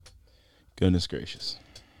Goodness gracious.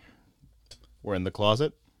 We're in the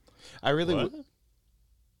closet. I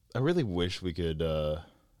really wish we could.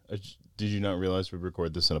 Did you not realize we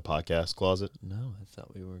record this in a podcast closet? No, I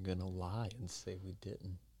thought we were going to lie and say we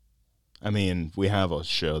didn't. I mean, we have a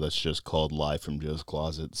show that's just called Live from Joe's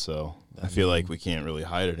Closet, so I feel like we can't really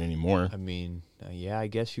hide it anymore. I mean, yeah, I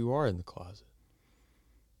guess you are in the closet.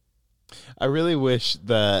 I really wish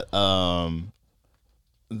that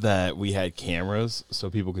that we had cameras so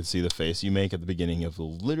people could see the face you make at the beginning of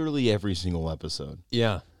literally every single episode.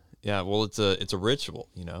 Yeah. Yeah, well, it's a ritual,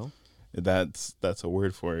 you know? That's a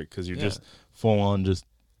word for it, because you're just full on just...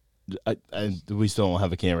 we still don't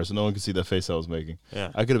have a camera, so no one can see the face I was making.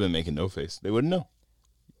 Yeah. I could have been making no face. They wouldn't know.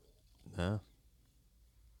 No.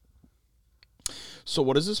 So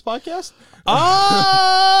what is this podcast?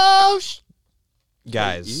 Oh,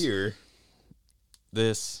 guys, Here.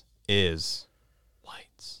 this is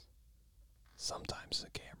lights. Sometimes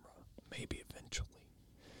a camera. Maybe eventually.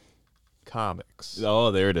 Comics.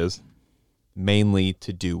 Oh, there it is. Mainly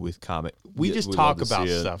to do with comic. We just talk about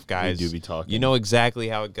stuff, guys. We do be talking. You know exactly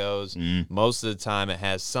how it goes. Mm. Most of the time, it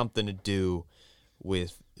has something to do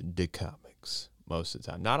with the comics. Most of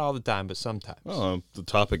the time, not all the time, but sometimes. Oh, the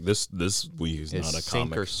topic this week is It's not a sink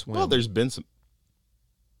comic. or swim. Well, there's been some.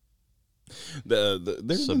 There's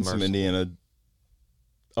been some Submersible. Indiana.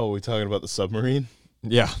 Oh, we talking about the submarine?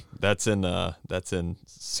 Yeah, that's in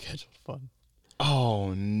Scheduled Fun.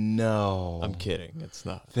 Oh no! I'm kidding. It's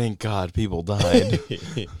not. Thank God, people died.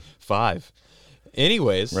 5.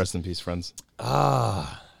 Anyways, Rest in peace, friends. no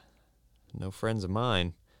friends of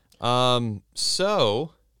mine.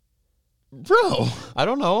 So, Bro, I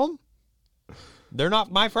don't know them. They're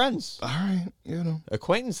not my friends. all right, you know,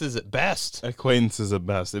 Acquaintances at best. acquaintances at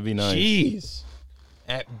best. It'd be nice. Jeez.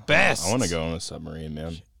 At best. I want to go on a submarine,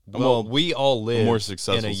 man. Well, we all live more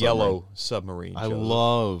successful in a yellow submarine. I Joseph.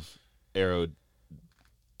 love Aerosmith.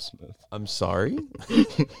 I'm sorry?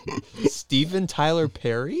 Steven Tyler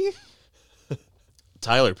Perry?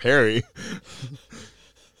 Tyler Perry.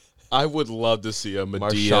 I would love to see a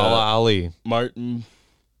Medea. Marshala Ali. Martin.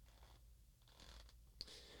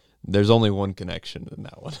 There's only one connection in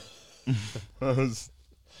that one. That's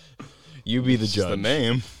You be the just judge. the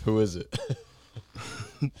name. Who is it?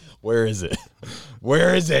 Where is it?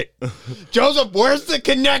 Where is it? Joseph, where's the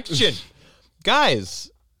connection?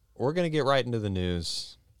 Guys, we're going to get right into the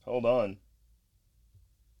news. Hold on.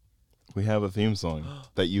 We have a theme song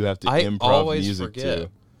that you have to I improv always music forget. to.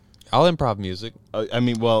 I'll improv music. I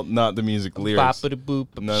mean, well, not the music lyrics.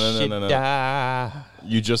 Bop-a-da-boop, No. shida.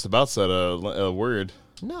 You just about said a word.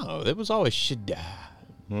 No, it was always shida.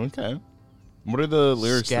 Okay. What are the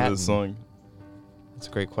lyrics to Scatting. this song? That's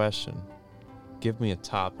a great question. Give me a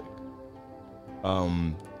topic.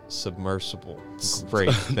 Submersible.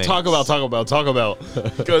 Great things. Talk about.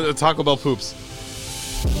 Go, Taco Bell poops.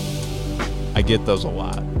 I get those a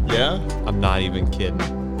lot. Yeah? I'm not even kidding.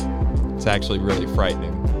 It's actually really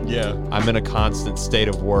frightening. Yeah. I'm in a constant state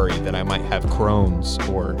of worry that I might have Crohn's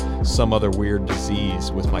or some other weird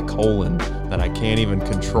disease with my colon that I can't even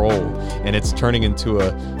control. And it's turning into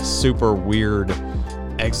a super weird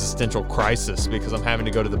existential crisis because I'm having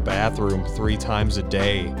to go to the bathroom 3 times a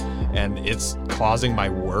day. And it's causing my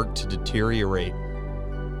work to deteriorate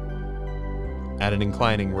at an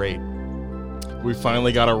inclining rate. We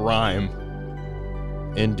finally got a rhyme.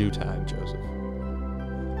 In due time, Joseph.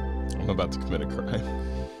 I'm about to commit a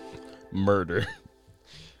crime. Murder.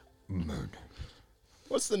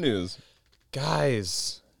 What's the news?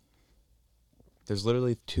 Guys, there's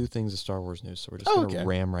literally 2 things of Star Wars news, so we're just going to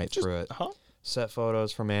ram right through it. Huh? Set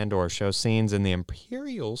photos from Andor show scenes in the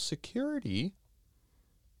Imperial Security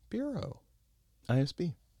Bureau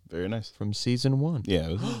ISB. Very nice. from season 1. Yeah.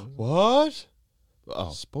 It was, What? oh,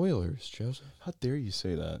 Spoilers, Joseph. how dare you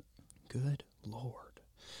say that? Good Lord.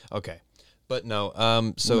 Okay. But no,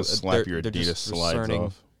 so So slap your they're Adidas just slides discerning-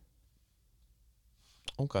 off.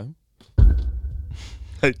 Okay.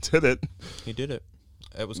 I did it. He did it.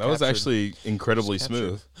 It was That was captured. actually incredibly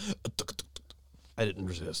smooth. I didn't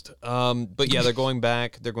resist. But yeah, they're going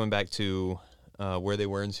back. They're going back to where they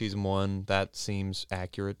were in season 1. That seems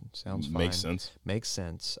accurate. Sounds fine. Makes sense. Makes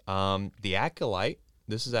sense. The Acolyte.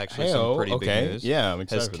 This is actually Hey-o, some pretty okay. big news. Yeah, I'm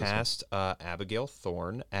excited Has for this one. cast Abigail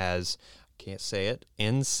Thorne as, can't say it,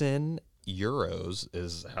 Ensign Euros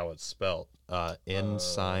is how it's spelled.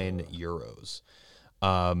 Ensign Euros.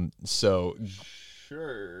 So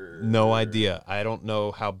Sure. no idea. I don't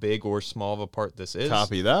know how big or small of a part this is.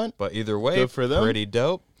 Copy that. But either way, Good for them. pretty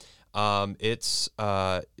dope. It's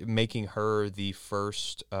making her the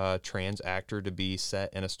first trans actor to be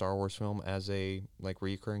set in a Star Wars film as a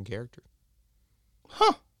reoccurring character.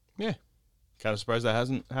 Huh. Yeah. Kind of surprised that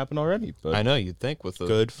hasn't happened already. But I know, you'd think with the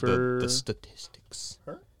Good for the statistics.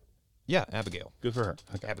 her? Yeah, Abigail. Good for her.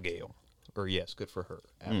 Okay. Abigail. Or yes, good for her.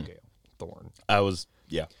 Abigail Thorne. I was,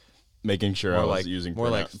 making sure I was using more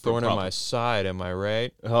like thorn in proper- my side, am I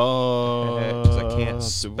right? Oh. 'Cause I can't What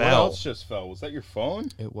spell. else just fell? Was that your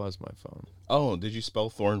phone? It was my phone. Oh, did you spell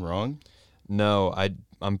Thorn wrong? No,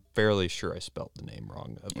 I'm fairly sure I spelled the name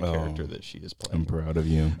wrong of the character that she is playing. I'm proud of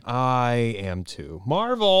you. I am too.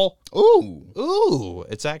 Marvel. Ooh.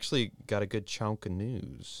 It's actually got a good chunk of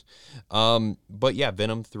news. But yeah,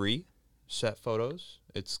 Venom 3 set photos.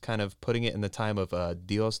 It's kind of putting it in the time of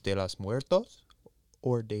Dios de los Muertos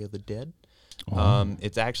or Day of the Dead.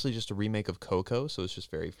 It's actually just a remake of Coco, so it's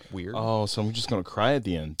just very weird. Oh, so I'm just going to cry at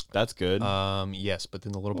the end. That's good. Yes, but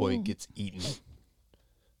then the little boy gets eaten.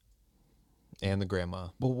 And the grandma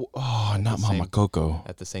Not Mama Coco.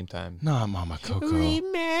 at the same time. Not Mama Coco.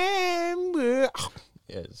 Remember.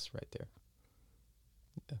 Yeah, it's right there.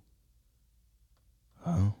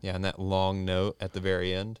 Oh. Yeah, and that long note at the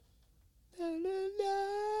very end.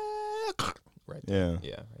 Right there. Yeah.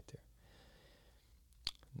 Yeah, right there.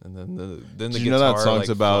 And then the Did guitar you know that song's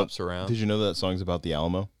about? flops around. Did you know that song's about the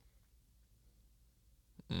Alamo?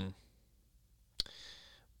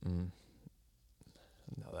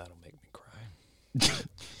 No, that'll make me cry.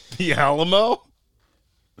 The Alamo?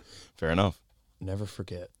 Fair enough. Never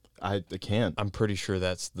forget. I can't. I'm pretty sure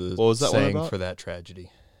that's the What was that one saying about? for that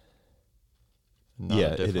tragedy. Not Yeah,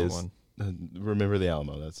 a different it is. one. Remember the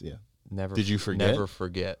Alamo. That's Never. Did you forget? Never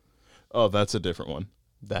forget. Oh, that's a different one.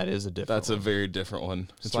 That is a different. That's a one. very different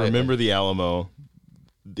one. It's Slightly. Remember the Alamo.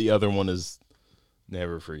 The other one is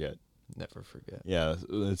Never Forget. Never forget. Yeah,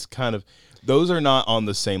 it's kind of. Those are not on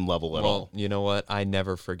the same level at Well, all. you know what? I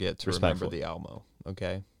never forget to Respectful. remember the Alamo.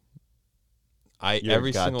 Okay. You're every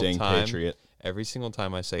a single goddamn time. patriot. Every single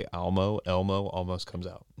time I say Elmo almost comes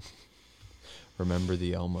out. Remember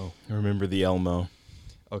the Elmo. Remember the Elmo.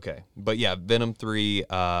 Okay. But yeah, Venom 3,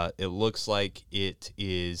 it looks like it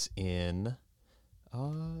is in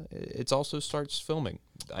it also starts filming.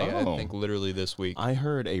 I think literally this week. I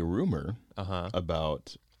heard a rumor Uh-huh.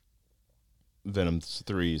 about Venom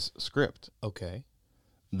 3's script Okay.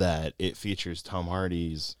 that it features Tom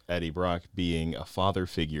Hardy's Eddie Brock being a father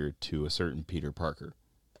figure to a certain Peter Parker.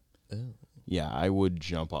 Oh. Yeah, I would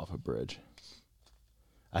jump off a bridge.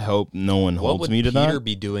 I hope no one What holds would me to Peter that.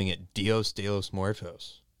 be doing at Dios de los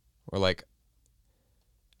Muertos? Or like,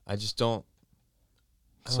 I just don't.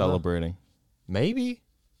 I don't know. Celebrating. Maybe.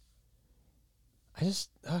 Okay.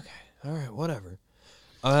 All right. Whatever.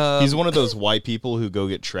 He's one of those white people who go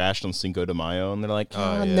get trashed on Cinco de Mayo, and they're like,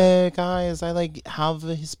 Oh, yeah. no, guys, I have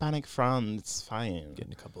a Hispanic friend. It's fine.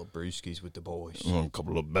 Getting a couple of brewskis with the boys. A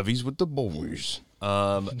couple of bevies with the boys.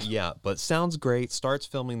 Yeah, but sounds great. Starts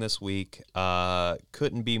filming this week.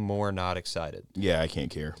 Couldn't be more not excited. Yeah, I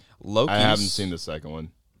can't care. Loki's, I haven't seen the second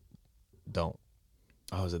one. Don't.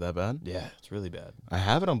 Oh, is it that bad? Yeah, it's really bad. I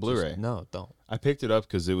have it on Blu-ray. No, don't. I picked it up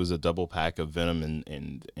because it was a double pack of Venom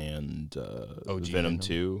and OG Venom Venom.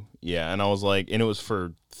 2. Yeah, and I was like, and it was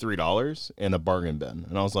for $3 in a bargain bin,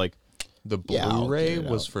 and I was like, The Yeah, I'll Blu-ray get it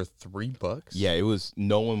was out. for $3. yeah, it was.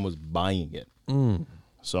 No one was buying it,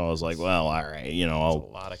 so I was like, well, all right, A I'll.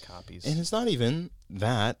 lot of copies. And it's not even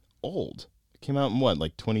that old. It came out in what,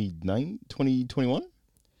 like 2021?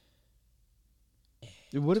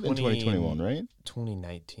 It would have been 2021, right?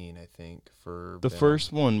 2019, I think, for The Venom.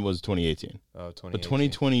 first one was 2018. Oh, 2018. But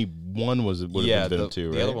 2021 would have yeah, been Venom 2,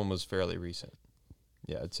 right? the other one was fairly recent.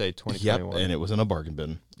 Yeah, I'd say Yep, 2021. and it was in a bargain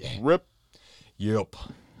bin. Rip. Yep.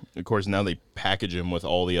 Of course, now they package him with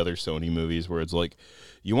all the other Sony movies where it's like,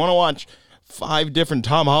 you want to watch 5 different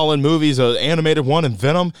Tom Holland movies, an animated one, and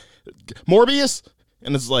Venom, Morbius?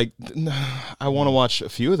 And it's like, I want to watch a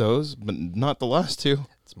few of those, but not the last 2.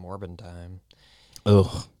 It's Morbin time.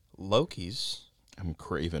 Ugh. Loki's I'm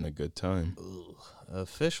craving a good time.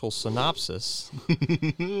 official synopsis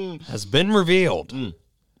has been revealed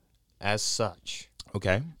as such.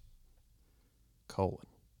 Okay. Colon.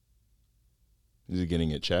 Is he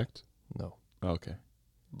getting it checked? No. Okay.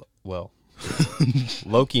 Well,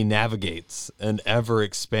 Loki navigates an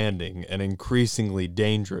ever-expanding and increasingly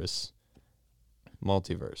dangerous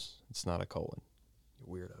multiverse. It's not a colon. You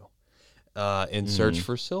weirdo. In search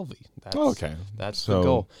for Sylvie. That's, Okay. That's So, the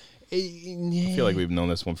goal. I feel like we've known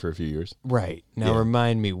this one for a few years. Right. Now Yeah.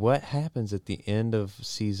 remind me, what happens at the end of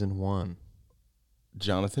season 1?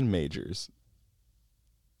 Jonathan Majors.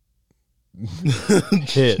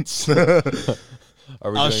 Hits.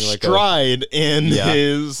 Are we A doing like stride in Yeah.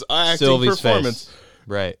 his acting Sylvie's performance. face?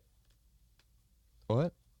 Right.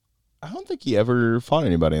 What? I don't think he ever fought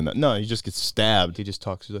anybody in that. No, he just gets stabbed. He just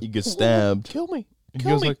talks. He's like, He gets stabbed. Kill me. He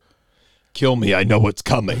Kill goes me. like, Kill me, I know what's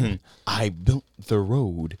coming. I built the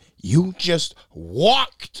road. You just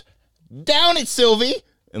walked down it, Sylvie.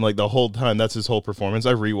 And like the whole time, that's his whole performance.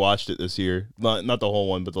 I rewatched it this year. Not the whole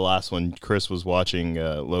one, but the last one. Chris was watching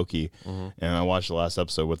Loki, and I watched the last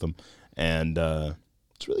episode with him. And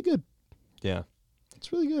it's really good. Yeah.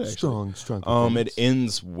 It's really good, actually. Strong. It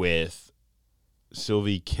ends with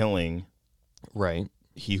Sylvie killing Right.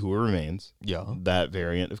 He Who Remains, Yeah. that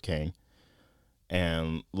variant of Kang,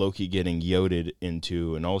 and Loki getting yoded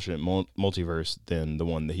into an alternate multiverse than the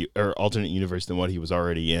one that or alternate universe than what he was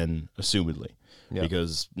already in, assumedly. Yeah.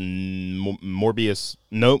 Because Mobius,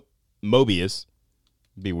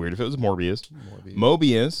 be weird if it was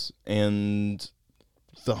Mobius and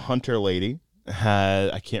the Hunter lady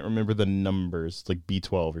had, I can't remember the numbers, like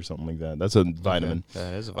B12 or something like that. That's a vitamin. Okay.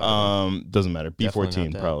 That is a vitamin. Doesn't matter. Definitely B14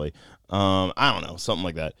 not that. probably. I don't know, something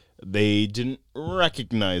like that. They didn't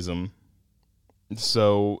recognize him.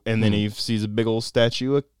 So, and then he sees a big old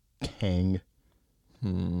statue of Kang.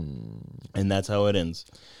 And that's how it ends.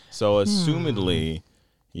 So, assumedly,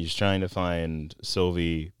 he's trying to find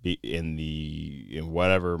Sylvie in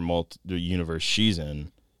whatever universe she's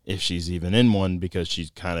in, if she's even in one, because she's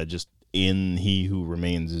kind of just in He Who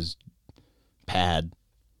Remains' pad.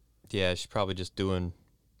 Yeah, she's probably just doing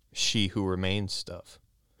She Who Remains stuff.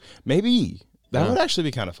 Maybe. That Yeah. would actually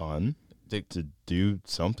be kind of fun to do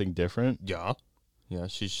something different. Yeah. Yeah,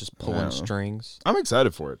 she's just I pulling don't know. strings. I'm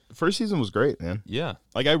excited for it. The first season was great, man. Yeah.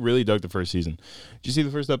 Like, I really dug the first season. Did you see the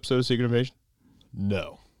first episode of Secret Invasion?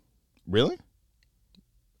 No. Really?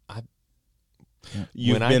 I-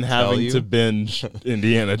 You've When I been tell having you- to binge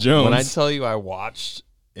Indiana Jones. When I tell you I watched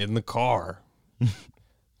in the car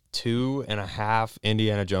 2.5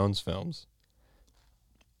 Indiana Jones films,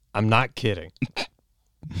 I'm not kidding.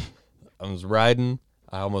 I was riding.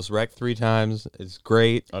 I almost wrecked 3 times. It's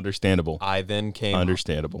great. Understandable. I then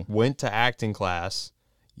Understandable. went to acting class,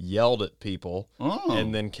 yelled at people, Oh.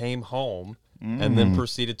 and then came home, and then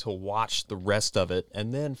proceeded to watch the rest of it.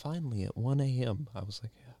 And then finally at 1 a.m., I was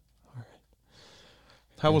like, yeah, all right.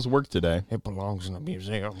 How was work today? It belongs in a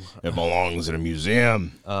museum. It belongs in a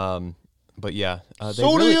museum. But yeah, they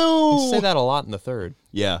So do really, you. They say that a lot in the third.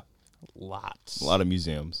 Yeah. Lots. A lot of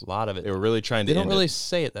museums. A lot of it. They were really trying to They don't end really it.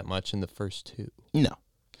 say it that much in the first 2. No.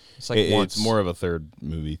 It's like once. It's more of a third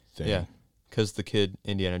movie thing. Yeah, because the kid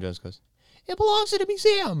Indiana Jones goes, "It belongs in a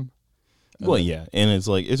museum." Well, yeah, and it's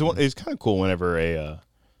like it's kind of cool whenever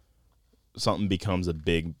something becomes a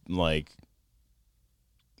big, like,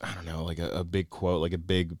 I don't know, like a big quote, like a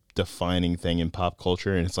big defining thing in pop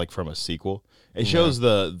culture, and it's like from a sequel. It shows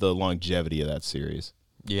the longevity of that series.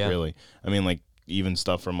 Yeah, Really, I mean, like even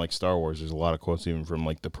stuff from like Star Wars. There's a lot of quotes even from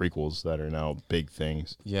like the prequels that are now big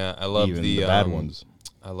things. Yeah, I love even the bad ones.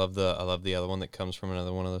 I love the other one that comes from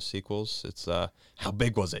another one of those sequels. It's how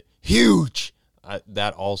big was it? Huge.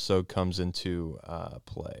 That also comes into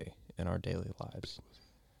play in our daily lives.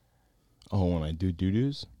 Oh, when I do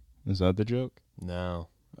doo-doos? Is that the joke? No,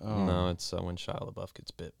 no, it's when Shia LaBeouf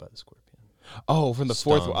gets bit by the scorpion. Oh, from the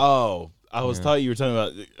fourth Stung. one. Oh, I was thought you were talking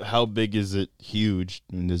about how big is it huge,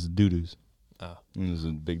 and there's doo-doos. Oh, And there's a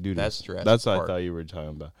big doo-doos. That's Jurassic That's what I Park. thought you were talking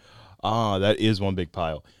about. Ah, that is one big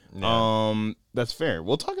pile. Yeah. That's fair.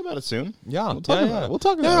 We'll talk about it soon. yeah, We'll talk about it. We'll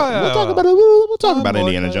talk about Yeah, it. We'll yeah, talk yeah. about it. We'll talk Oh, about boy,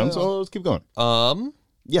 Indiana yeah, Jones. yeah. So let's keep going.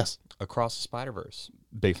 Yes. Across the Spider-Verse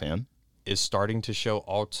Big fan. is starting to show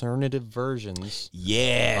alternative versions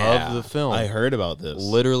Yeah. of the film. I heard about this.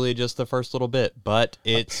 Literally just the first little bit, but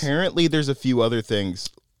it's Apparently, there's a few other things.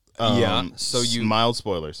 Yeah, so mild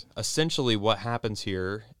spoilers. essentially what happens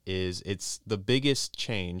here is it's the biggest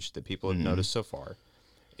change that people have noticed so far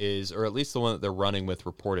is, or at least the one that they're running with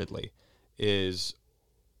reportedly, is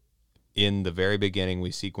in the very beginning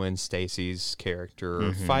we see Gwen Stacy's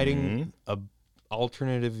character fighting a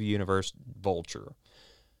alternative universe Vulture.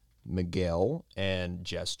 Miguel and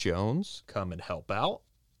Jess Jones come and help out,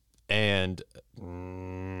 and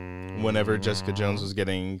Whenever Jessica Jones was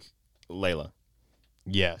getting Layla,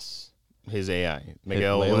 yes, his AI,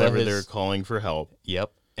 Miguel, Layla, whenever his- they're calling for help.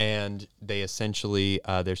 yep. And they essentially,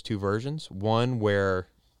 there's 2 versions. One where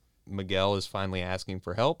Miguel is finally asking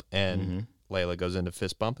for help, and Layla goes in to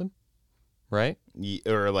fist bump him, right?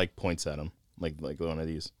 Or like points at him, like one of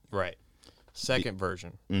these. Right. Second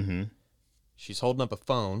version, Mm-hmm. she's holding up a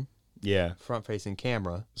phone, Yeah. front-facing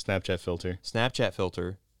camera, Snapchat filter. Snapchat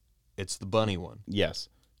filter. It's the bunny one. Yes.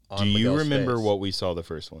 on Do you Miguel's remember face. what we saw the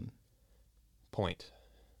first one? Point?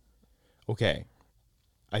 Okay.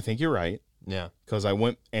 I think you're right, Yeah. because I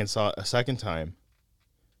went and saw it a second time,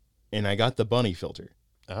 and I got the bunny filter.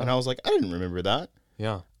 Oh. And I was like, I didn't remember that.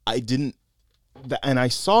 Yeah. I didn't. And I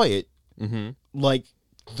saw it Mm-hmm. like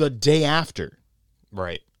the day after.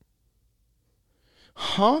 Right.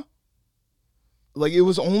 huh? Like, it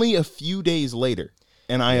was only a few days later.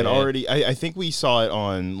 And I had already, I think we saw it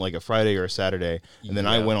on like a Friday or a Saturday. And then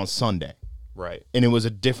I went on Sunday. Right. And it was a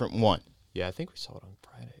different one. Yeah, I think we saw it on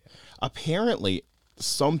Friday. Apparently,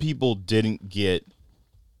 some people didn't get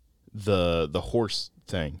the horse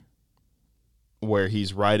thing, where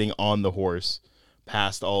he's riding on the horse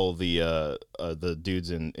past all the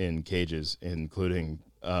dudes in cages, including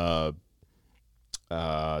Donald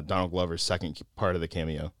Glover's second part of the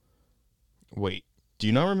cameo. Wait, Do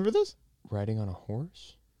you not remember this? riding on a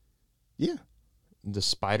horse? Yeah. The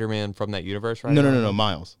Spider-Man from that universe, right? No,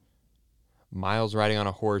 Miles. Miles riding on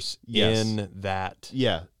a horse Yes. in that.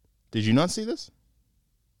 Yeah. Did you not see this?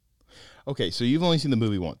 Okay, so you've only seen the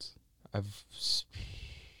movie once.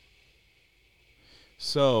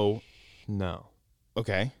 So, No.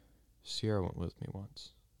 okay. Sierra went with me once.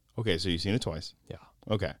 Okay, so you've seen it twice. Yeah.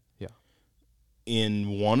 Okay. Yeah.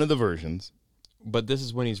 In one of the versions. But this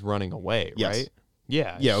is when he's running away, Yes. right?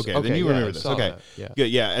 Yeah. Yeah, okay. Then you yeah, remember I this. saw Okay. that, Yeah.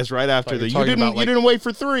 Good, yeah, it's right after you're the talking about, you didn't wait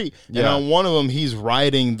for 3. And Yeah. on one of them he's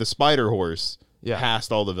riding the spider horse Yeah.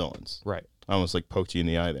 past all the villains. Right. I almost like poked you in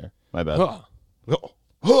the eye there. My bad. Huh. Oh.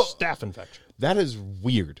 Staph infection. That is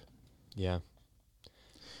weird. Yeah.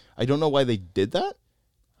 I don't know why they did that,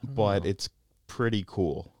 but it's pretty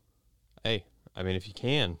cool. Hey, I mean, if you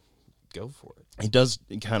can, go for it. It does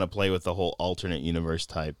kind of play with the whole alternate universe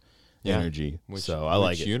type energy. So I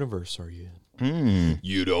like which it. universe are you in?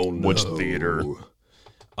 You don't know. Which theater?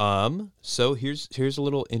 So here's a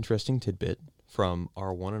little interesting tidbit from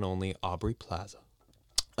our one and only Aubrey Plaza.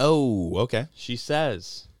 Oh, okay. She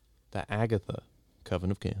says that Agatha,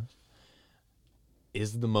 Coven of Chaos,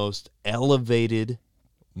 is the most elevated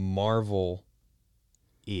Marvel-ish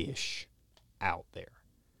out there.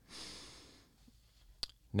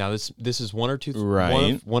 Now this is one of two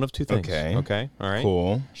things. Okay. Okay. All right.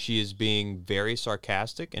 Cool. She is being very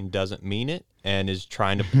sarcastic and doesn't mean it and is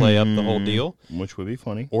trying to play up the whole deal. Which would be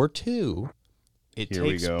funny. Or 2, it Here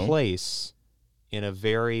we takes go. place in a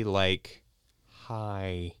very like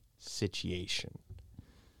high situation.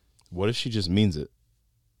 What if she just means it?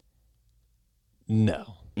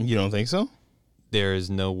 No. You don't think so? There is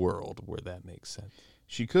no world where that makes sense.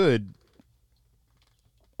 She could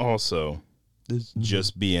also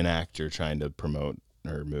just be an actor trying to promote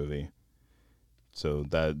her movie. So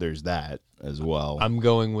that there's that as well. I'm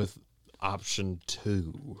going with option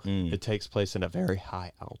 2. Mm. It takes place in a very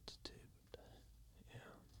high altitude.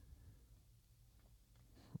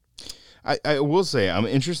 I will say I'm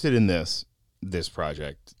interested in this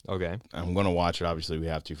project. Okay. I'm going to watch it. Obviously, we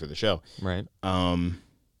have to for the show. Right.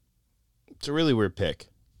 It's a really weird pick.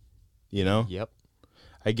 You know? Yep.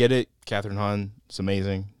 I get it. Catherine Hahn, it's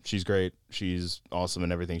amazing. She's great. She's awesome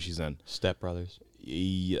in everything she's in. Step Brothers.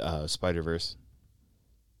 Spider-Verse.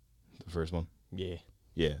 The first one. Yeah.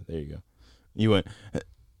 Yeah, there you go. You went, So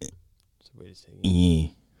wait a second. yeah.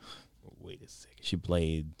 Wait a second. She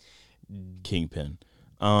played Kingpin.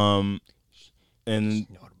 And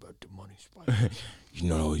Not about the money, Spider. it's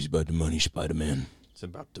not always about the money, Spider-Man. It's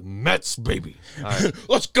about the Mets, baby. All right.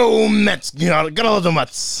 Let's go, Mets. Get all the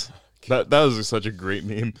Mets. That was such a great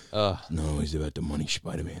meme. Not always about the money,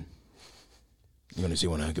 Spider-Man. You're going to see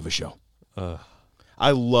one heck of a show.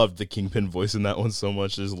 I loved the Kingpin voice in that one so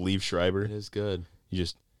much. Just Liev Schreiber. It is good. You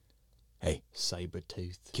just, hey,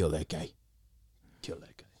 Sabretooth. kill that guy. Kill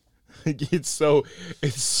that guy. it's so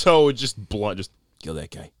just blunt. Just kill that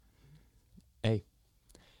guy. Hey,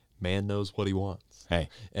 man knows what he wants. Hey,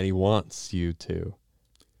 And he wants you to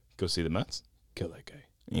go see the Mets. kill that guy.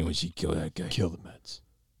 And when you kill that guy, Kill the Mets.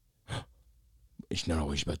 it's not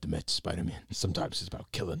always about the Mets, Spider-Man. Sometimes it's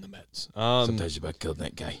about killing the Mets. Sometimes it's about killing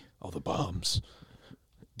that guy. All the bombs.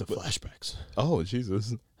 The flashbacks. Oh,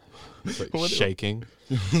 Jesus. Shaking.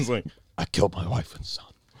 It's like, I killed my wife and son.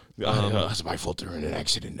 that's my fault during an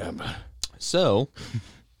accident. So,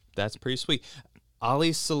 that's pretty sweet.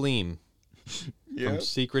 Ali Salim from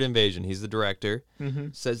Secret Invasion, he's the director,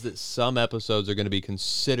 says that some episodes are going to be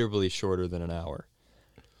considerably shorter than an hour.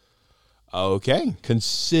 Okay.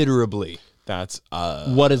 Considerably. That's,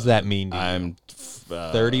 What does that mean to you? I'm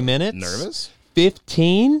 30 minutes? nervous.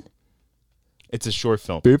 15? It's a short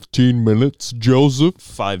film. 15 minutes, Joseph.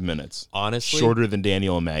 5 minutes. Honestly, Shorter than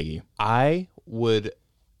Daniel and Maggie. I would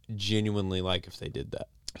genuinely like if they did that.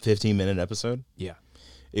 15-minute episode. Yeah.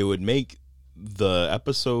 It would make the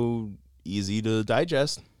episode easy to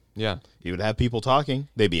digest. Yeah. You would have people talking.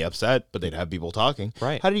 They'd be upset, but they'd have people talking.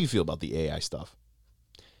 Right. How do you feel about the AI stuff?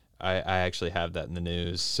 I actually have that in the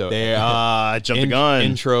news. So They jumped the gun.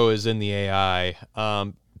 Intro is in the AI.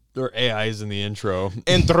 Or AI is in the intro.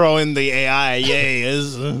 Intro in the AI,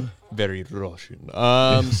 yes. Very Russian.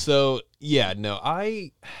 So yeah, no,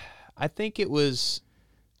 I think it was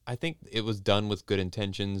done with good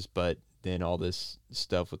intentions, but then all this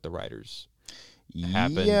stuff with the writers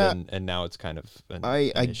happened, Yeah, and now it's kind of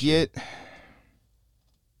I an issue.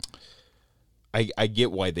 I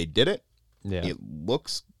get why they did it. Yeah. It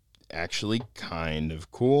looks actually kind of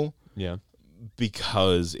cool Yeah.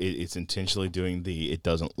 because it's intentionally doing it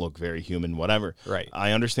doesn't look very human, whatever. Right.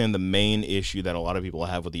 I understand the main issue that a lot of people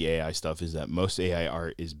have with the AI stuff is that most AI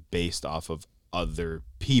art is based off of other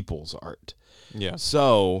people's art. Yeah.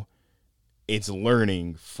 So it's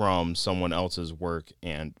learning from someone else's work,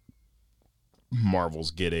 and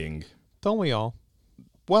Marvel's getting, Don't we all?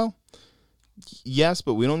 well, yes,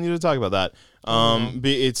 but we don't need to talk about that.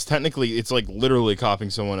 It's like literally copying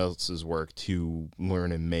someone else's work to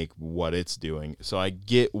learn and make what it's doing. So I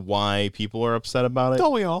get why people are upset about it.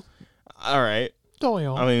 Don't we all? All right. Don't we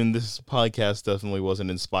all? I mean, this podcast definitely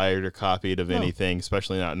wasn't inspired or copied of anything,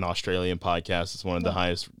 especially not an Australian podcast. It's one of the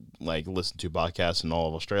highest listened to podcasts in all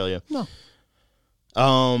of Australia. No.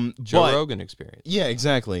 Joe Rogan experience. Yeah,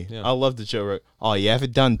 exactly. Yeah. I love the Joe Rogan. Oh, you ever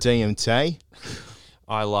done DMT?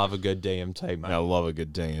 I love a good DMT, man. I love a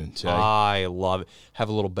good DMT. I love it. Have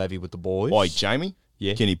a little bevy with the boys. Oi, Jamie?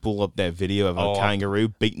 Yeah. Can you pull up that video of a kangaroo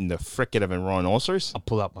beating the frick out of a rhinoceros? I'll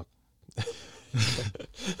pull out my...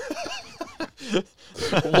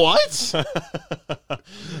 What?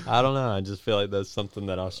 I don't know. I just feel like that's something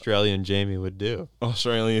that Australian Jamie would do.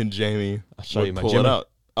 Australian Jamie. I'll show you my pull Jimmy. it out.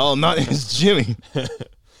 Oh, not his Jimmy.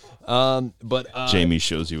 But Jamie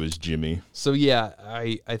shows you his Jimmy. So yeah,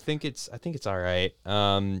 I think it's all right.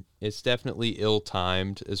 It's definitely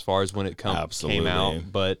ill-timed as far as when it came Absolutely. out,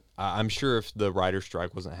 but I'm sure if the writer's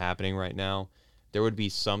strike wasn't happening right now, there would be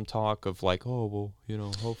some talk of like, oh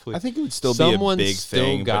well, hopefully. I think it would still be Someone a big still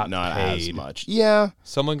thing, got but not as paid. much. Yeah.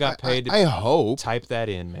 Someone got paid. I hope. Type that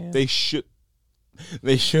in, man. They should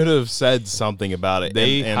have said something about it.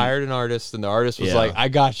 They and hired an artist, and the artist was Yeah. like, "I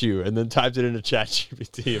got you," and then typed it into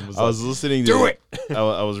ChatGPT and was I was listening to "Do it."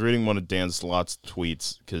 I was reading one of Dan Slott's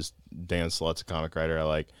tweets because Dan Slott's a comic writer I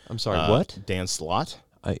like. I'm sorry, what? Dan Slott?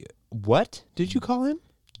 What did you call him?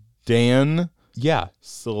 Dan Yeah,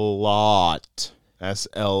 Slott.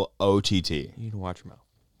 Slott. you need to watch your mouth.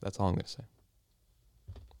 That's all I'm gonna say.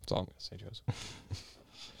 That's all I'm gonna say, Joseph.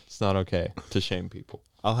 It's not okay to shame people.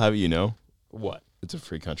 I'll have you know, What? it's a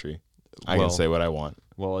free country. I Well- can say what I want.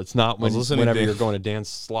 Well, it's not was listening whenever to- you're going to Dan's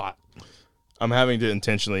slot. I'm having to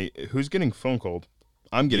intentionally. Who's getting phone called?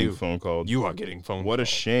 I'm getting You. phone called. You are getting phone. What a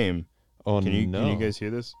shame. Oh Can you no! can you guys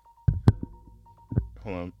hear this?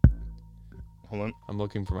 Hold on. I'm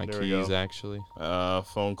looking for my There we keys. go. Actually,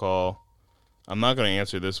 Phone call. I'm not going to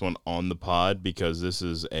answer this one on the pod because this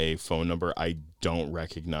is a phone number I don't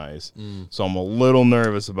recognize. So I'm a little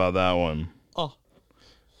nervous about that one. Oh.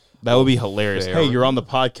 That would be hilarious. Fair. Hey, you're on the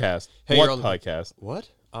podcast. Hey, what you're on the- podcast? what?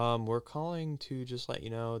 We're calling to just let you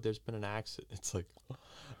know there's been an accident. It's like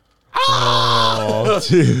Oh,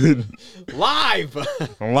 dude. live.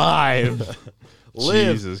 Live.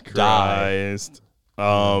 Live, Jesus die. Christ.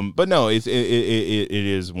 But no, it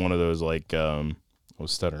is one of those like I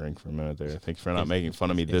was stuttering for a minute there. Thanks for not making fun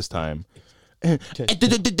of me this time.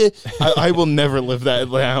 I will never live that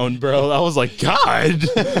down, bro. I was like, God.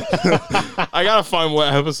 I gotta find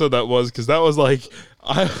what episode that was because that was like,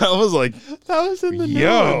 I was like, That was in the new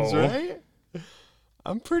Yo. ones, right?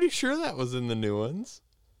 I'm pretty sure that was in the new ones.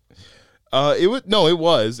 it was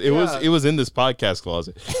Yeah. it was in this podcast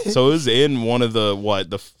closet. So it was in one of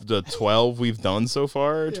the 12 we've done so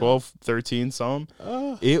far, 12, 13 some.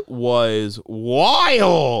 It was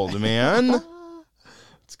wild, man.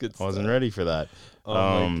 It's good. I wasn't ready for that.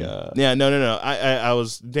 Oh my God. Yeah, no. I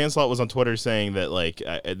was Dan Slott was on Twitter saying that like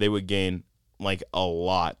they would gain like a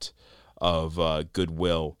lot of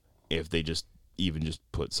goodwill if they just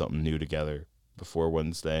put something new together before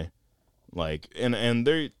Wednesday. Like and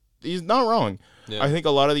he's not wrong. Yeah. I think a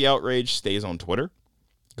lot of the outrage stays on Twitter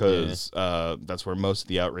because that's where most of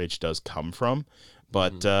the outrage does come from.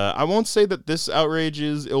 But I won't say that this outrage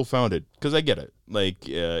is ill-founded because I get it. Like,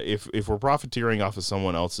 if we're profiteering off of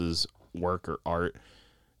someone else's work or art,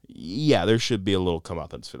 yeah, there should be a little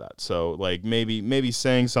comeuppance for that. So, like, maybe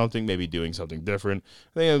saying something, maybe doing something different,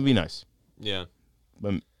 I think it would be nice. Yeah.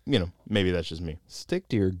 But, maybe that's just me. Stick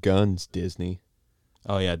to your guns, Disney.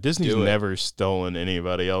 Oh, yeah, Disney's Do it. never stolen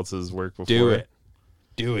anybody else's work before. Do it.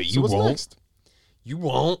 Do it. So You what's won't. next? You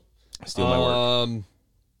won't. Steal my work.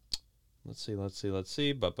 Let's see.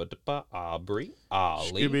 Aubrey.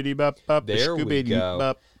 Ollie. Scooby-Dee-bop-bop, There we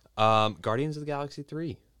Scooby-Dee-bop. go. Guardians of the Galaxy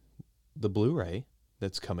 3. The Blu-ray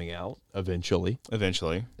that's coming out eventually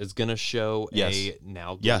Eventually. is going to show Yes. a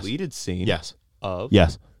now Yes. deleted scene Yes. of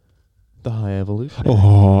Yes. the High Evolution,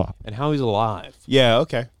 and how he's alive, Yeah,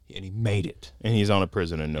 okay. and he made it. And he's on a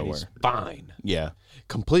prison in And nowhere. he's fine, Yeah.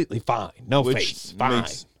 completely fine, no Which face, fine.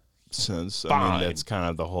 makes sense. I Fine. mean, that's kind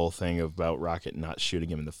of the whole thing about Rocket not shooting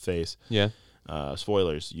him in the face. Yeah,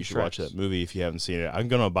 Spoilers. You should watch Correct. that movie if you haven't seen it. I'm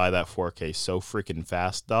going to buy that 4K so freaking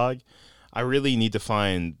fast, dog. I really need to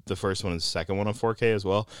find the first one and the second one on 4K as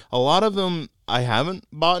well. A lot of them I haven't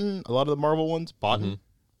bought. A lot of the Marvel ones bought.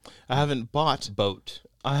 I haven't bought. boat,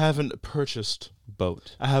 I haven't purchased.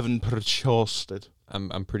 boat. I haven't purchased it.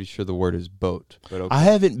 I'm pretty sure the word is boat, but okay. I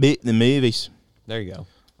haven't bought the movies. There you go.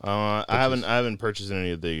 I haven't purchased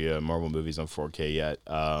any of the Marvel movies on 4K yet.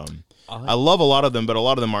 I love a lot of them, but a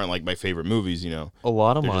lot of them aren't like my favorite movies. You know, A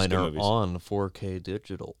lot of They're just mine good are movies. on 4K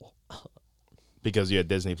digital. because you had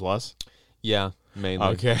Disney Plus. Yeah, mainly.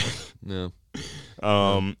 Okay. Yeah.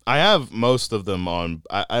 I have most of them on.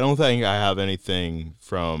 I don't think I have anything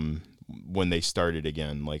from when they started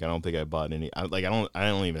again. Like I don't think I bought any. I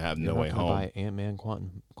don't even have No Way Home. Buy Ant-Man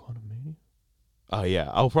Quantum Mania? Oh yeah,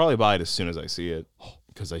 I'll probably buy it as soon as I see it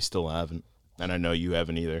because I still haven't, and I know you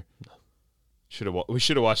haven't either. We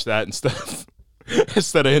should have watched that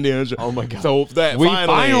instead of Indiana Jones. Oh my God. So that We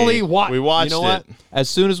finally watched. We watched You know what? it. As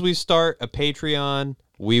soon as we start a Patreon,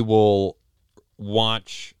 we will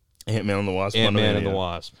watch Ant-Man and the Wasp. Ant-Man and the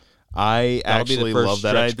Wasp. I That'll be the actually first love that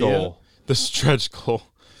stretch idea. goal. The stretch goal.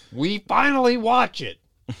 We finally watch it.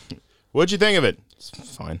 What'd you think of it? It's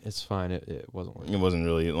fine. It's fine. It wasn't worth It wasn't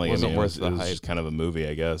really like Wasn't it worth was, the it was hype. just kind of a movie,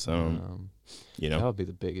 I guess. I don't, you That know, would be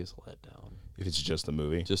the biggest letdown. if it's just a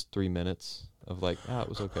movie, Just 3 minutes of like, it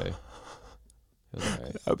was okay. It was all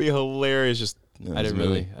right. that'd be hilarious. Just I didn't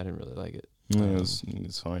really like it.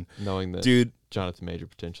 It's fine, Knowing that dude. Jonathan Major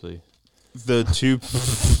potentially. The two.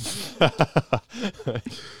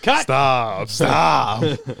 Cut. Stop.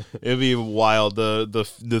 It'd be wild.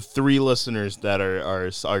 The three listeners that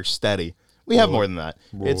are steady. We have more than that.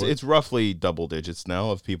 It's roughly double digits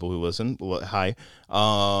now of people who listen. Hi,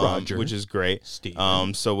 Roger. which is great.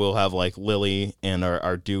 Steven. So we'll have like Lily and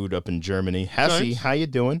our dude up in Germany, Hesse. Nice. How you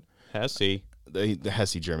doing? Hesse. The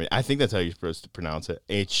Hesse, Germany. I think that's how you're supposed to pronounce it.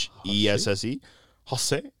 Hesse. Hesse.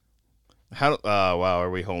 How? Wow. Are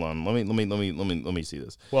we? Hold on. Let me see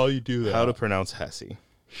this. While you do that, How to pronounce Hesse?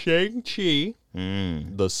 Shang-Chi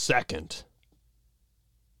the second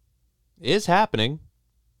is happening.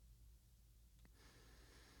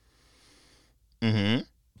 Mm-hmm.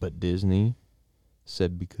 But Disney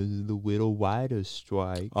said because of the Widow Wider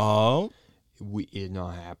strike, Oh. it's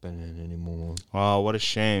not happening anymore. Oh, what a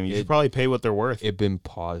shame. You should probably pay what they're worth. It been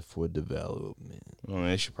paused for development. Well,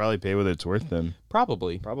 they should probably pay what it's worth then.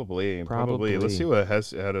 Probably. Probably. Probably. Let's see what how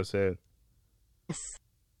to say it.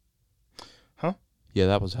 Huh? Yeah,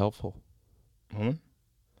 that was helpful. Hold on.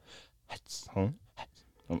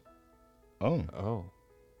 Huh? Oh. Oh.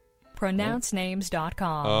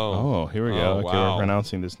 PronounceNames.com. Oh, here we go. Oh, Okay, wow. we're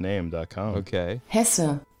pronouncing this name.com. Okay.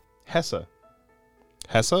 Hesse, Hesse.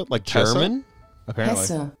 Hesse? Like Tessa? German? Apparently.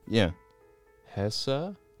 Hesse, Yeah.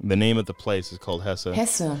 Hesse? The name of the place is called Hesse.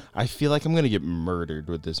 Hesse, I feel like I'm going to get murdered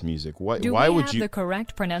with this music. Why Do why we would have you the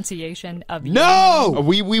correct pronunciation of No!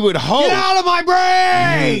 We would hope. Get out of my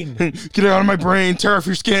brain! Get out of my brain. Tear off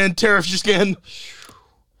your skin. Tear off your skin.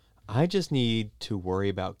 I just need to worry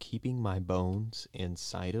about keeping my bones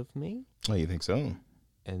inside of me, Oh, you think so?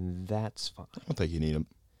 and that's fine. I don't think you need them.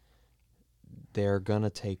 They're gonna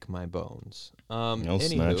take my bones. You'll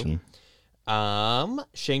snatch them.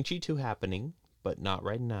 Shang-Chi 2 happening, but not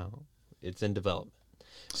right now. It's in development.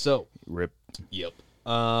 So, Rip. yep.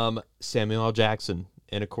 Samuel L. Jackson,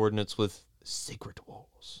 in accordance with Secret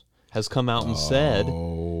Wars, has come out and said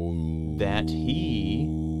that he...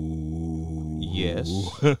 Yes.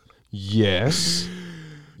 Yes.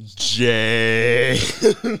 Jay.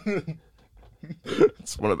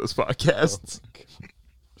 It's one of those podcasts.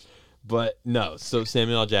 But no, so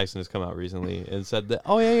Samuel L. Jackson has come out recently and said that,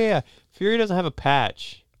 oh, yeah. Fury doesn't have a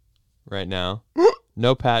patch right now.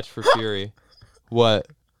 No patch for Fury. What?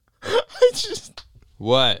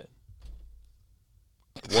 What?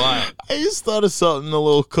 I just thought of something a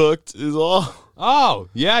little cooked is all. Oh,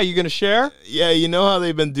 yeah, you going to share? Yeah, you know how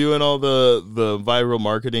they've been doing all the viral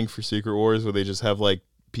marketing for Secret Wars where they just have like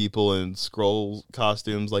people in scroll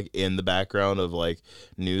costumes like in the background of like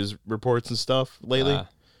news reports and stuff lately?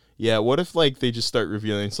 Yeah, what if like they just start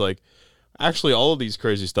revealing it's like actually all of these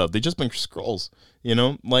crazy stuff, they just been scrolls, you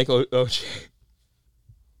know? Like OJ.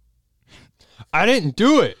 I didn't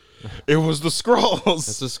do it. It was the scrolls.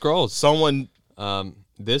 It's the scrolls. Someone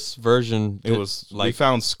This version, it was like we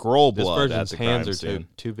found scroll this blood at version's the hands crime are scene.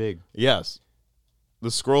 too big. Yes.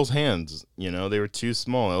 The scroll's hands, you know, they were too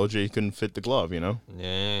small. LJ couldn't fit the glove, you know?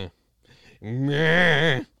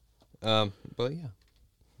 Yeah. But yeah,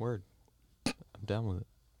 word. I'm down with it.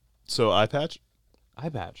 So eye patch. Eye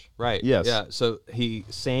patch, right? Yes. Yeah. So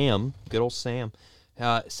good old Sam,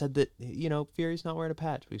 said that Fury's not wearing a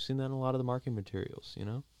patch. We've seen that in a lot of the marketing materials.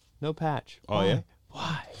 No patch. Oh, Why? yeah?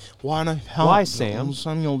 Why? Why not? Why, Sam?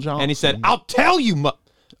 Samuel Johnson. And he said, "I'll tell you."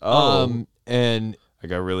 And I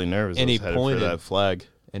got really nervous. And I he was headed pointed. for that flag.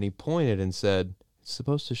 and he pointed and said, "It's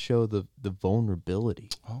supposed to show the vulnerability,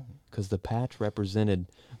 because the patch represented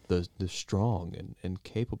the strong and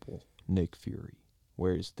capable Nick Fury,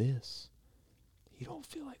 whereas this, you don't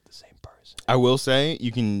feel like the same person." I will say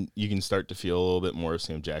you can start to feel a little bit more of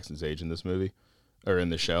Sam Jackson's age in this movie, or in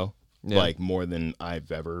the show, like more than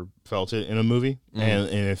I've ever felt it in a movie, and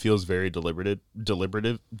it feels very deliberate.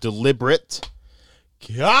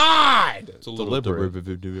 God, It's a little deliberate.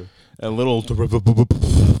 A little.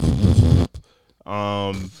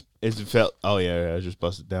 It felt. Oh yeah, I just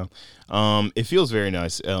busted down. It feels very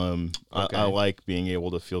nice. I like being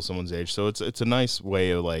able to feel someone's age, so it's a nice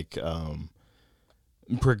way of like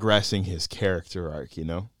progressing his character arc.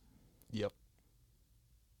 Yep.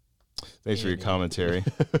 Thanks for your commentary.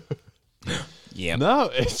 Yeah. No,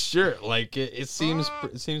 it's sure. Like it seems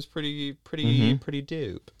pretty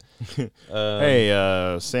dope.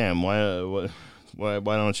 Hey, Sam, why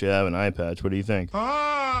don't you have an eye patch? What do you think?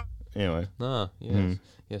 Anyway. Yes.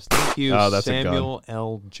 Yes, thank you, Oh, that's a gun. Samuel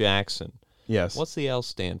L. Jackson. Yes. What's the L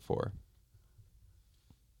stand for?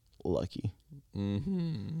 Lucky?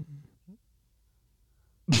 Mm-hmm.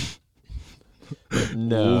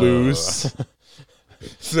 No. Loose.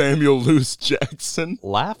 Samuel Loose Jackson.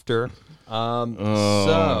 Laughter.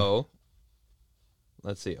 So,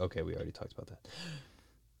 let's see. Okay, we already talked about that.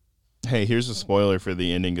 Hey, here's a spoiler for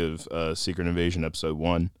the ending of Secret Invasion Episode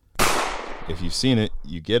 1. If you've seen it,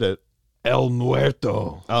 you get it. El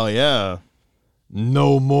Muerto. Oh, yeah.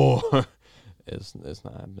 No more. It's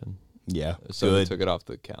not happening. Yeah, So they good. took it off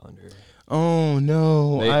the calendar. Oh,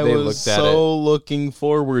 no. They I was looked at so looking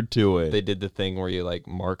forward to it. They did the thing where you like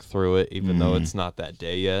mark through it, even though it's not that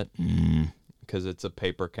day yet, because it's a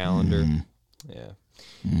paper calendar. Yeah.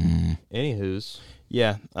 Anywho's.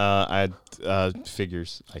 Yeah,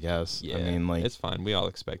 figures, I guess. Yeah. I mean, like, it's fine. We all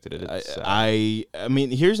expected it. It's sad. I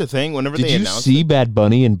mean, here's the thing. Whenever Did they you announced see it, Bad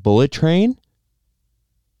Bunny in Bullet Train?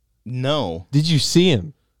 no, Did you see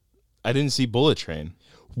him? I didn't see Bullet Train.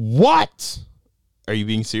 What? Are you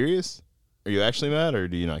being serious? Are you actually mad, or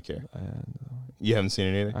do you not care? You haven't seen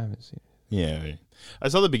it either? I haven't seen it. Yeah. Right. I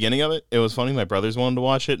saw the beginning of it. It was funny. My brothers wanted to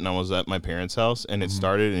watch it, and I was at my parents' house, and it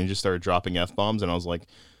started, and he just started dropping F-bombs, and I was like,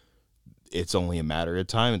 it's only a matter of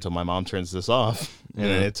time until my mom turns this off. And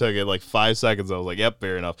then it took it like 5 seconds. I was like, yep,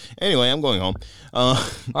 fair enough. Anyway, I'm going home. All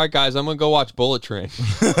right, guys, I'm going to go watch Bullet Train.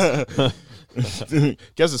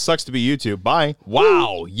 Guess it sucks to be YouTube. Bye.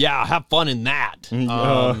 Wow. Yeah, have fun in that.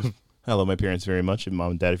 Hello, my parents very much. And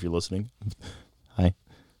Mom and Dad, if you're listening. Hi.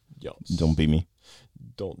 Yes. Don't beat me.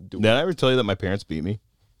 Don't do Did I ever tell you that my parents beat me?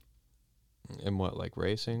 it. In what, like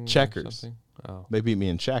racing? or Checkers. something? Oh, They beat me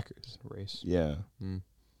in checkers. race. Yeah.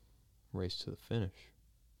 Race to the finish.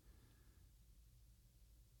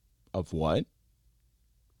 Of what?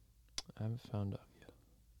 I haven't found out yet.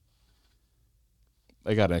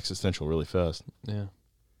 I got existential really fast. Yeah.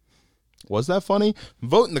 Was that funny?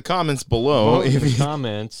 Vote in the comments below. Vote in the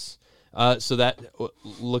comments. So that,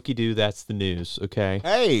 looky do, that's the news, okay?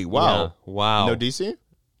 Hey, wow. Yeah, wow. No DC?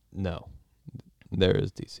 No. There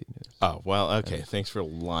is DC news. Oh, well, okay. Thanks for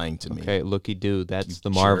lying to me. Okay, looky do, that's You the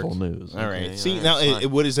Marvel jerk. news. All right. okay? See, All now, right,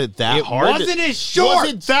 fine. what is it that It hard? wasn't as short.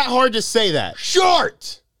 Was it that hard to say that?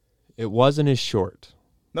 Short! It wasn't as short.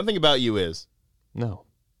 Nothing about you is. No.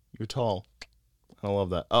 You're tall. I love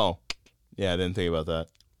that. Oh, yeah, I didn't think about that.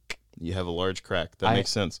 You have a large crack. That makes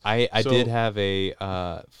sense. I So- did have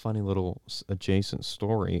a funny little adjacent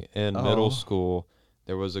story. In middle school,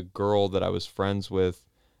 there was a girl that I was friends with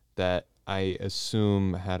that I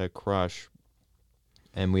assume had a crush,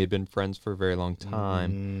 and we had been friends for a very long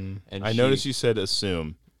time. And I noticed you said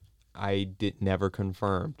assume. I never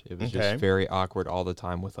confirmed. It was Okay. just very awkward all the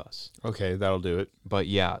time with us. Okay, that'll do it. But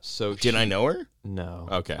yeah, so Did I know her? No.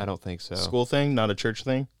 Okay. I don't think so. School thing, not a church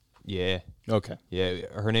thing? Yeah. Okay. Yeah.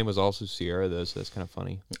 Her name was also Sierra, though, so that's kind of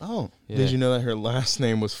funny. Oh, Yeah. did you know that her last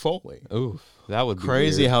name was Foley? Oof. That would be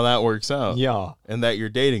Crazy weird. how that works out. Yeah. And that you're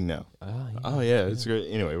dating now. Yeah. Oh, yeah, it's great.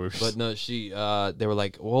 Anyway, we're But no, they were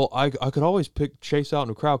like, well, I could always pick Chase out in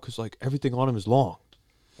a crowd because, like, everything on him is long.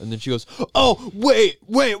 And then she goes, oh, wait,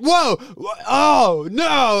 whoa. Oh,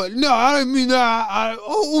 no, I don't mean that.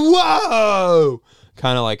 Whoa.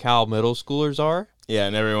 Kind of like how middle schoolers are. yeah,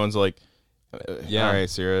 and everyone's like, Yeah. all right,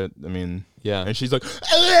 Sarah, I mean, Yeah. and she's like,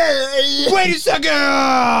 Wait a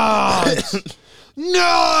second.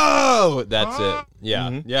 no, that's it.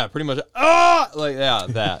 Yeah, yeah, pretty much. Like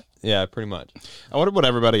that. Yeah, pretty much. I wonder what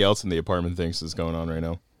everybody else in the apartment thinks is going on right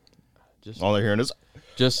now. Just All they're hearing is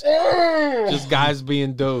just guys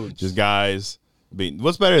being dudes. just guys being.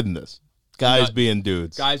 What's better than this? Guys being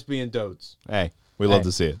dudes. Guys being dudes. Hey, we love Hey.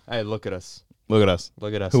 to see it. Hey, look at us. Look at us.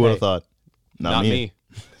 Look at us. Who would Hey, have thought? Not me.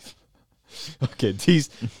 Okay,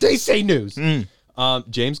 they say news.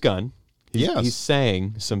 James Gunn. Yes. He's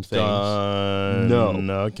saying some things. No.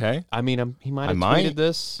 Okay. I mean, he might have might tweeted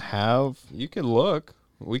this. Have You can look.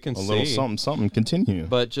 We can a see. little something. Continue.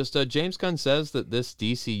 But just James Gunn says that this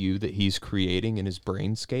DCU that he's creating in his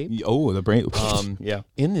brainscape, Oh, the brain. Yeah.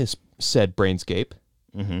 in this said brainscape,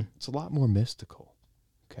 Mm-hmm. it's a lot more mystical.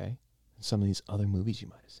 Okay, than some of these other movies you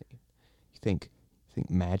might have seen. You think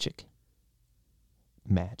magic,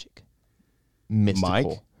 mystical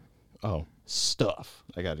Mike? Oh, stuff.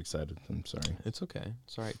 I got excited. I'm sorry. It's okay.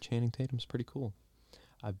 It's all right. Channing Tatum's pretty cool.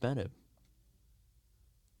 I've met him.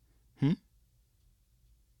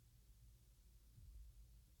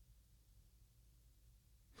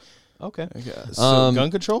 Okay. So, gun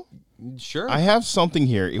control? Sure. I have something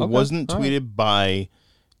here. It Okay, wasn't all tweeted right. by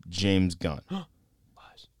James Gunn.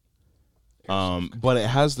 Lies. But it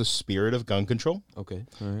has the spirit of gun control. Okay.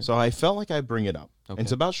 All right. So I felt like I'd bring it up. Okay.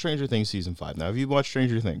 It's about Stranger Things season 5. Now, have you watched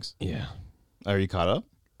Stranger Things? Yeah. Are you caught up?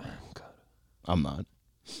 God. I'm not.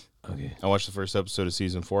 Okay. I watched the first episode of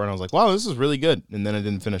season 4 and I was like, wow, this is really good. And then I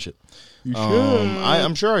didn't finish it. You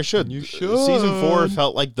I'm sure I should. You should. Season 4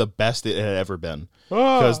 felt like the best it had ever been.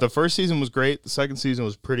 Because the first season was great. The second season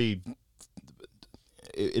was pretty.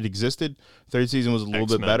 It existed. Third season was a little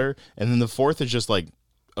bit X-Men. better. And then the fourth is just like,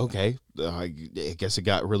 okay, I guess it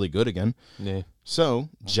got really good again. Yeah. So,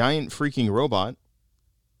 Giant Freaking Robot,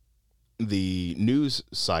 the news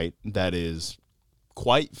site that is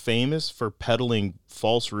quite famous for peddling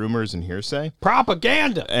false rumors and hearsay,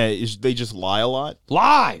 Propaganda. they just lie a lot.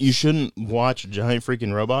 Lies. You shouldn't watch Giant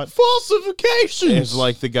Freaking Robot. Falsifications. It's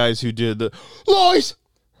like the guys who did the lies,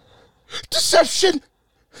 deception.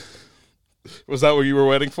 Was that what you were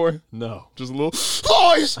waiting for? No. Just a little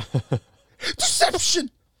lies, deception.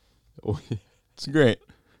 It's great.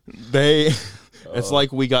 It's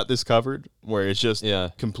like we got this covered, where it's just Yeah.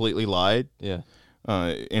 completely lied Yeah.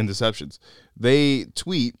 and deceptions. They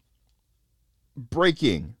tweet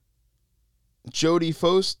breaking. Jodie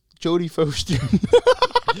Foster. Jodie Foster.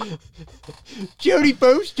 Jodie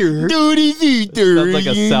Foster. Sounds like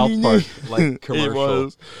a South Park like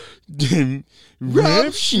commercial. It was.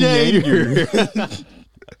 Rob Schneider.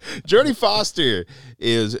 Jodie Foster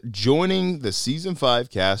is joining the season 5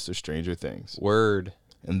 cast of Stranger Things. Word.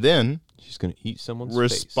 And then She's gonna eat someone's face.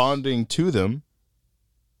 responding to them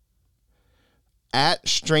at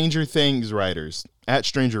Stranger Things writers. At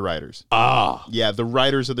Stranger Writers. Ah. Yeah, the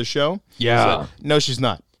writers of the show. Yeah. No, she's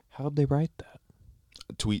not. How'd they write that?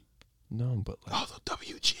 A tweet. No, but like. Oh, the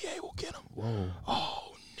WGA will get them. Whoa.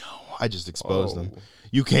 Oh, no. I just exposed them. Oh.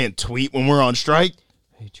 You can't tweet when we're on strike.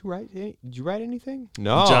 Hey, did you write anything?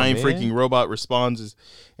 No. Giant man. Freaking Robot responds,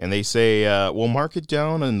 and they say, we'll mark it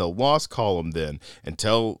down in the lost column then. And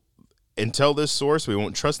tell this source we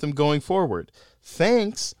won't trust them going forward.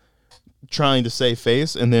 Thanks. Trying to save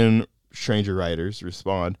face, and then Stranger Writers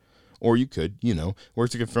respond, or you could,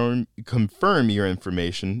 work to confirm your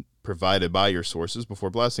information provided by your sources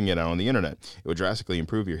before blasting it out on the internet. It would drastically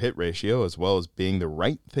improve your hit ratio as well as being the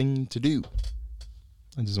right thing to do.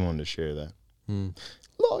 I just wanted to share that.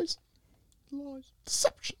 Lies.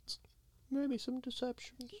 Deceptions. Maybe some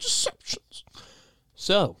deceptions. Deceptions.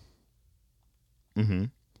 So, Mm-hmm.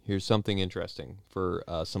 here's something interesting for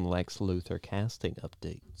some Lex Luthor casting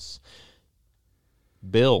updates.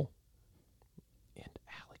 Bill and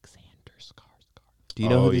Alexander Skarsgård. Do you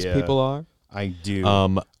know Oh, who these yeah. people are? I do.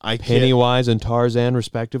 I can't. Pennywise and Tarzan,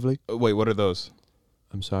 respectively. Wait, what are those?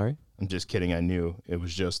 I'm sorry. I'm just kidding. I knew. It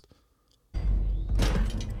was just.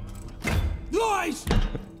 Lies!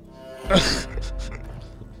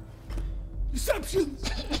 Deceptions!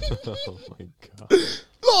 Oh my god.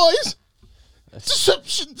 Lies!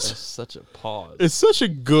 Deceptions! That's such a pause. It's such a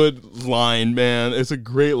good line, man. It's a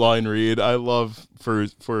great line read. I love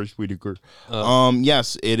Forrest Whitaker.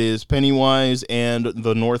 Yes, it is Pennywise and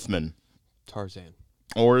the Northman. Tarzan.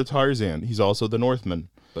 Or Tarzan. He's also the Northman.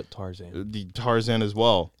 But Tarzan. The Tarzan as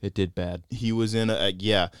well. It did bad. He was in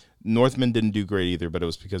yeah. Northman didn't do great either, but it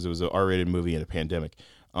was because it was an R-rated movie in a pandemic.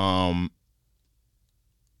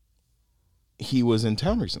 He was in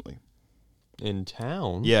town recently. In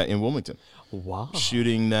town? Yeah, in Wilmington. Wow.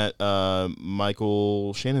 Shooting that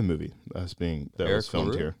Michael Shannon movie that was Eric filmed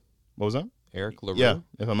LaRue? here. What was that? Eric LaRue? Yeah,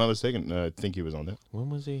 if I'm not mistaken, I think he was on that. When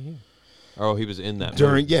was he here? Oh, he was in that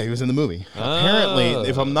During movie. yeah, he was in the movie. Oh. Apparently,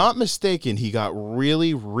 if I'm not mistaken, he got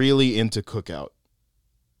really, really into Cookout.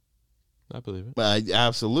 I believe it.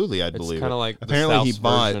 Absolutely, I'd It's believe kinda it. like the Apparently, he South's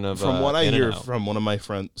bought. version of, From what I hear In-N-Out. from one of my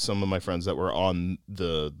friends, some of my friends that were on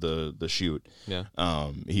the shoot, Yeah.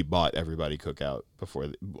 he bought everybody Cookout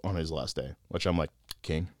on his last day, which I'm like,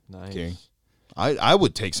 king. Nice. King. I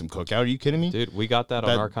would take some Cookout. Are you kidding me? Dude, we got that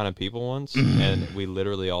on Our Kind of People once, and we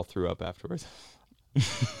literally all threw up afterwards.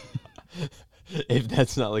 If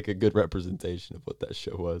that's not like a good representation of what that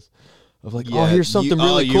show was. Of like, oh, here's something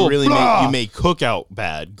really cool. You really Blah! you made Cookout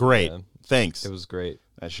bad. Great. Yeah. Thanks. It was great.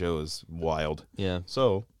 That show is wild. Yeah.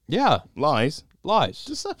 So, Yeah. lies, Lies.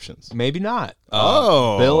 deceptions. Maybe not.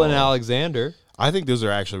 Oh. Bill and Alexander. I think those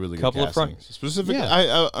are actually really good Couple of casting. front- Specifically,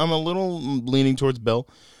 Yeah. I'm a little leaning towards Bill.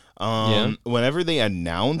 Yeah. Whenever they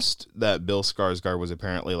announced that Bill Skarsgård was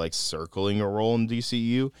apparently like circling a role in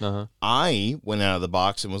DCU, Uh-huh. I went out of the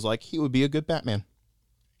box and was like, he would be a good Batman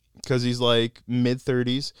because he's like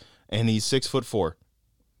mid-30s and he's 6'4",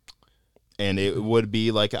 and it would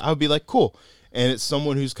be like I would be like cool, and it's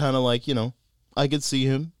someone who's kind of like I could see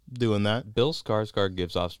him doing that. Bill Skarsgård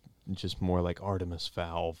gives off just more like Artemis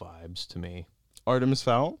Fowl vibes to me. Artemis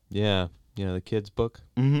Fowl. Yeah. You know, the kid's book?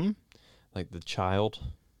 Mm-hmm. Like the child.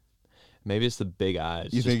 Maybe it's the big eyes.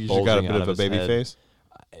 You just think he's got a bulging bit out of a his baby head. face?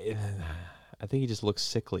 I think he just looks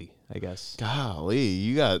sickly, I guess. Golly,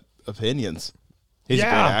 you got opinions. He's a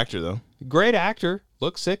Yeah. great actor, though. Great actor.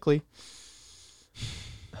 Looks sickly.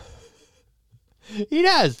 He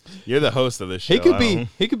does. You're the host of this show. He could I be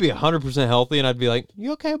don't know. 100% healthy, and I'd be like,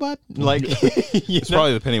 "You okay, bud?" Like, It's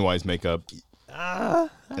probably the Pennywise makeup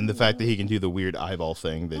and the fact that he can do the weird eyeball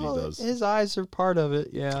thing that he does. His eyes are part of it.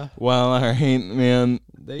 Yeah. Well, all right, man.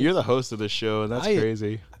 They- You're the host of this show, and that's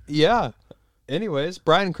crazy. Yeah. Anyways,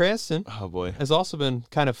 Bryan Cranston Oh boy. has also been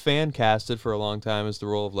kind of fan casted for a long time as the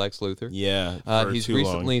role of Lex Luthor. Yeah. He's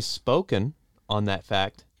recently spoken on that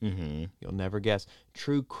fact. Mm-hmm. You'll never guess.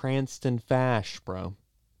 True Cranston fash, bro.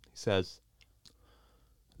 He says,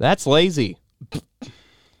 "That's lazy.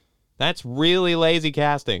 That's really lazy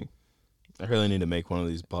casting." I really need to make one of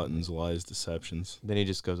these buttons lies deceptions. Then he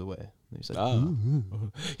just goes away. And he's like,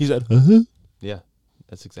 He said, "Yeah,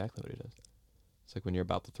 that's exactly what he does." It's like when you're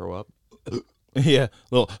about to throw up. yeah,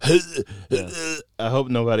 little. Yeah. I hope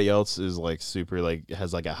nobody else is like super like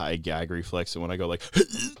has like a high gag reflex, and when I go like,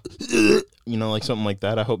 like something like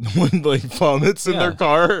that, I hope no one like vomits in their Yeah.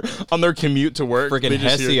 car on their commute to work. Freaking They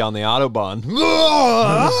just Hesse hear, on the Autobahn.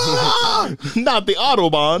 not the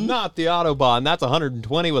Autobahn. Not the Autobahn. That's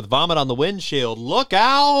 120 with vomit on the windshield. Look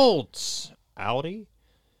out! Audi?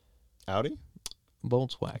 Audi,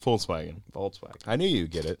 Volkswagen. Volkswagen. I knew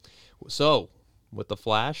you'd get it. So, with The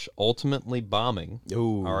Flash ultimately bombing,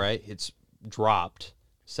 Ooh. all right, it's dropped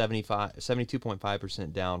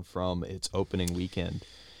 72.5% down from its opening weekend.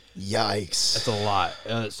 Yikes. That's a lot.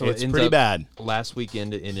 So It's it ends pretty up- bad. Last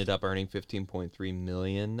weekend, it ended up earning $15.3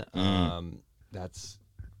 million. That's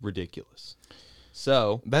ridiculous.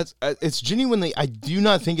 So, That's it's genuinely. I do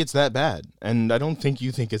not think it's that bad, and I don't think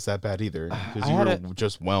you think it's that bad either because I you had were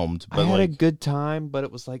just whelmed. I But had a like, good time, but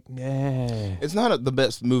it was like, nah. it's not the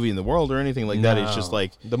best movie in the world or anything like that. It's just No.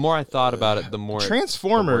 like the more I thought about it, the more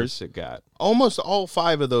Transformers. the worse it got. almost all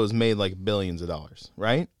 5 of those made like billions of dollars,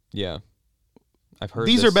 right? Yeah, I've heard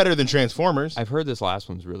These this- are better than Transformers. I've heard this last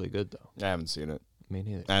one's really good though. I haven't seen it. Me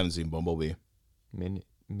neither. I haven't seen Bumblebee. I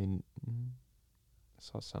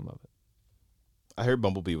saw some of it. I heard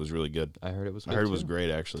Bumblebee was really good. I heard it was. I Good heard it was too.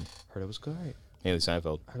 great actually. Heard it was great. Haley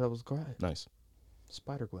Seinfeld, Heard it was great. nice.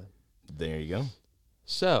 Spider-Gwen. There you go.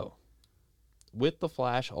 So, with the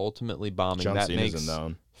Flash ultimately bombing, John that Cena's makes in that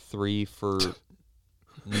one. 3 for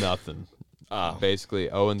nothing. Ah. Basically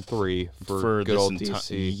 0-3 for good this old enti-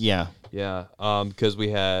 DC. Yeah. Yeah. Because we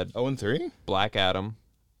had 0-3. Black Adam.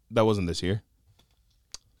 That wasn't this year.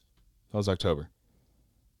 That was October.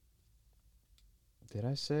 Did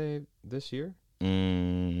I say this year?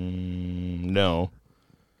 No.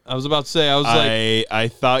 I was about to say. I was like, I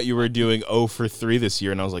thought you were doing 0-3 this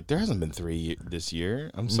year, and I was like, there hasn't been 3 this year.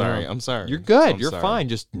 I'm sorry. No. I'm sorry. "You're good. I'm You're sorry. fine.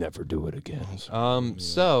 Just never do it again."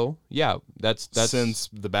 So yeah, that's Since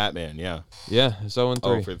the Batman, yeah. yeah. It's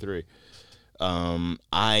 0-3.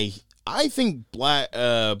 0-3. I think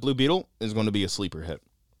Blue Beetle is going to be a sleeper hit.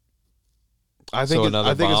 I think So another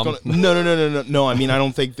I think bomb? it's going to no. I mean, I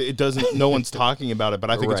don't think that it doesn't. No one's talking about it, but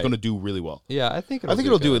I think it's Right. going to do really well. Yeah, I think I think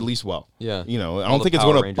it'll do good. at least well. Yeah. You know, I All don't the think it's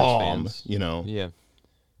Power going to Rangers bomb. fans. You know. Yeah.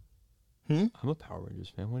 Hmm? I'm a Power Rangers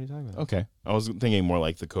fan. What are you talking about? Okay. I was thinking more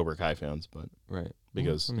like the Cobra Kai fans, but Right.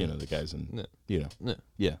 because I mean, the guys in No. yeah.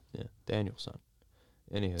 Yeah. Daniel's son.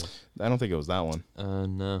 Anywho, I don't think it was that one.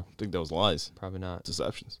 no, I think that was lies, probably not.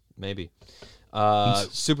 deceptions. Maybe.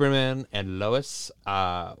 Superman and Lois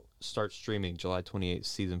start streaming July 28th,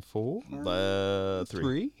 season 4.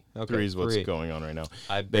 3. Okay, 3 is what's 3. going on right now.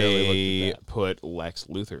 I barely They looked at that. put Lex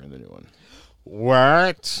Luthor in the new one.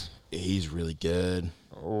 What? He's really good.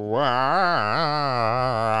 What?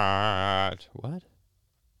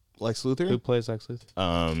 Lex Luthor? Who plays Lex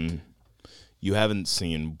Luthor? You haven't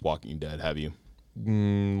seen Walking Dead, have you? A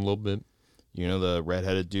little bit. You know the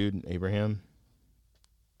redheaded dude, Abraham?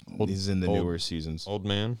 He's in the newer seasons. Old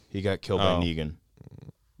man. He got killed by Negan.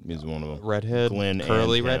 He's one of them. Redhead. Glenn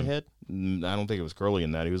Curly and him. redhead? I don't think it was curly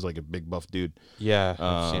in that. He was like a big buff dude. Yeah.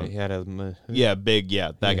 I've seen it. He had a... Yeah, big.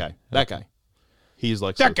 Yeah, that guy. That guy. He's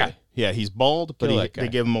like That Luthor. guy. Yeah, he's bald, but Kill that guy. they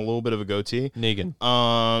give him a little bit of a goatee. Negan.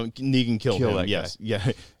 Negan killed Kill him. that Yes. guy.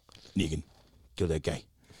 Yeah. Negan, kill that guy.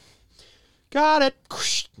 Got it.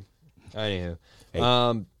 Anywho. Hey.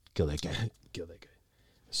 Kill that guy. Kill that guy.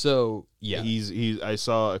 So, yeah. He's. I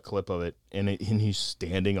saw a clip of it, and he's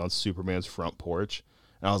standing on Superman's front porch,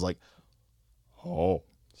 and I was like, oh.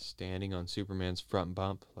 Standing on Superman's front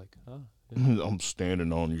bump. Like, oh. I'm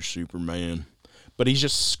standing on your Superman. But he's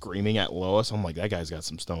just screaming at Lois. I'm like, that guy's got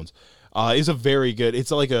some stones. It's a very good.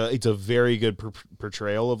 It's a very good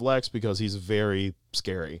portrayal of Lex because he's very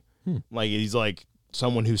scary. Like he's like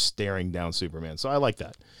someone who's staring down Superman. So I like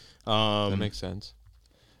that. That makes sense.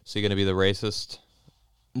 So you're gonna be the racist?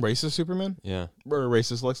 Racist Superman? Yeah. Or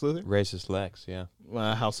racist Lex Luthor? Racist Lex, yeah.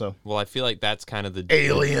 How so? Well, I feel like that's kind of the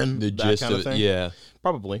Alien, the that gist kind of of it. thing? Yeah.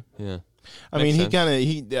 Probably. Yeah. I Makes mean,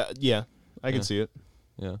 sense. I can see it.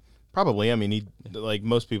 Yeah. Probably. I mean, he like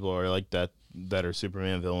most people are like that are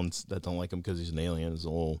Superman villains that don't like him because he's an alien. Is a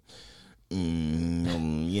little,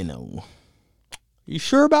 you know. You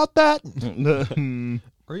sure about that?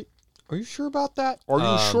 Are Are you sure about that?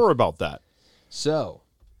 you sure about that? So,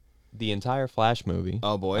 the entire Flash movie.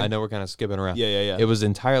 Oh, boy. I know we're kind of skipping around. Yeah. It was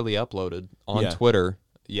entirely uploaded on Yeah. Twitter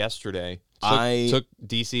yesterday. Took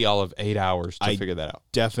DC all of 8 hours to figure that out.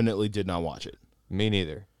 Definitely did not watch it. Me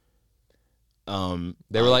neither.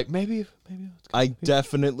 They were like, maybe it's I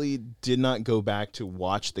definitely did not go back to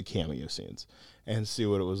watch the cameo scenes and see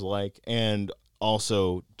what it was like, and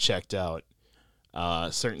also checked out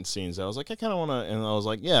certain scenes. I was like, I kind of want to, and I was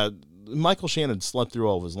like, yeah, Michael Shannon slept through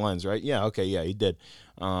all of his lines, right? Yeah, okay, yeah, he did.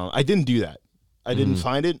 I didn't do that. I didn't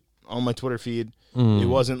find it on my Twitter feed. It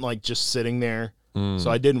wasn't like just sitting there, so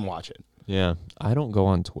I didn't watch it. Yeah, I don't go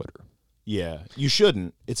on Twitter. Yeah, you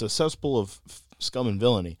shouldn't. It's a cesspool of scum and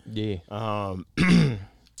villainy. Yeah.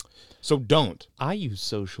 So don't. I use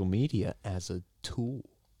social media as a tool.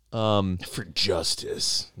 For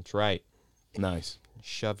justice. That's right. Nice.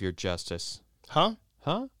 Shove your justice. Huh?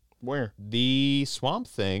 Huh? Where? The Swamp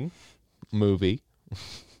Thing movie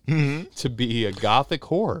to be a gothic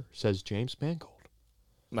horror, says James Mangold.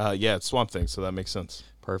 Yeah, it's Swamp Thing, so that makes sense.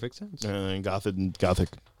 Perfect sense. And Gotham?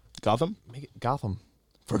 Make it Gotham.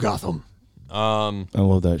 For Gotham. Um, I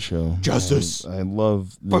love that show. Justice. I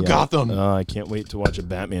love For Gotham. I can't wait to watch a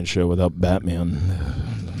Batman show without Batman.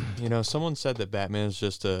 you know, someone said that Batman is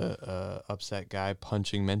just a upset guy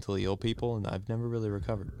punching mentally ill people, and I've never really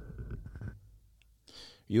recovered.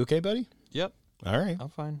 You okay, buddy? Yep, All right. I'm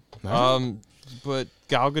fine. All right. But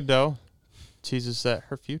Gal Gadot teases that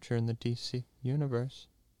her future in the DC universe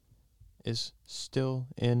is still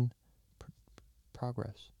in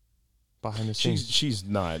progress behind the scenes. She's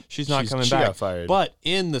not. She's not coming she back. Got fired. But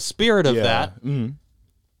in the spirit of that, Mhm.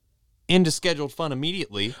 into Scheduled Fun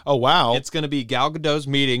immediately, Oh wow. it's going to be Gal Gadot's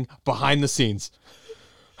meeting behind the scenes.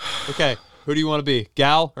 Okay, who do you want to be?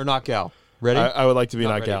 Gal or not Gal? Ready? I would like to be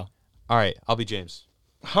not ready. Gal. All right, I'll be James.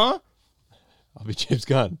 Huh? I'll be James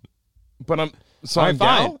Gunn. But I'm. So All I'm right,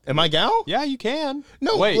 fine. Gal? Am I Gal? Yeah, you can.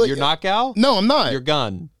 No, Wait, like- you're not Gal? No, I'm not. You're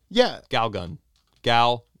Gunn. Yeah. Gal Gunn.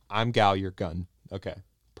 Gal, I'm Gal, you're Gunn. Okay,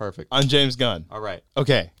 perfect. I'm James Gunn. All right,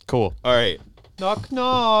 Okay. cool. All right. Knock,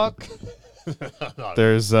 knock.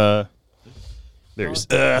 There's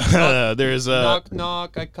Knock,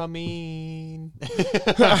 knock, I come in.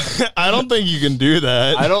 I don't think you can do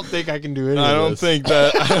that. I don't think I can do any I of don't this. think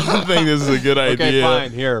that. I don't think this is a good idea. Okay,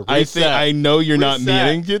 fine. Here, I think reset. I know you're not Reset.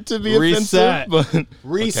 meaning it to be Reset. offensive, but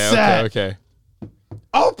Reset. Okay.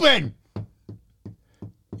 Open.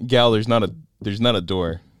 Gal, there's not a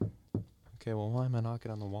door. Okay, well, why am I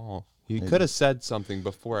knocking on the wall? You could have said something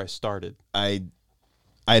before I started. I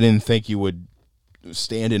didn't think you would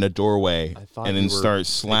stand in a doorway I thought and you then were start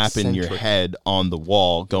slapping your eccentric. head on the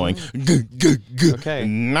wall, going "G-g-g-g." Okay.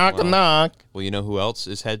 knock Well. knock. Well, you know who else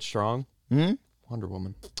is headstrong? Wonder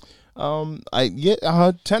Woman.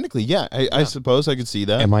 Technically, yeah. I suppose I could see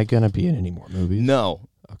that. Am I gonna be in any more movies? No,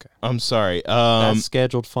 Okay. I'm sorry. That's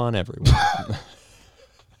Scheduled Fun, everyone.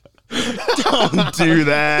 Don't do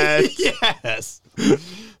that. Yes.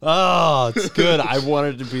 Oh, it's good. I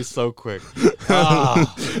wanted to be so quick.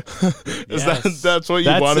 Oh, That's what you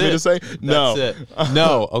wanted me to say? No. That's it.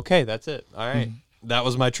 No. Okay, that's it. All right. That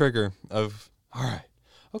was my trigger of, all right.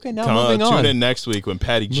 Okay, now moving on. Tune in next week when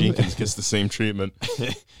Patty Jenkins gets the same treatment.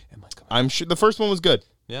 I'm sure the first one was good.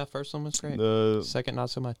 Yeah, first one was great. The second, not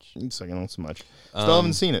so much. second, not so much. Still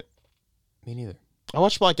haven't seen it. Me neither. I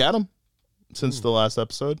watched Black Adam since the last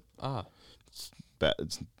episode. Ah.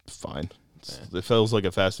 It's fine. It feels like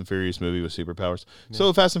a Fast and Furious movie with superpowers. Yeah. So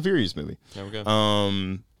a Fast and Furious movie. There we go.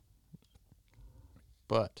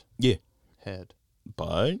 But. Yeah. Head.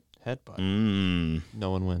 But. Headbutt.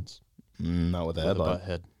 No one wins. Not with a headbutt.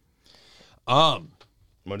 Head.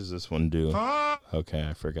 What does this one do? Okay,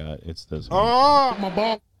 I forgot. It's this one. My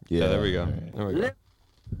ball. Yeah, there we go. Right. There we go.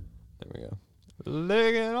 There we go.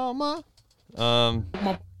 Leg it on my.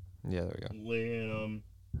 Yeah, there we go.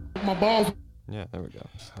 My balls. Yeah, there we go.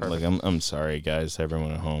 Like I'm sorry, guys.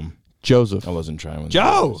 Everyone at home. Joseph. I wasn't trying with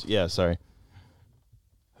Joe. Yeah, sorry.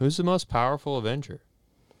 Who's the most powerful Avenger?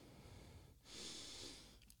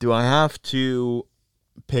 Do I have to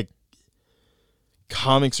pick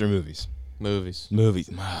comics or movies? Movies. Movies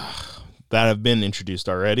that have been introduced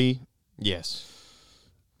already. Yes.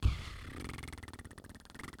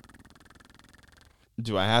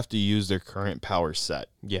 Do I have to use their current power set?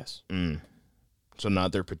 Yes. So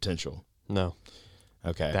not their potential. No.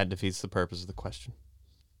 Okay. That defeats the purpose of the question.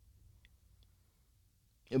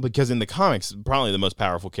 Because in the comics, probably the most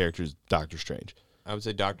powerful character is Doctor Strange. I would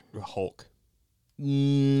say Dr. Hulk. Have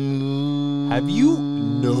you?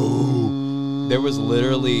 No. There was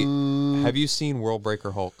literally. Have you seen World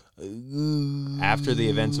Breaker Hulk? After the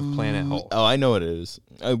events of Planet Hulk. Oh, I know what it is.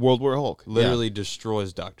 World War Hulk. Literally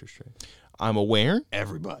destroys Doctor Strange. I'm aware.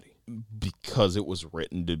 Everybody. Because it was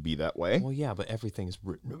written to be that way. Well, yeah, but everything is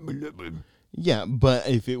written. Yeah, but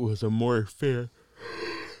if it was a more fair...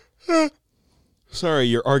 Sorry,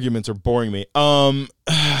 your arguments are boring me.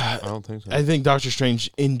 I don't think so. I think Doctor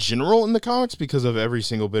Strange in general in the comics, because of every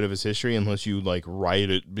single bit of his history, unless you like write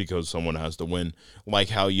it because someone has to win, like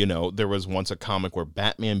how, you know, there was once a comic where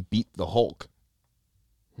Batman beat the Hulk.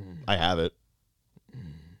 I have it.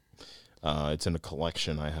 It's in a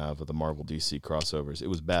collection I have of the Marvel DC crossovers. It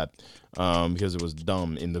was bad because it was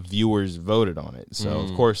dumb, and the viewers voted on it. So,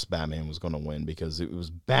 of course, Batman was going to win because it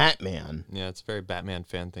was Batman. Yeah, it's a very Batman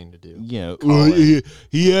fan thing to do. Yeah.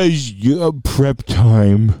 He has prep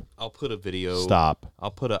time. I'll put a video. Stop.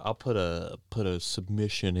 I'll put a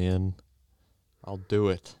submission in. I'll do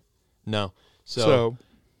it. No. So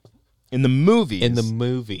in the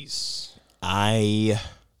movies. I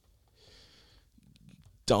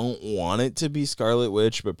don't want it to be Scarlet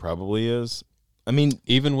Witch, but probably is. I mean,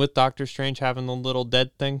 even with Doctor Strange having the little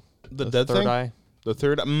dead thing, the dead third thing? eye, the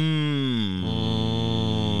third.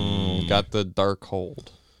 Got the dark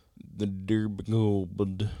hold. The Derby.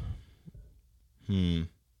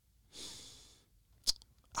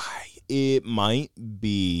 It might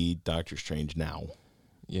be Doctor Strange now.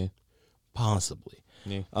 Yeah, possibly.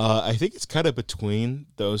 Yeah. I think it's kind of between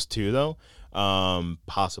those two, though.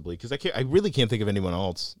 Possibly, because I really can't think of anyone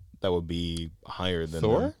else that would be higher than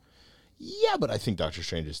Thor. them. Yeah, but I think Doctor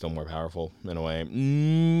Strange is still more powerful in a way.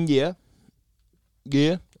 Yeah.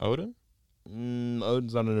 Odin.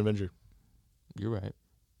 Odin's not an Avenger. You're right.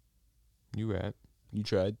 You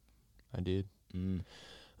tried. I did.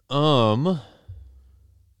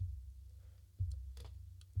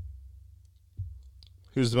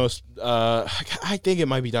 Who's the most? I think it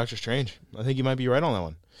might be Doctor Strange. I think you might be right on that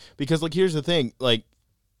one. Because, like, here's the thing. Like,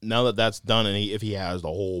 now that that's done, and if he has the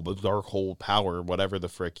whole dark hole power, whatever the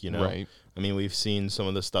frick, you know. Right. I mean, we've seen some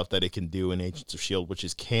of the stuff that it can do in Agents of S.H.I.E.L.D., which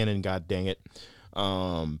is canon, god dang it.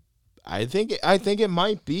 I think it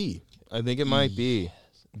might be. I think it might be.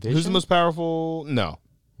 Vision? Who's the most powerful? No.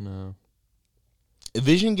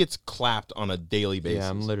 Vision gets clapped on a daily basis. Yeah,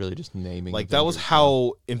 I'm literally just naming. Like, that was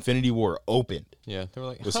how Infinity War opened. Yeah, they were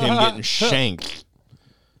like, was him getting shanked.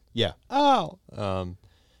 Yeah. Oh.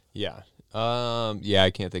 Yeah. Yeah, I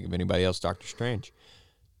can't think of anybody else. Doctor Strange.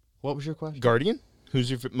 What was your question? Guardian? Who's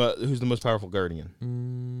the most powerful Guardian?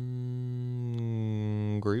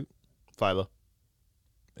 Groot. Phyla.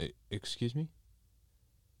 Excuse me?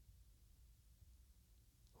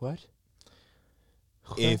 What?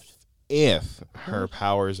 If her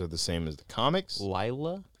powers are the same as the comics,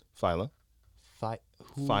 Phyla? Phyla,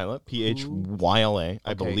 Phyla, Phyla,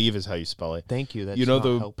 I believe is how you spell it. Thank you. That's you know not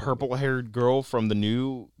the helping purple-haired girl from the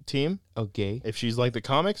new team? Okay. If she's like the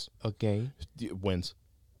comics, Okay. wins.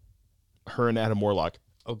 Her and Adam Warlock.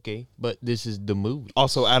 Okay, but this is the movie.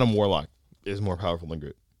 Also, Adam Warlock is more powerful than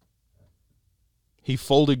Groot. He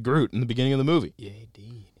folded Groot in the beginning of the movie Yeah,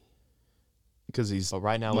 indeed. because he's But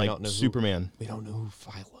right now we like don't know Superman. we don't know who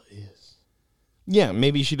Phyla is. Yeah,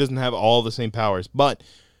 maybe she doesn't have all the same powers, but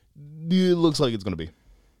it looks like it's going to be.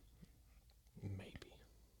 Maybe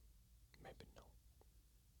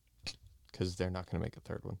no. Because they're not going to make a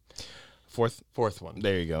third one. Fourth one.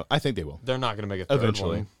 There you go. I think they will. They're not going to make a third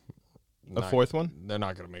Eventually. one. A fourth one? They're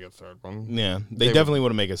not going to make a third one. Yeah, they They definitely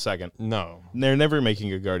want to make a second. No. They're never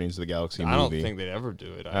making a Guardians of the Galaxy movie. I don't think they'd ever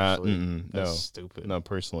do it, actually. That's no. stupid. No,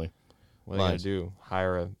 personally. What are they going Lies. to do?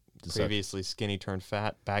 Hire a Deception. previously skinny turned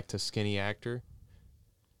fat, back to skinny actor?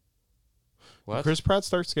 What? Chris Pratt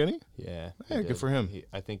starts skinny? Yeah. Yeah, he good did. for him.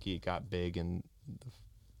 I think he got big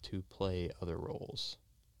to play other roles.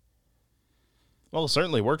 Well, it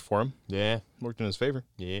certainly worked for him. Yeah. Worked in his favor.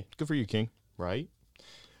 Yeah. Good for you, King. Right?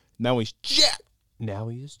 Now he's jacked. Now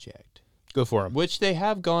he is jacked. Good for him. Which they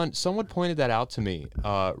have gone. Someone pointed that out to me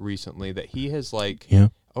recently that he has Yeah.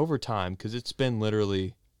 over time, because it's been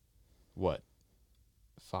literally what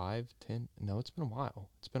 5, 10? No, it's been a while.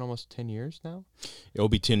 It's been almost 10 years now It'll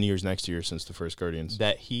be 10 years next year since the first Guardians.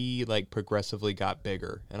 that he progressively got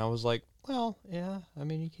bigger, and I was like, well, yeah. I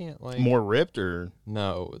mean, you can't More ripped or?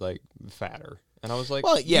 no fatter, and I was like,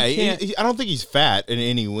 Well, yeah. you can't- I don't think he's fat in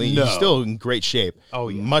any way. No. He's still in great shape. Oh,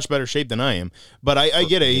 yeah. Much better shape than I am. But I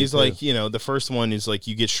get it. me He's too. like, the first one is like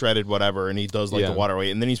you get shredded, whatever, and he does like Yeah. the water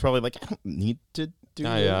weight. And then he's probably like, I don't need to do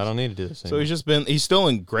Oh, this. yeah, I don't need to do this. So he's still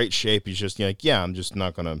in great shape. He's just like, yeah, I'm just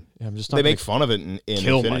not going to. I'm just not They gonna make fun of it in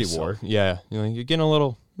kill Infinity myself. War. Yeah, you're getting a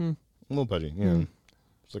little. A little pudgy. Yeah.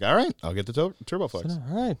 It's like, all right, I'll get the Turboflex.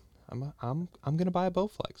 All right, I'm gonna buy a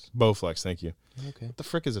Bowflex. Bowflex, thank you. Okay. What the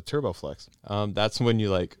frick is a Turboflex? That's when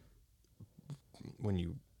you when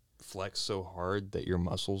you flex so hard that your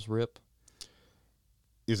muscles rip.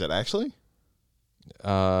 Is it actually?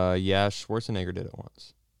 Yeah, Schwarzenegger did it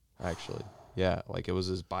once, actually. Yeah, it was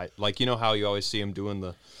his bite. You know how you always see him doing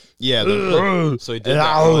the. Yeah. So he did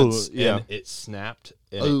that once, Yeah. and it snapped,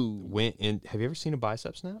 and Oh. it went in. Have you ever seen a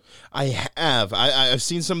bicep snap? I have. I've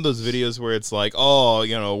seen some of those videos where it's like,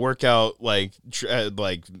 oh, workout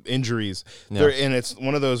injuries. Yeah. And it's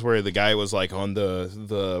one of those where the guy was like on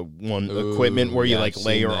the one equipment where you yeah, I've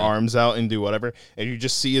lay seen your that. arms out and do whatever, and you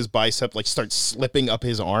just see his bicep start slipping up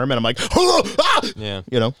his arm, and I'm like, ah! Yeah.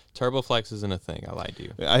 Turboflex isn't a thing. I lied to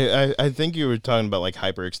you. I think you were talking about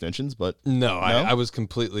hyperextensions, but No, I was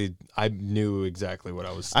completely. I knew exactly what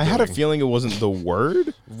I was. I had a doing. feeling it wasn't the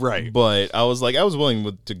word, Right. but I was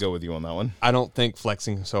willing to go with you on that one. I don't think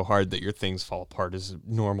flexing so hard that your things fall apart is a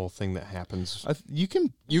normal thing that happens. You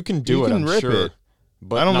can You can do you it, can I'm rip sure. it.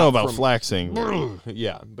 But I don't not know about from- flexing.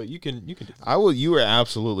 Yeah, but you can do that. I will. You were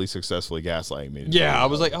absolutely successfully gaslighting me. Yeah, I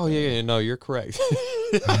was like, oh yeah, no, you're correct.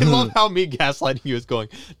 I love how me gaslighting you is going.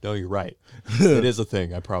 No, you're right. It is a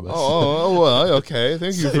thing. I promise. Well, okay.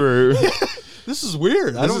 Thank you for. This is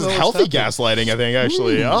weird. I This don't is know what's healthy happening. gaslighting, I think.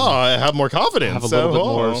 Actually, I have more confidence. Have a little bit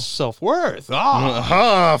more self-worth.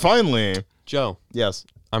 Finally. Joe, Yes.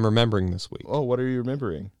 I'm remembering this week. Oh, what are you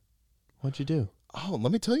remembering? What'd you do? Oh,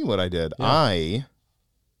 let me tell you what I did. Yeah. I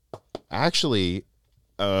actually.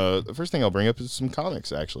 The first thing I'll bring up is some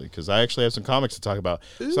comics, actually, because I actually have some comics to talk about.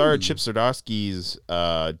 Started Chip Zdarsky's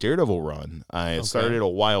Daredevil run. I started a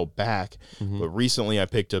while back, but recently I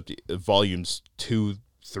picked up volumes 2,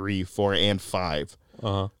 3, 4, and 5,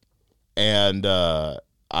 and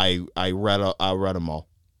I read them all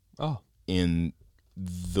Oh, in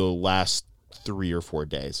the last 3 or 4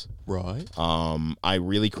 days. right. I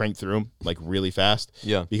really cranked through them really fast.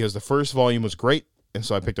 Yeah. Because the first volume was great. And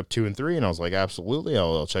so I picked up 2 and 3, and I was like, absolutely,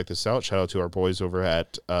 I'll check this out. Shout out to our boys over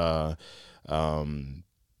at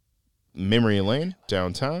Memory Lane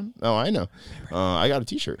downtown. Oh, I know. I got a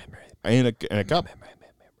T-shirt and a cup.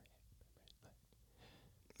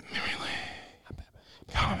 Memory Lane.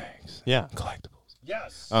 Comics. Yeah. Collectibles.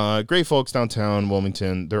 Yes. Great folks downtown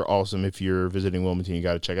Wilmington. They're awesome. If you're visiting Wilmington, you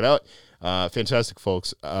got to check it out. Fantastic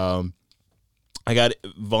folks. I got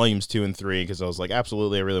volumes 2 and 3 because I was like,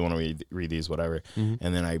 absolutely, I really want to read these, whatever. And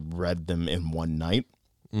then I read them in one night.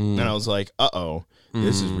 And I was like,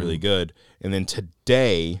 this is really good. And then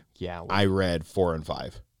today, Yeah. I read 4 and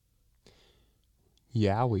 5.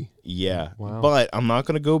 Yowie. Yeah. Wow. But I'm not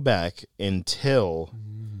going to go back until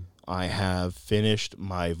I have finished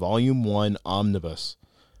my volume 1 omnibus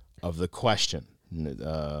of The Question.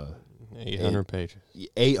 800 pages.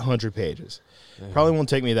 800 pages. Probably won't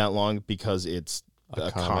take me that long because it's A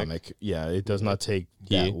a comic? comic. Yeah, it does not take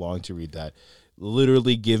Yeah. that long to read that.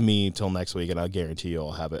 Literally give me till next week and I'll guarantee you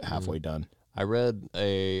I'll have it halfway done. I read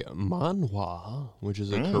a manhwa, which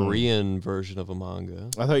is a Korean version of a manga.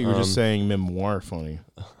 I thought you were just saying memoir funny.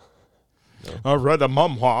 I read a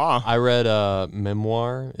memoir. I read a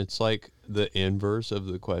memoir. It's like the inverse of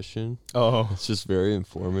the question. Oh, It's just very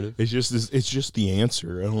informative. it's just the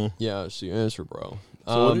answer. I don't. Yeah, it's the answer, bro.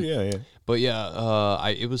 So yeah. But yeah,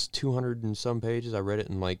 it was 200 and some pages. I read it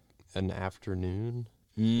in like an afternoon.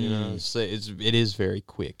 You know, so it is very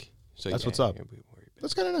quick. So That's yeah, what's up. yeah, we worry about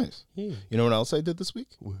That's kind of nice. it. You know what else I did this week?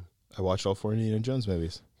 What? I watched all 4 Indiana Jones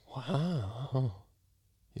movies. Wow.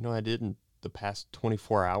 You know, I did in the past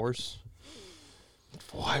 24 hours.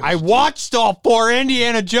 Why? I watched all 4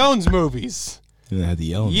 Indiana Jones movies. And I had the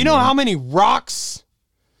yelling. You know how many rocks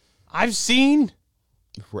I've seen?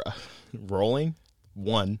 Rolling?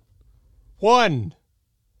 One. One.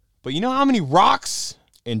 But you know how many rocks?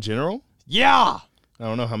 In general? Yeah. I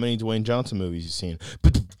don't know how many Dwayne Johnson movies you've seen.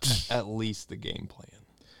 At least the game plan.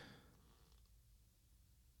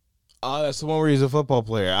 Oh, that's the one where he's a football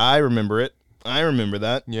player. I remember it. I remember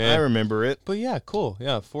that. Yeah. I remember it. But yeah, cool.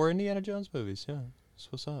 Yeah, 4 Indiana Jones movies. Yeah.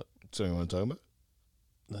 That's what's up. So you want to talk about it?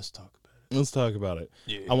 Let's talk about it. Let's talk about it.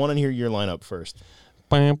 Yeah. I want to hear your lineup first.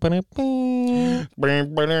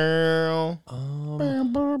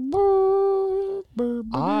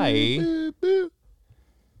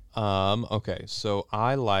 Okay, so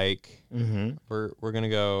I like Mm-hmm. we're gonna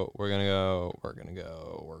go.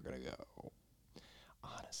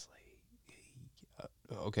 Honestly.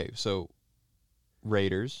 Okay, so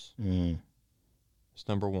Raiders Mm. is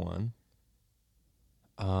number 1.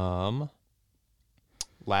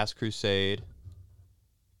 Last Crusade,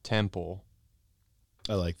 Temple,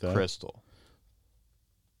 I like that. Crystal.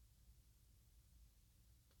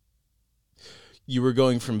 You were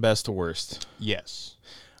going from best to worst. Yes.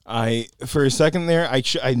 For a second there,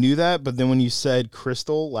 I knew that, but then when you said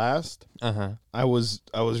Crystal last, Uh-huh. I was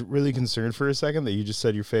really concerned for a second that you just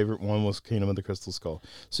said your favorite one was Kingdom of the Crystal Skull.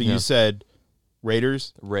 So Yeah. you said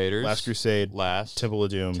Raiders, Raiders, Last Crusade, Last Temple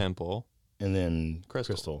of Doom, Temple, and then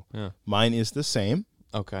Crystal. Yeah. Mine is the same,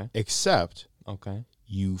 Okay. except Okay.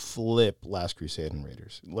 you flip Last Crusade and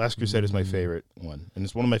Raiders. Last Crusade is my favorite one, and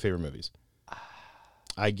it's one of my favorite movies.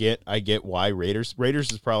 I get why Raiders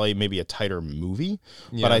is probably maybe a tighter movie,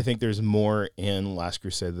 Yeah. but I think there's more in Last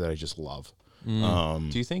Crusade that I just love. Do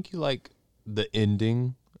you think you like the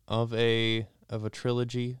ending of a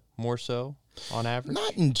trilogy more so on average?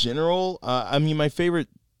 Not in general. I mean, my favorite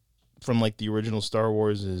from like the original Star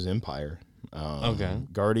Wars is Empire. Okay.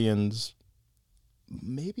 Guardians,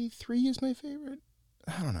 maybe 3 is my favorite.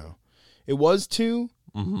 I don't know. It was 2,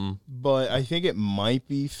 but I think it might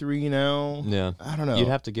be 3 now. Yeah. I don't know. You'd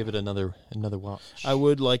have to give it another watch. I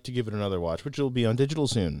would like to give it another watch, which will be on digital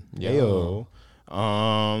soon. Yeah. Ayo.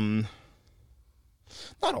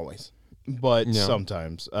 Not always, but Yeah.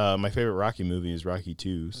 sometimes. My favorite Rocky movie is Rocky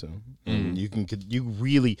 2. So and you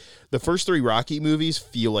really the first 3 Rocky movies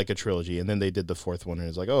feel like a trilogy, and then they did the 4th one, and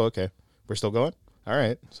it's like, oh, okay, we're still going. All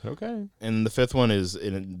right. Okay. And the 5th one is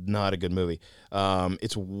not a good movie.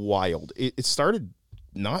 It's wild. It started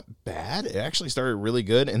not bad. It actually started really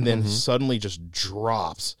good, and then suddenly just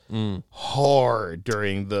drops hard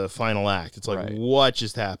during the final act. It's like, Right. what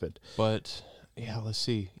just happened? But yeah, let's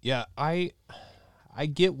see. Yeah, I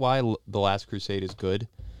get why The Last Crusade is good.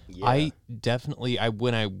 Yeah. I definitely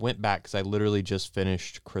when I went back, because I literally just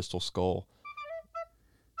finished Crystal Skull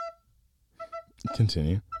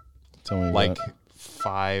Continue. Tell me like about it.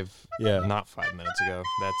 5 Yeah. not 5 minutes ago.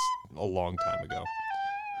 That's a long time ago.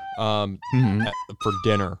 Mhm. For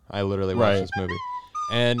dinner, I literally watched Right. this movie,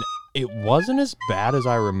 and it wasn't as bad as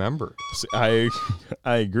I remembered. I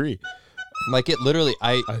agree. Like it literally,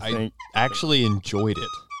 I think- actually enjoyed it.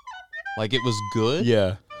 Like it was good.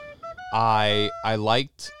 Yeah. I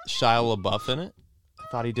liked Shia LaBeouf in it. I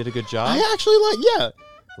thought he did a good job. I actually like,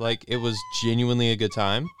 Like it was genuinely a good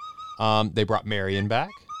time. They brought Marion back.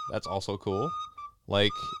 That's also cool.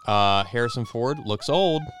 Like Harrison Ford looks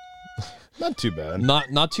old. not too bad.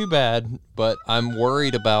 Not too bad, but I'm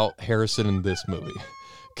worried about Harrison in this movie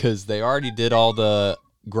because they already did all the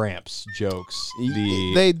Gramps jokes.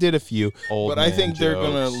 They did a few, old but I man think they're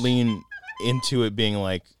gonna jokes. lean into it being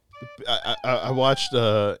like. I watched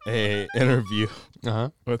a interview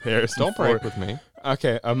with Harrison Don't Ford. break with me.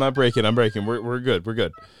 Okay, I'm not breaking. I'm breaking. We're good. We're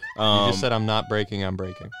good. You just said I'm not breaking. I'm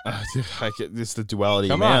breaking. It's the duality,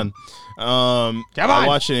 Come man. Come I on.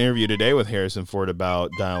 watched an interview today with Harrison Ford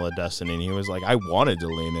about Dial of Destiny, and he was like, I wanted to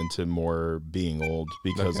lean into more being old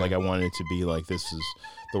because, Okay. like, I wanted it to be like this is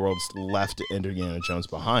the world's left Indiana Jones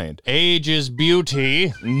behind. Age is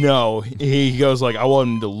beauty. No, he goes like, I want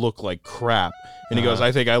him to look like crap, and he goes,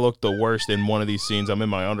 I think I look the worst in one of these scenes. I'm in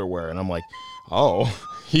my underwear, and I'm like, oh.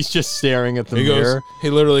 He's just staring at the He mirror. goes. He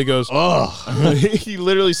literally goes. Ugh. He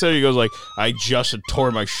literally said, he goes like, I just tore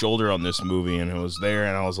my shoulder on this movie, and it was there,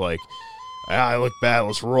 and I was like, I look bad.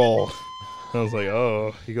 Let's roll. I was like,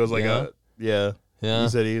 oh. He goes like, Yeah. yeah. Yeah. He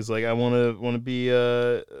said he's like, I want to be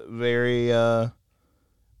very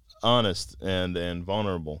honest and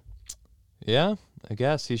vulnerable. Yeah, I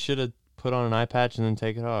guess he should have put on an eye patch and then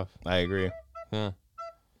take it off. I agree. Yeah.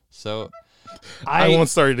 So I won't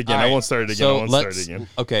start it again. all I right, won't start it again. so I won't start let's- it again.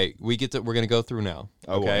 Okay, we're gonna go through now.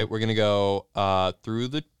 Oh, Okay, wow. we're gonna go through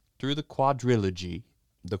the quadrilogy,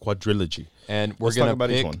 The quadrilogy. and we're Let's talk gonna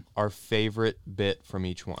about each pick one. our favorite bit from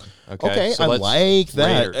each one. Okay, Okay, so I let's- like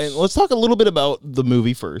that. Raiders. And let's talk a little bit about the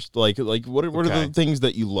movie first. Like what are Okay. the things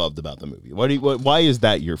that you loved about the movie? Why is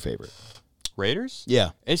that your favorite? Raiders. Yeah,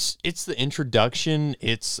 It's the introduction.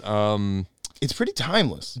 It's it's pretty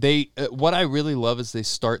timeless. they what I really love is they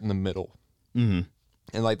start in the middle. Mm-hmm.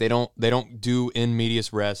 And like they don't do in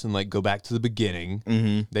medias res and like go back to the beginning.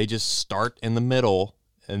 Mm-hmm. They just start in the middle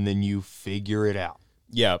and then you figure it out.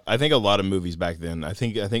 Yeah, I think a lot of movies back then. I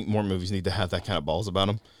think more movies need to have that kind of balls about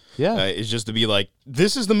them. Yeah. It's just to be like,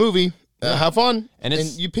 this is the movie. Have fun, And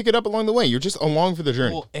it's- you pick it up along the way. You're just along for the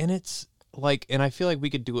journey. Well, and it's like, and I feel like we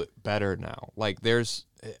could do it better now. Like there's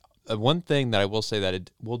one thing that I will say that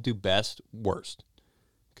it will do best, worst.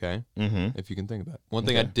 Okay. Mm-hmm. If you can think about it. One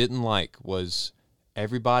thing I Okay. didn't like was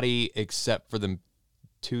everybody except for the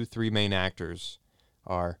 2-3 main actors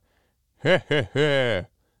are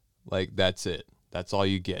like that's it. That's all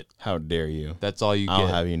you get. How dare you? That's all you I'll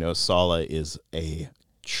get. have you know, Sala is a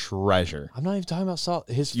treasure. I'm not even talking about Saul.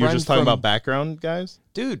 His You're friend just talking from- about background guys?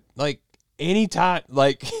 dude. Like anytime,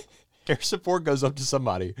 like Harrison Ford goes up to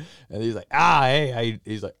somebody and he's like, hey,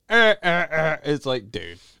 he's like, it's like,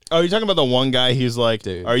 dude, Oh, you're talking about the one guy. He's like,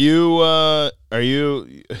 Dude. Are you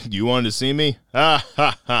wanted to see me? Ha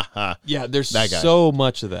ha ha ha. yeah. There's That guy. so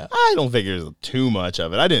much of that. I don't think there's too much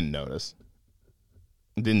of it. I didn't notice.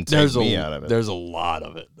 It didn't take me out of it. There's a lot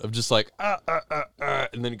of it. I'm just like,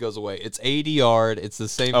 and then it goes away. It's ADR. It's the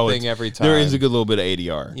same Oh, thing it's- every time. There is a good little bit of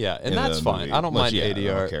ADR. yeah, and in that's the fine. movie. I don't Which, mind yeah,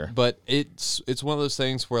 ADR, I don't care. but it's one of those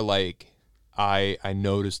things where like I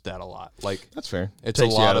noticed that a lot. Like That's fair. it's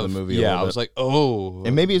Takes a you lot out of the movie. a Yeah, little I was bit. like, oh,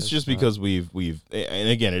 And maybe it's that's just not- because we've and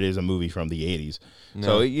again it is a movie from the 80s. So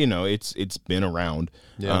No. you know it's been around.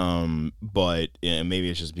 Yeah. But maybe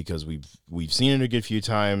it's just because we've seen it a good few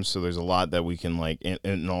times, so there's a lot that we can like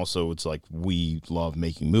and also it's like we love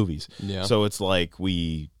making movies. Yeah. So it's like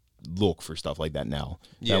we look for stuff like that now.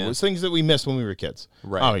 Yeah. That was things that we missed when we were kids.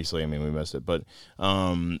 Right. Obviously, I mean we missed it, but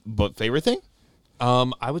favorite thing?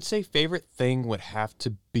 I would say favorite thing would have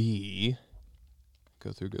to be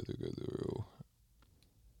go through.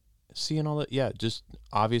 Seeing all that, yeah, just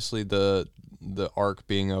obviously the arc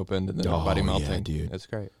being opened and then Oh, everybody yeah, melting. dude. That's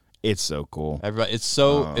great. It's so cool. Everybody, it's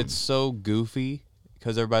so goofy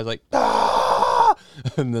because everybody's like, ah!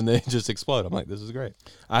 And then they just explode. I'm like, this is great.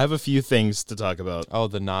 I have a few things to talk about. Oh,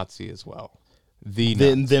 the Nazi as well. The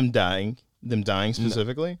Them dying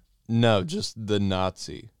specifically. No, just the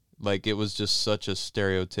Nazi. Like it was just such a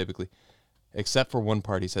stereotypically, except for one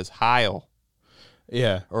part. He says Heil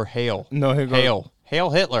Yeah. or Hail. No,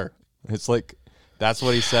 Hail Hitler. It's like that's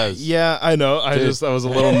what he says. Yeah, I know. I Dude. was a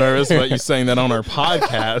little nervous about you saying that on our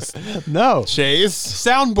podcast. No. Chase,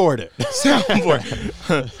 Soundboard it.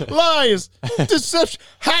 soundboard, lies, deception.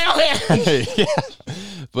 Yeah.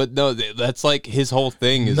 But no, that's like his whole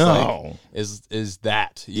thing is No. like is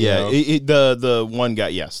that. you Yeah, know? the one guy,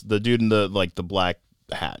 yes, the dude in the black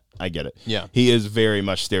hat. I get it. Yeah. he is very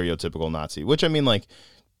much stereotypical Nazi. Which I mean, like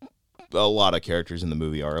a lot of characters in the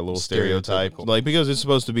movie are a little stereotyped, Stereotypical. like because it's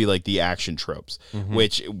supposed to be like the action tropes, Mm-hmm.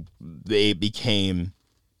 which they became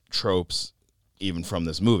tropes even from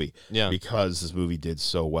this movie. Yeah. because this movie did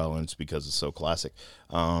so well, and it's because it's so classic.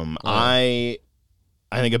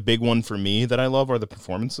 I think a big one for me that I love are the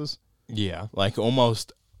performances. Yeah. Like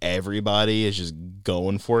almost everybody is just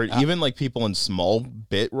going for it. Even like people in small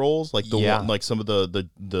bit roles, like the Yeah. one, like some of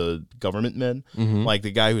the government men, Mm-hmm. like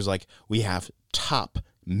the guy who's like, we have top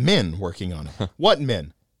men working on it. What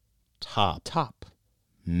men? Top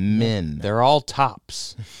men. They're all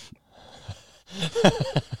tops.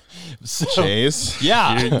 So, Chase,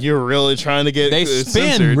 Yeah. you're really trying to get They spin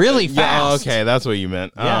censored. really Yeah, fast. okay, that's what you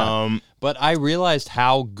meant. Yeah. But I realized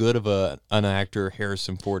how good of an actor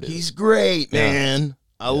Harrison Ford is He's great, man.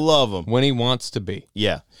 I love him. when he wants to be.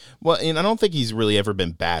 Yeah. Well, and I don't think he's really ever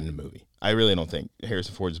been bad in a movie. I really don't think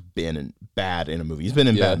Harrison Ford's been bad in a movie. He's been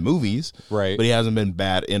in Yeah. bad movies, Right. but he hasn't been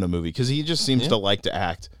bad in a movie because he just seems to like to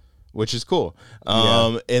act, which is cool.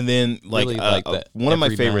 Yeah. And then like, Really like that one of my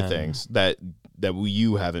every favorite man. things that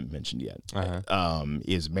you haven't mentioned yet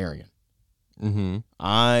is Marion.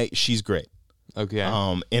 Mm-hmm. She's great. Okay.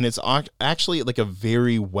 And it's actually like a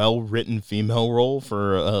very well written female role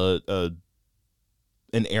for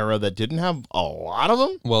an era that didn't have a lot of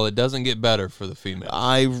them. Well, it doesn't get better for the female.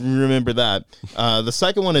 I remember that. The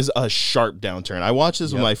second one is a sharp downturn. I watched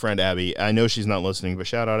this with my friend Abby. I know she's not listening, but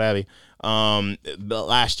shout out Abby.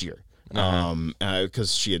 Last year.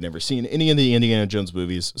 Because she had never seen any of the Indiana Jones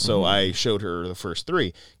movies, so I showed her the first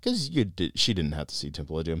three because she didn't have to see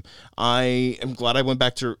Temple of Doom. I am glad I went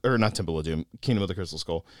back to, or not Temple of Doom, Kingdom of the Crystal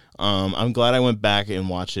Skull. I'm glad I went back and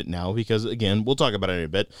watched it now because, again, we'll talk about it in a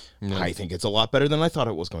bit. I think it's a lot better than I thought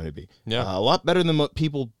it was going to be. Yeah. A lot better than what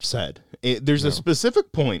people said. There's a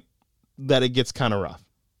specific point that it gets kind of rough.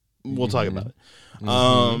 We'll talk about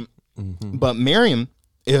it. But Marion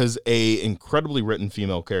is a incredibly written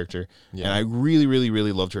female character, and I really, really,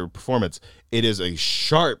 really loved her performance. It is a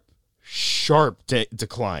sharp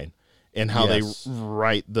decline in how they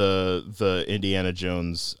write the Indiana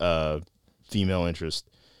Jones female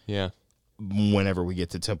interest. Yeah. Whenever we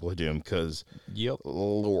get to Temple of Doom, because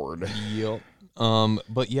Lord.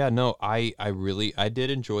 But yeah, no, I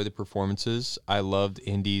did enjoy the performances. I loved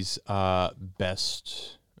Indy's not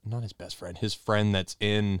his best friend, his friend that's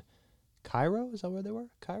in Cairo. Is that where they were?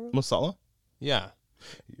 Cairo? Masala? Yeah.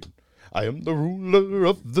 I am the ruler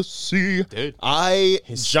of the sea. Dude.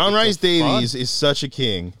 John Rhys Davies is such a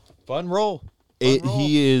king. Fun role.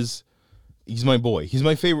 He's my boy. He's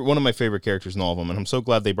my favorite, one of my favorite characters in all of them, and I'm so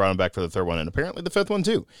glad they brought him back for the third one, and apparently the fifth one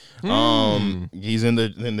too. He's in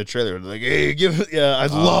the trailer. Like, hey, I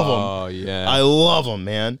love him. Oh yeah. I love him,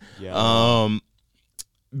 man. Yeah.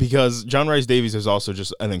 Because John Rhys Davies is also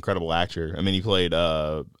just an incredible actor. I mean, he played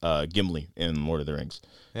Gimli in Lord of the Rings.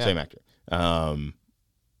 Yeah. Same actor.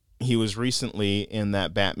 He was recently in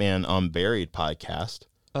that Batman Unburied podcast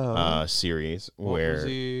series where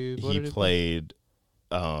he played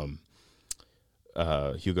Hugo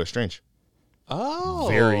Strange. Oh,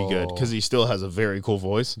 very good, because he still has a very cool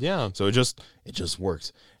voice. Yeah. So it just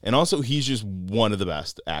works. And also, he's just one of the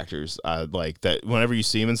best actors. Like that. Whenever you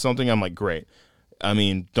see him in something, I'm like, great. I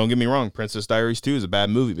mean, don't get me wrong. Princess Diaries 2 is a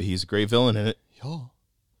bad movie, but he's a great villain in it. Yeah.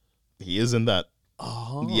 He is in that.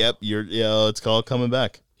 Oh. Yep. It's called Coming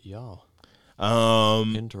Back. Yeah.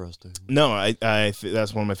 Interesting. No, I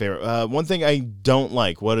that's one of my favorite. One thing I don't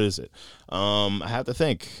like. What is it? I have to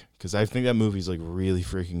think, because I think that movie's like really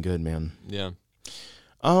freaking good, man. Yeah.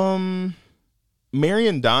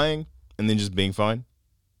 Marion dying and then just being fine.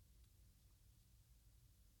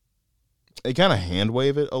 They kind of hand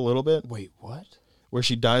wave it a little bit. Wait, what? Where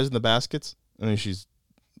she dies in the baskets and then she's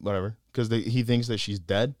whatever, because he thinks that she's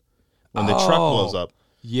dead when the truck blows up.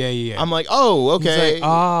 Yeah. I'm like, oh, okay. He's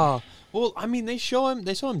like, well, I mean, they show him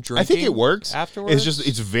drinking. I think it works afterwards.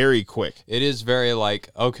 It's very quick. It is very like,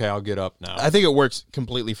 okay, I'll get up now. I think it works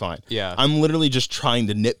completely fine. Yeah. I'm literally just trying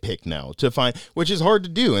to nitpick now to find, which is hard to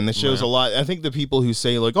do, and this shows a lot. I think the people who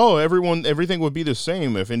say like, oh, everything would be the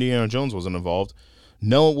same if Indiana Jones wasn't involved.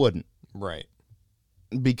 No, it wouldn't. Right.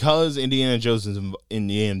 Because Indiana Jones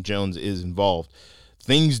is involved,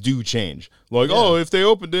 things do change. Like, oh, if they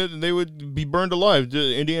opened it, they would be burned alive.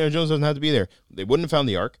 Indiana Jones doesn't have to be there. They wouldn't have found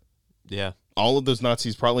the Ark. Yeah. All of those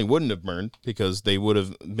Nazis probably wouldn't have burned because they would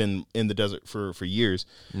have been in the desert for years.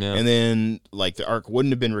 Yeah. And then, like, the Ark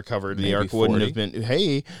wouldn't have been recovered. Maybe the Ark 40. wouldn't have been...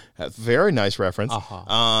 Hey, very nice reference.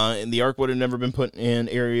 And the Ark would have never been put in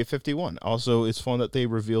Area 51. Also, it's fun that they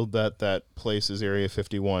revealed that place is Area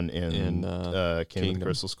 51 in Kingdom of the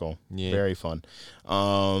Crystal Skull. Yeah. Very fun.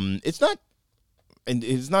 It's not... And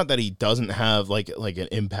it's not that he doesn't have, like an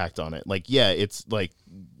impact on it. Like, yeah, it's, like...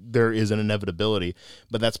 there is an inevitability,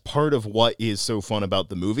 but that's part of what is so fun about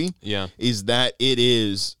the movie. Yeah. Is that it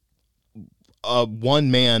is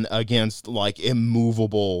one man against like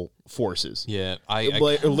immovable forces. Yeah.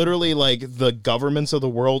 Literally like the governments of the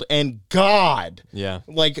world and God. Yeah.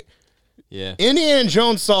 Like, yeah. Indiana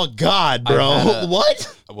Jones saw God, bro.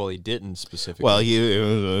 What? Well, he didn't specifically. Well,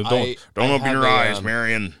 don't open your eyes,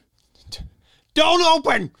 Marion. Don't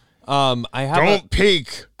open. Don't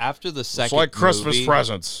peek. After the second, it's like Christmas movie,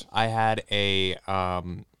 presents. I had a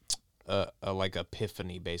like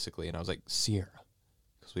epiphany basically, and I was like, Sierra,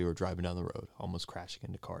 because we were driving down the road, almost crashing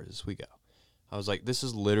into cars as we go. I was like, this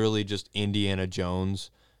is literally just Indiana Jones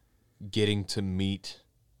getting to meet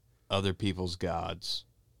other people's gods,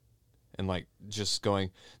 and like just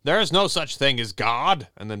going, there is no such thing as God,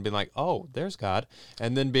 and then being like, oh, there's God,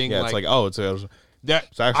 and then being it's like, oh, it's I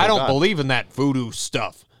actually don't God. believe in that voodoo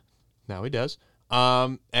stuff. Now he does.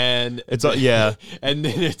 And it's yeah. And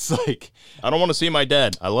then it's like, I don't want to see my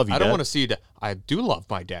dad. I love you, I don't Dad. want to see you. I do love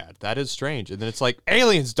my dad. That is strange. And then it's like,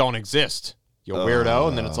 aliens don't exist, you weirdo.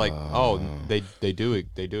 And then it's like, oh, they do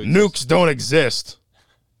exist. Nukes don't exist.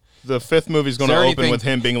 The fifth movie's going to open with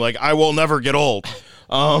him being like, I will never get old.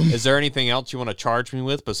 Is there anything else you want to charge me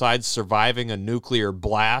with besides surviving a nuclear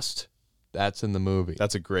blast? That's in the movie.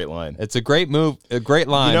 That's a great line. It's a great great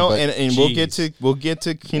line. You know, but and we'll get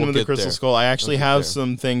to Kingdom of the get Crystal there. Skull. I actually We'll get have there.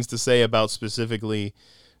 some things to say about specifically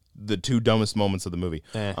the two dumbest moments of the movie.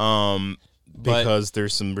 Because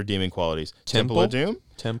there's some redeeming qualities. Temple of Doom.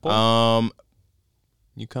 Temple.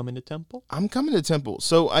 You coming to Temple? I'm coming to Temple.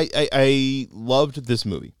 So I loved this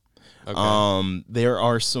movie. Okay. There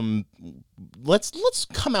are some. Let's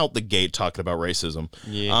come out the gate talking about racism.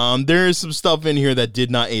 Yeah. There is some stuff in here that did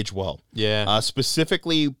not age well. Yeah.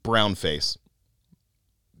 Specifically, brown face.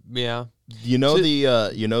 Yeah. You know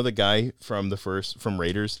the guy from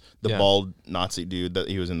Raiders, the Yeah. bald Nazi dude that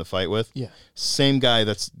he was in the fight with. Yeah. Same guy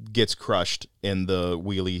that gets crushed in the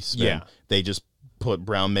wheelie spin. Yeah. They just put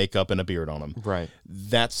brown makeup and a beard on him. Right.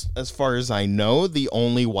 That's, as far as I know, the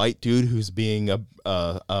only white dude who's being a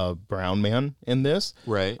brown man in this.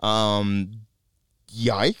 Right.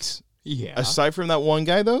 Yikes. Yeah. Aside from that one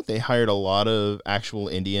guy, though, they hired a lot of actual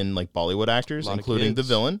Indian, like, Bollywood actors, Lot of including the kids.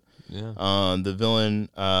 villain. Yeah. The villain,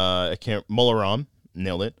 Molaram,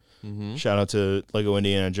 nailed it. Mm-hmm. Shout out to Lego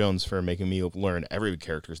Indiana Jones for making me learn every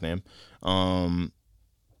character's name.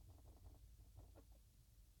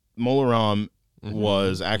 Molaram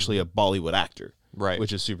was actually a Bollywood actor, Right.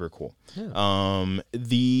 which is super cool. Yeah.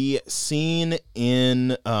 The scene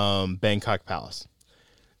in Bangkok Palace,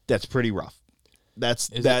 that's pretty rough.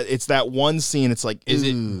 It's that one scene. It's like, Is ooh.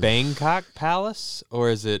 it Bangkok Palace or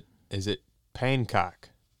is it Paincock?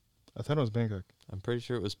 I thought it was Bangkok. I'm pretty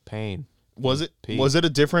sure it was Pain. Was it? P. Was it a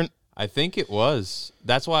different? I think it was.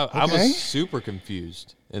 That's why I Okay. was super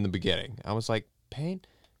confused in the beginning. I was like,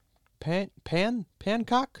 Pancock?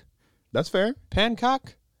 That's fair.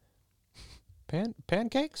 Pancock?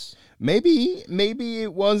 Pancakes? Maybe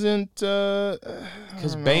it wasn't.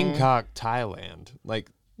 Because Bangkok, Thailand, like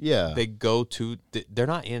Yeah, they go to, they're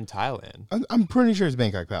not in Thailand. I'm pretty sure it's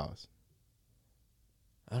Bangkok Palace.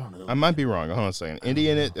 I don't know. I might be wrong. Hold on a second.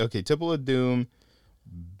 Okay, Temple of Doom,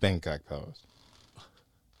 Bangkok Palace.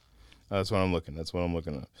 That's what I'm looking.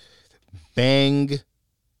 At.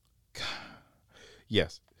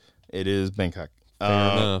 Yes, it is Bangkok. Fair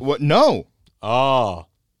enough. What? No, Oh.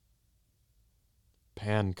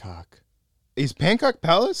 Pancock. is Bangkok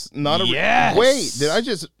Palace not a? Yes! Wait, did I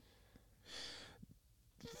just?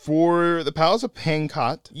 For the Palace of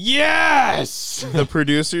Pankot, Yes! the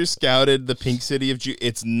producers scouted the Pink City of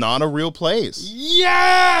It's not a real place.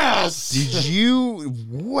 Yes! Did you?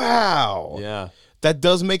 Wow. Yeah. That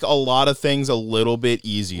does make a lot of things a little bit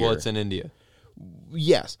easier. Well, it's in India.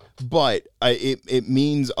 Yes, but it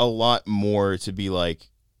means a lot more to be like,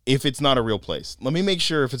 if it's not a real place, let me make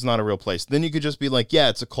sure if it's not a real place. Then you could just be like, yeah,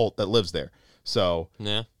 it's a cult that lives there. So,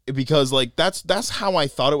 Yeah. because like that's how I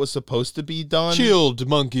thought it was supposed to be done. Chilled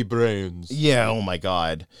monkey brains. Yeah. Oh my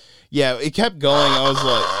God. Yeah. It kept going. I was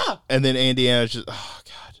like, and then Indiana's just, oh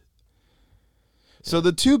God. So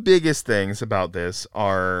the two biggest things about this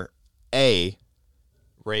are A,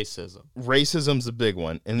 Racism. racism's a big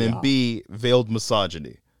one, and then Yeah. B, veiled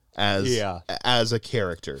misogyny as a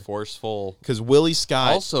character. Forceful. Because Willie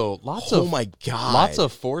Scott, Also, lots oh of my God, lots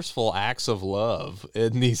of forceful acts of love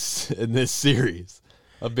in this series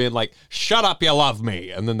of being like, "Shut up, you love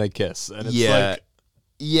me," and then they kiss, and it's like,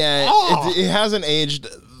 yeah, it hasn't aged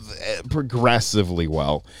progressively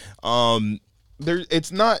well.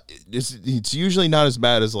 It's usually not as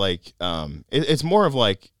bad as like it's more of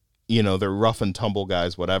like, you know, they're rough and tumble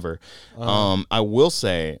guys, whatever. I will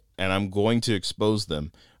say, and I'm going to expose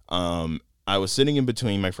them. I was sitting in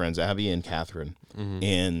between my friends Abby and Catherine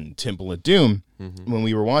in Temple of Doom. When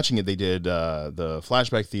we were watching it, they did the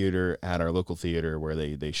flashback theater at our local theater where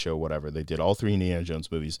they show whatever. They did all three Indiana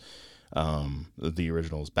Jones movies, the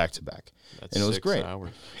originals back to back, That's and it was 6 great.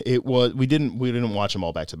 hours. It was we didn't watch them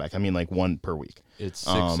all back to back. I mean, like one per week. It's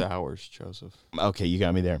 6 hours, Joseph. Okay, you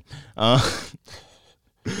got me there.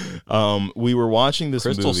 We were watching this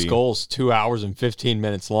Crystal movie. Skull's 2 hours and 15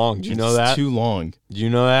 minutes long. Do you know It's that? too long. Do you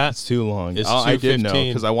know that? It's too long. It's I did know 2:15.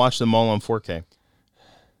 because I watched them all on 4K.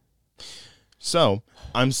 So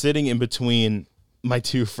I'm sitting in between my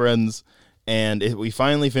two friends, and we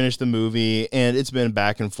finally finished the movie, and it's been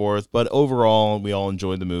back and forth, but overall, we all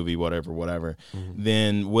enjoyed the movie, whatever.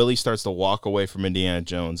 Then Willie starts to walk away from Indiana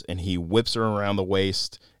Jones, and he whips her around the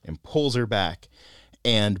waist and pulls her back,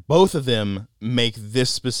 and both of them make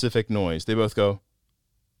this specific noise. They both go,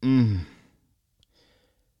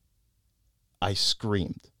 I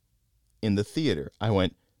screamed in the theater. I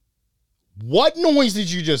went, what noise did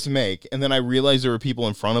you just make? And then I realized there were people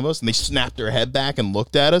in front of us, and they snapped their head back and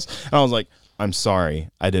looked at us. And I was like, I'm sorry.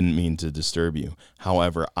 I didn't mean to disturb you.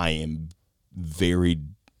 However, I am very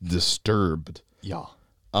disturbed. Yeah.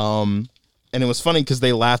 And it was funny because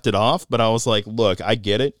they laughed it off, but I was like, look, I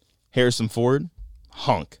get it. Harrison Ford,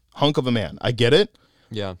 hunk of a man. I get it.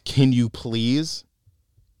 Yeah. Can you please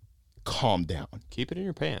calm down? Keep it in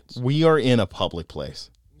your pants. We are in a public place.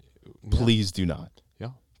 Please do not. Yeah.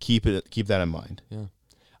 Keep that in mind. Yeah.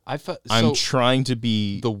 I'm trying to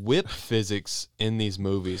be the whip physics in these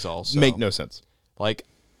movies also make no sense. Like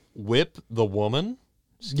whip the woman.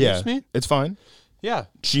 Excuse me? It's fine. Yeah.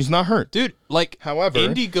 She's not hurt. Dude, like, However-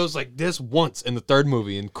 Indy goes like this once in the third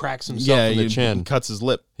movie and cracks himself in the chin. Cuts his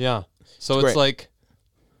lip. Yeah. So It's it's great. like,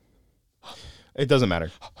 It doesn't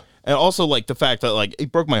matter. And also, like, the fact that, like,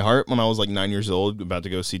 it broke my heart when I was, like, 9 years old, about to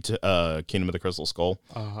go see Kingdom of the Crystal Skull.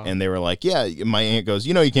 And they were like, yeah, my aunt goes,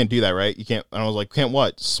 you know you can't do that, right? You can't. And I was like, can't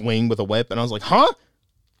what? Swing with a whip? And I was like, huh? I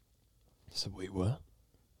said, wait, what?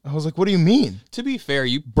 I was like, what do you mean? To be fair,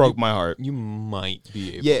 you Broke my heart. You might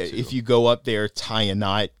be able Yeah, to. if you go up there, tie a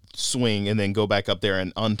knot, swing, and then go back up there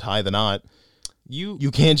and untie the knot, you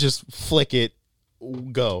can't just flick it,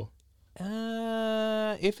 go.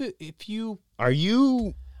 If you Are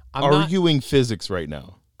you I'm not- arguing physics right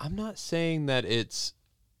now? I'm not saying that it's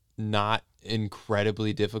not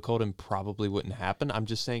incredibly difficult and probably wouldn't happen. I'm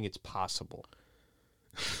just saying it's possible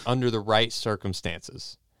under the right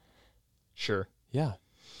circumstances. Sure. Yeah.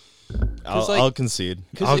 I'll concede.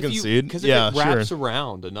 I'll concede. Because Yeah, if it wraps sure.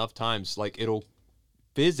 around enough times, like it'll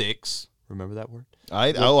physics. Remember that word? Will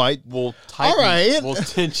Tighten, all right. will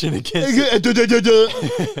tension against it.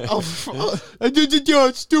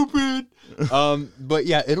 Stupid. But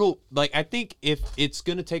yeah, it'll like I think if it's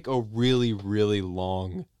gonna take a really, really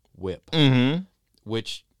long whip,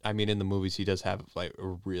 which I mean in the movies he does have like a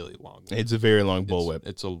really long whip. It's a very long bull whip.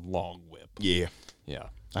 It's a long whip. Yeah. Yeah.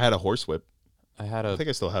 I had a horse whip. I had I think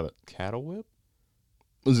I still have it. cattle whip.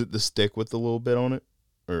 Was it the stick with the little bit on it?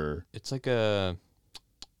 Or It's like a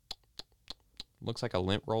looks like a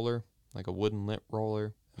lint roller, like a wooden lint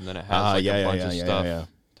roller, and then it has like a bunch of stuff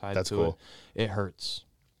tied That's to cool. it. It hurts.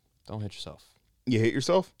 Don't hit yourself You hit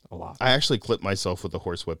yourself? a lot. I actually clipped myself with the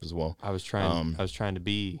horse whip as well. I was trying to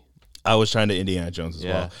be. I was trying to Indiana Jones as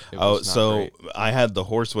Yeah, it well. was not So great. I had the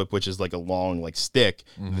horse whip, which is like a long like stick,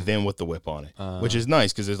 then with the whip on it, which is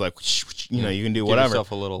nice because there's like, you know, you can do Give whatever. yourself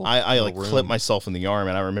a little- I little like room. clipped myself in the arm,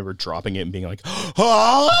 and I remember dropping it and being like,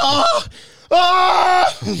 ah,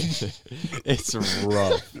 ah! It's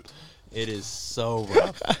rough. It is so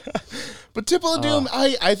rough. But Temple of Doom,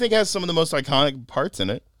 I think has some of the most iconic parts in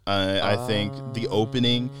it. I think the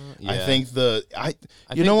opening. I yeah. think you think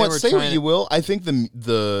know they what? were Say what trying you to- will. I think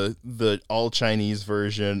the all Chinese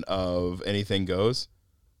version of Anything Goes.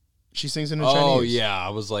 She sings in Chinese. Oh yeah, I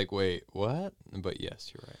was like, wait, what? But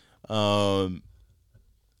yes, you're right.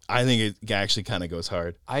 I think it actually kind of goes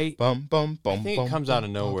hard. I Bum, bum, bum, think it bum, comes out of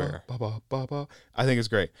bum, nowhere. ba, ba, ba, ba. I think it's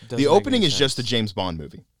great. Doesn't The make opening any is just a sense. James Bond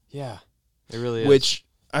movie, yeah, it really is. which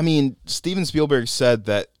I mean, Steven Spielberg said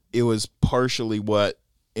that it was partially what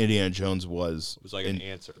Indiana Jones was. it was like an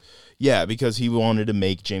answer. Yeah, because he wanted to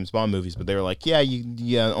make James Bond movies, but they were like,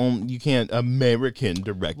 you can't American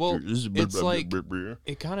directors. Well, it's like- Blah.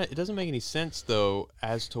 It doesn't make any sense though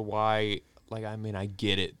as to why. Like, I mean, I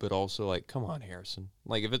get it, but also like, come on, Harrison.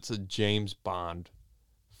 Like, if it's a James Bond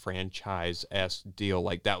franchise-esque deal,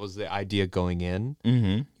 like that was the idea going in. Mm-hmm.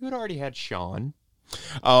 You had already had Sean.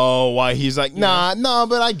 Oh, why he's like, nah,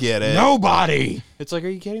 but I get it. Nobody. It's like, are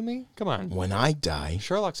you kidding me? Come on. When I die,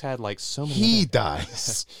 Sherlock's had like so many. he other-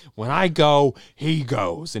 dies. When I go, he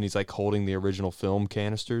goes, and he's like holding the original film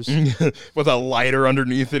canisters. With a lighter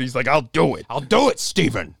underneath it. He's like, I'll do it. I'll do it,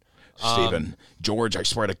 Steven. Steven, George, I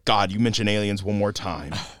swear to God, you mention aliens one more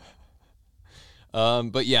time.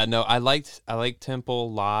 But yeah, no, I liked Temple a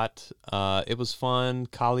lot. It was fun.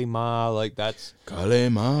 Kali Ma, like that's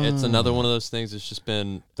Kalema. it's another one of those things that's just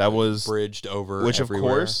been That was, bridged over. which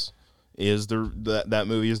everywhere. of course is that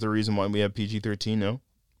movie is the reason why we have PG-13 now.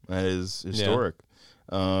 That is historic.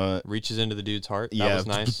 reaches into the dude's heart. That Yeah. was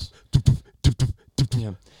nice.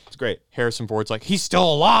 Yeah. It's great. Harrison Ford's like, he's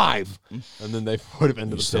still alive, and then they put him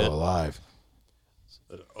into the pit. alive.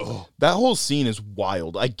 That whole scene is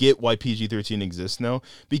wild. I get why PG-13 exists now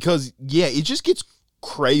because it just gets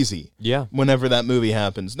crazy. Yeah. Whenever that movie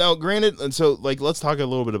happens. Now, granted, and so like let's talk a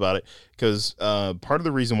little bit about it because part of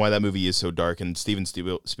the reason why that movie is so dark, and Steven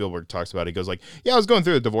Spielberg talks about it, he goes like, "Yeah, I was going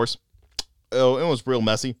through a divorce. Oh, it was real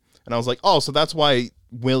messy," and I was like, "Oh, so that's why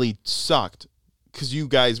Willie sucked because you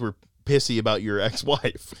guys were pissy about your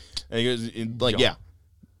ex-wife." And he goes like, Yeah.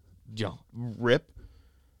 "Yeah, rip."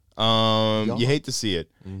 You hate to see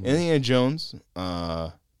it. Indiana Jones,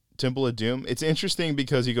 Temple of Doom. It's interesting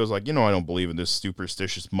because he goes like, I don't believe in this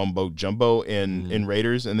superstitious mumbo jumbo in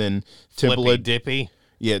Raiders, and then Temple Flippy of dippy.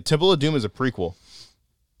 Temple of Doom is a prequel.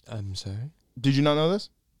 I'm sorry? Did you not know this?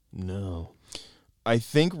 No. I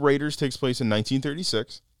think Raiders takes place in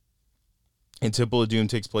 1936, and Temple of Doom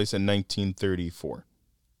takes place in 1934.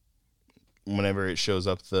 Whenever it shows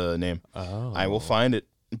up the name, I will find it.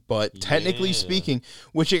 But technically speaking,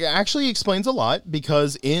 which it actually explains a lot,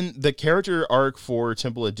 because in the character arc for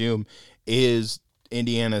Temple of Doom is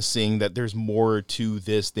Indiana seeing that there's more to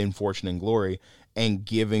this than fortune and glory, and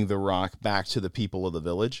giving the rock back to the people of the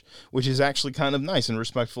village, which is actually kind of nice and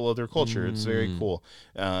respectful of their culture. It's very cool.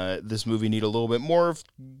 This movie need a little bit more of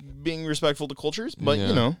being respectful to cultures, but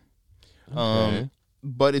you know,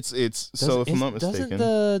 but it's so if I'm not mistaken,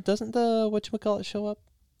 doesn't the whatchamacallit show up?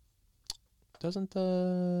 Doesn't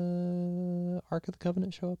the Ark of the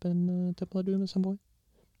Covenant show up in Temple of Doom at some point?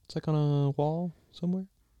 It's like on a wall somewhere.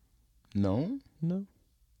 No.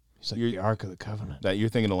 He's like the Ark of the Covenant. That you're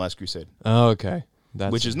thinking of Last Crusade. Oh, okay.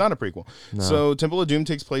 Which is not a prequel. No. So Temple of Doom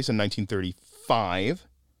takes place in 1935,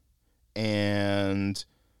 and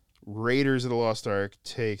Raiders of the Lost Ark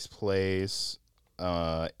takes place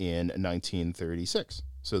in 1936,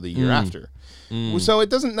 so the year after. So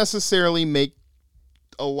it doesn't necessarily make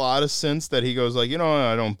a lot of sense that he goes like, you know,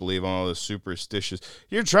 I don't believe in all this superstitious.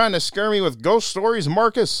 You're trying to scare me with ghost stories,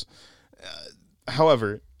 Marcus.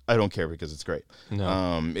 However, I don't care because it's great.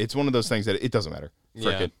 No. It's one of those things that it doesn't matter.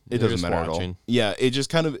 Frick it. It you're doesn't just matter at all. watching. Yeah, it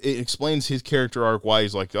just kind of it explains his character arc, why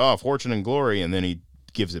he's like, oh, fortune and glory, and then he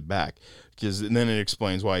gives it back. And then it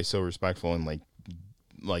explains why he's so respectful and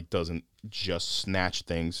like doesn't just snatch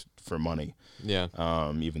things for money. Yeah.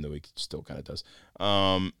 Even though he still kind of does.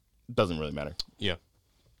 Doesn't really matter. Yeah.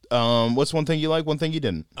 What's one thing you like? One thing you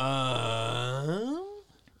didn't?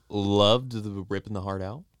 Loved the ripping the heart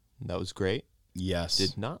out. That was great. Yes.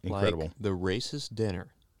 Did not Incredible. like the racist dinner.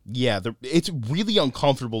 Yeah, it's really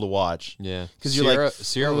uncomfortable to watch. Yeah. Because you're like,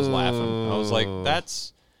 Sierra was laughing. I was like,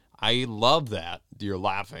 I love that you're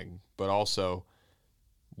laughing, but also,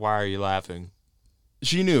 why are you laughing?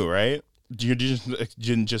 She knew, right? You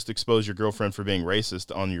didn't just expose your girlfriend for being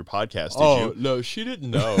racist on your podcast, did you? No, she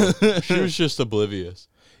didn't know. She was just oblivious.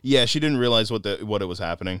 Yeah, she didn't realize what it was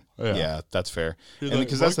happening. Yeah, that's fair. And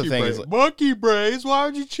because that's the thing. Like, monkey brains, why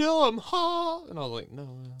would you chill him? Huh? And I was like, no.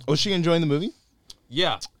 Was she enjoying the movie?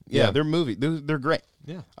 Yeah. Yeah, they're great.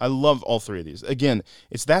 Yeah. I love all three of these. Again,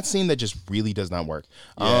 it's that scene that just really does not work.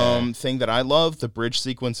 Yeah. Thing that I love, the bridge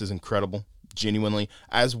sequence is incredible, genuinely,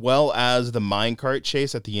 as well as the minecart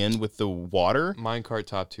chase at the end with the water. Minecart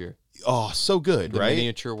top tier. Oh, so good, The right?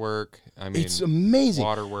 miniature work. I mean, It's amazing.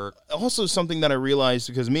 Water work. Also, something that I realized,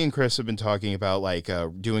 because me and Chris have been talking about like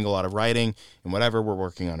doing a lot of writing and whatever. We're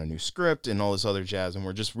working on a new script and all this other jazz, and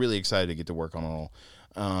we're just really excited to get to work on it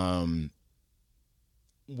all.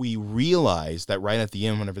 We realized that right at the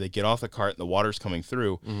end, whenever they get off the cart and the water's coming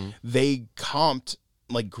through, they comped,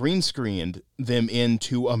 like green screened them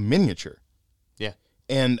into a miniature. Yeah.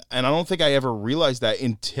 And I don't think I ever realized that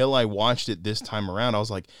until I watched it this time around. I was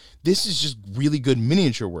like, this is just really good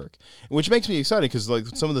miniature work, which makes me excited because like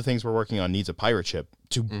some of the things we're working on needs a pirate ship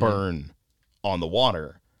to burn on the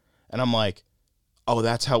water. And I'm like, oh,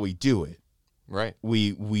 that's how we do it. Right.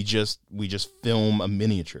 We just film a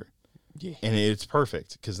miniature. Yeah. And it's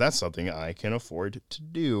perfect because that's something I can afford to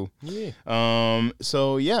do. Yeah.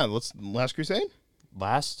 So yeah, Last Crusade.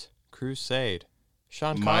 Last Crusade.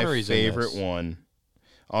 Sean My Connery's favorite in this. one.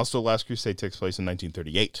 Also, Last Crusade takes place in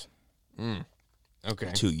 1938.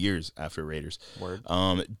 Okay. 2 years after Raiders. Word.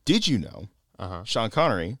 Did you know Sean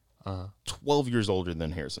Connery, 12 years older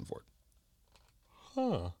than Harrison Ford?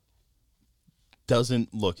 Huh.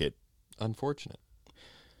 Doesn't look it. Unfortunate.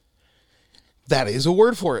 That is a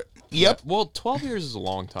word for it. Yep. Well, 12 years is a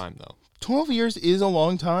long time, though. 12 years is a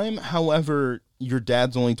long time. However, your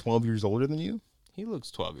dad's only 12 years older than you. He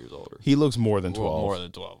looks 12 years older. He looks more than 12. Well, more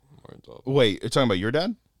than 12. More than 12. Wait, you're talking about your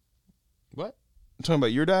dad? What? You're talking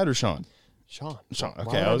about your dad or Sean? Sean. Sean. Why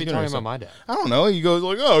Okay, would I I was be gonna talking say- about my dad? I don't know. He goes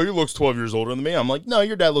like, oh, he looks 12 years older than me. I'm like, no,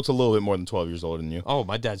 your dad looks a little bit more than 12 years older than you. Oh,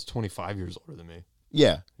 my dad's 25 years older than me.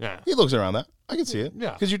 Yeah. Yeah. He looks around that. I can see it.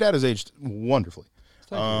 Yeah. Because your dad has aged wonderfully.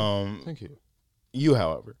 Thank you. Thank you. You,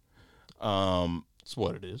 however, It's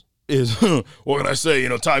what it is. is what can I say? You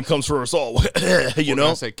know, time comes for us all. you I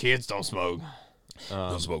know, say kids don't smoke.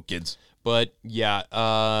 don't smoke, kids. But yeah,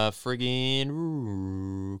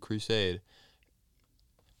 friggin' Crusade.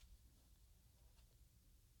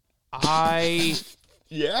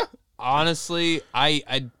 Yeah. Honestly,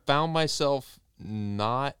 I found myself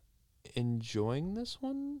not enjoying this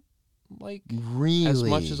one like Really, as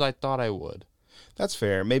much as I thought I would. That's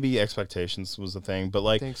fair. Maybe expectations was the thing, but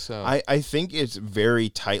like, I think so. I think it's very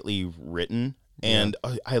tightly written, and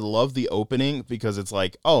I love the opening because it's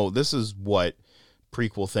like, oh, this is what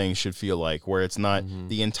prequel thing should feel like, where it's not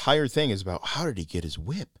the entire thing is about how did he get his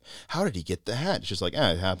whip, how did he get the hat. It's just like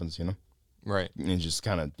it happens, Right. and just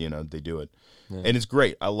kind of they do it, and it's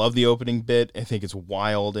great. I love the opening bit. I think it's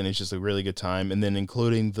wild, and it's just a really good time. And then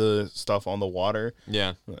including the stuff on the water.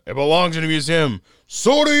 Yeah. It belongs in a museum.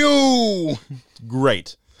 So do you.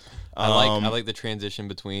 Great. I like the transition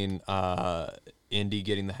between Indy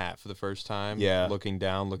getting the hat for the first time, looking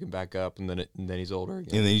down, looking back up, and then he's older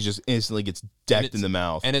again. And then he just instantly gets decked in the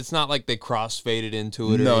mouth. And it's not like they cross-faded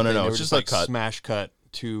into it or No. anything. They It's were just like cut. smash cut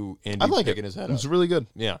to Indy I like picking it. his head It's up. really good.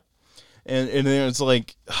 Yeah. And then it's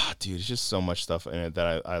like, dude, it's just so much stuff in it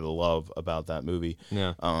that I love about that movie.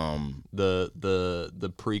 Yeah.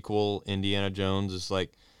 The prequel Indiana Jones is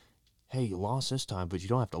like, hey, you lost this time, but you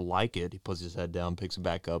don't have to like it. He puts his head down, picks it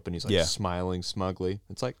back up, and he's like smiling smugly.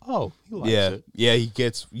 It's like, oh, he likes it. Yeah,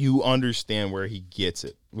 you understand where he gets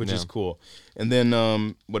it, which is cool. And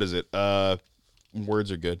then what is it?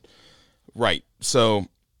 Words are good. Right. So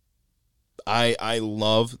I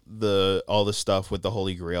love all the stuff with the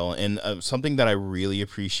Holy Grail, and something that I really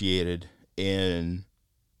appreciated in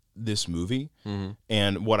this movie,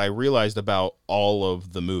 and what I realized about all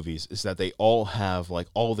of the movies is that they all have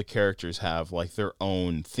all the characters have their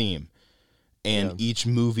own theme, and each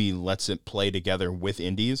movie lets it play together with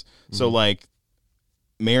indies. So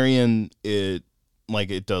Marion, it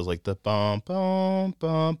does the bum bum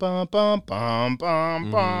bum bum bum bum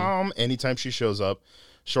bum bum. Anytime she shows up.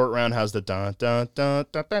 Short Round has the da da da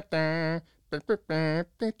da da da.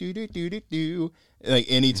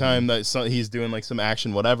 Anytime that he's doing some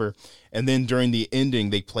action, whatever, and then during the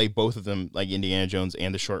ending they play both of them, Indiana Jones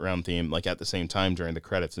and the Short Round theme, at the same time during the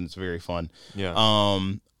credits, and it's very fun.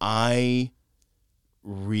 I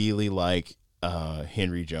really like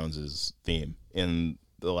Henry Jones's theme in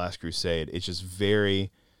The Last Crusade. It's just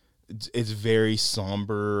it's very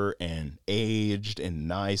somber and aged and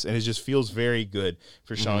nice, and it just feels very good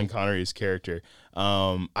for Sean Connery's character.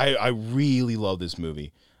 I really love this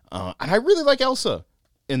movie, and I really like Elsa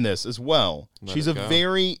in this as well. She's a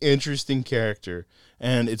very interesting character,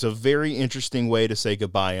 and it's a very interesting way to say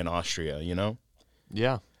goodbye in Austria,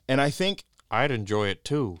 Yeah. And I think I'd enjoy it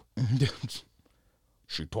too.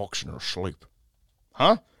 she talks in her sleep.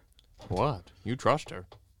 Huh? What? You trust her?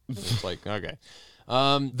 It's like, okay.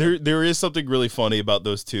 There is something really funny about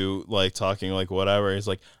those two, talking whatever. It's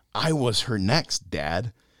like, I was her next,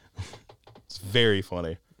 Dad. It's very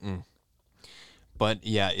funny. But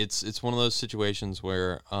yeah, it's one of those situations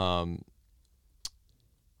where I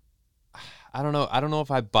don't know. I don't know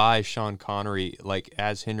if I buy Sean Connery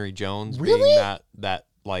as Henry Jones being that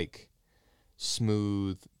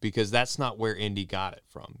smooth, because that's not where Indy got it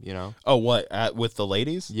from, Oh, what? With the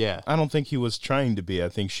ladies? Yeah. I don't think he was trying to be. I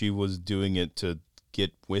think she was doing it to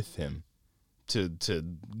get with him, to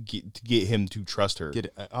get him to trust her.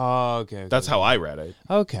 Okay. That's how I read it.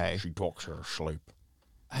 Okay. She talks in her sleep.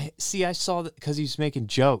 I saw that because he's making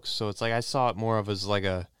jokes, so it's I saw it more of as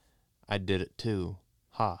I did it too.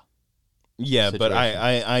 Yeah, but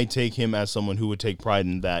situation. I take him as someone who would take pride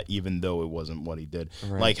in that, even though it wasn't what he did.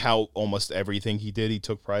 Right. How almost everything he did, he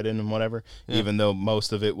took pride in and whatever, even though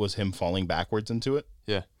most of it was him falling backwards into it.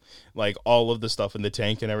 Yeah. All of the stuff in the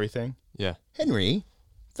tank and everything. Yeah. Henry,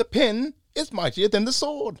 the pen is mightier than the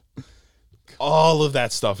sword. All of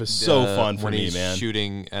that stuff is so fun for when me, he's man.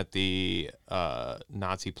 shooting at the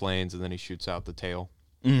Nazi planes, and then he shoots out the tail.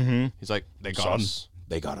 Mm-hmm. He's like, they got Son, us.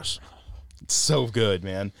 They got us. It's so good,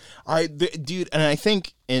 man. Dude, and I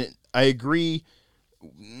think, and I agree.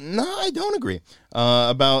 No, I don't agree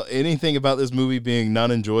about anything about this movie being not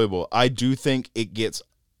enjoyable. I do think it gets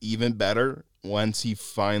even better once he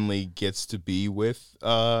finally gets to be with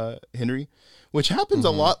Henry, which happens a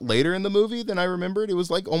lot later in the movie than I remembered. It was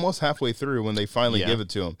almost halfway through when they finally give it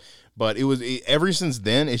to him. But ever since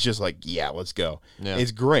then, it's just yeah, let's go. Yeah.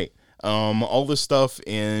 It's great. All the stuff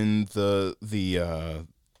in the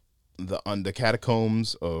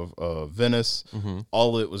catacombs of Venice,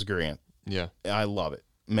 all of it was great. Yeah. I love it,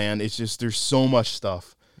 man. It's just, there's so much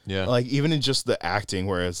stuff. Yeah. Even in just the acting,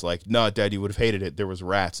 where it's no, Dad, you would have hated it. There was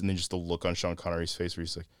rats, and then just the look on Sean Connery's face where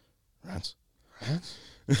he's like, rats?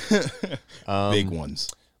 Big ones.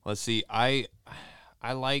 Let's see. I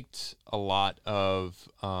liked a lot of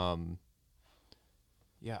I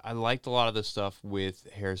liked a lot of the stuff with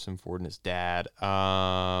Harrison Ford and his dad,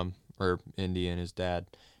 or Indy and his dad.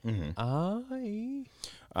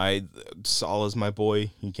 Salah's my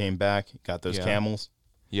boy. He came back, got those camels.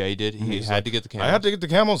 Yeah, he did. He had to get the camels. I had to get the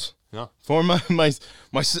camels. Yeah. For my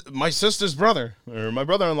sister's brother, or my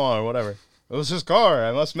brother-in-law, or whatever. It was his car.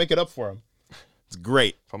 I must make it up for him. It's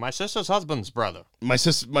great. For my sister's husband's brother. My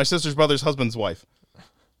sister's brother's husband's wife.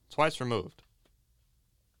 Twice removed.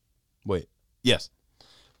 Wait. Yes.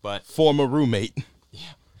 But Former roommate.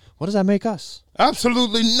 what does that make us?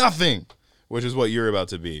 Absolutely nothing. Which is what you're about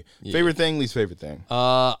to be. Yeah. Favorite thing, least favorite thing.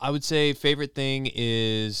 I would say favorite thing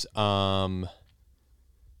is gotta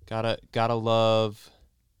love.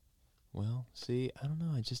 Well, see, I don't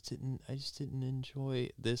know. I just didn't enjoy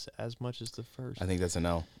this as much as the first. I think that's a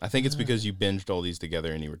no. I think it's because you binged all these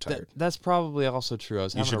together and you were tired. That's probably also true. I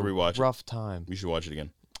was You having should a rewatch it. rough time. You should watch it again.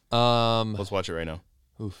 Um, Let's watch it right now.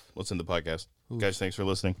 oof. Let's end the podcast. Oof. Guys, thanks for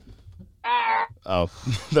listening. Oh,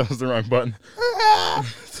 that was the wrong button.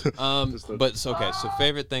 But it's okay. So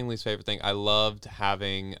favorite thing, least favorite thing. I loved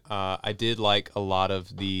having. I did like a lot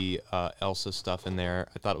of the Elsa stuff in there.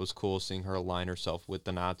 I thought it was cool seeing her align herself with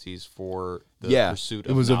the Nazis for the pursuit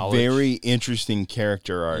of it was knowledge. a very interesting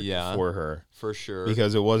character arc Yeah. for her for sure.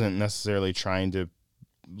 because it wasn't necessarily trying to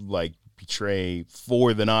like betray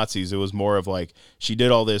for the Nazis. It was more of like she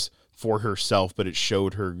did all this for herself, but it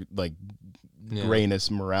showed her like grayness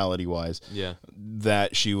morality wise. Yeah.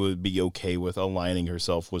 That she would be okay with aligning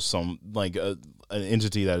herself with some like an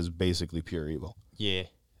entity that is basically pure evil. Yeah.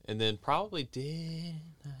 And then probably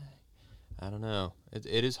I don't know. It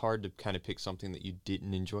is hard to kind of pick something that you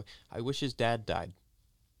didn't enjoy. I wish his dad died.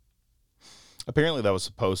 Apparently that was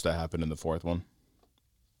supposed to happen in the fourth one.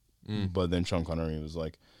 But then Sean Connery was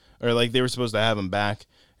like, or like they were supposed to have him back,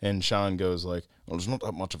 and Sean goes like, well, there's not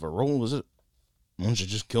that much of a role, is it? Why don't you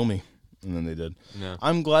just kill me? And then they did. No.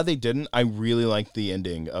 I'm glad they didn't. I really liked the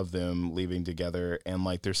ending of them leaving together, and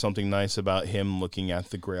like there's something nice about him looking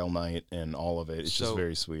at the Grail Knight and all of it. It's just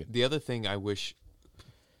very sweet. The other thing I wish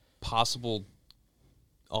possible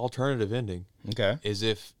alternative ending Okay. is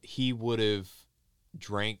if he would have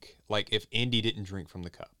drank, like if Indy didn't drink from the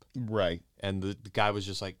cup Right. and the guy was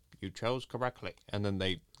just like, you chose correctly. And then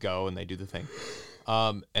they go and they do the thing.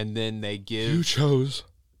 And then they give You chose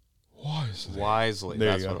wisely. There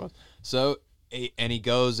you That's go. what it was. So, and he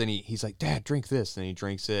goes and he's like, Dad, drink this. And he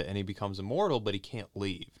drinks it and he becomes immortal, but he can't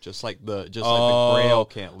leave. Just like the Grail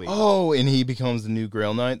can't leave. Oh, and he becomes the new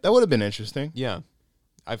Grail Knight. That would have been interesting. Yeah.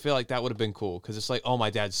 I feel like that would have been cool because it's like, oh,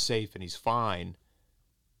 my dad's safe and he's fine,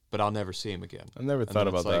 but I'll never see him again. I never And thought then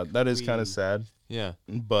about it's that. like, That is kind of sad, Yeah.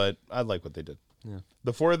 but I like what they did. Yeah.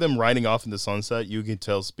 The four of them riding off in the sunset, you can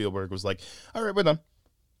tell Spielberg was like, all right, we're done.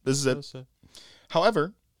 This is it. That's it.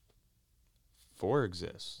 However, 4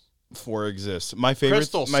 exists. 4 exists. My favorite.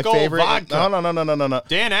 Crystal my Skull favorite. vodka. No.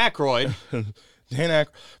 Dan Aykroyd. Dan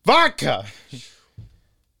vodka.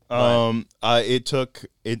 It took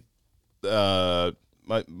it.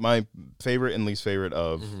 My favorite and least favorite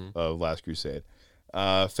of Last Crusade.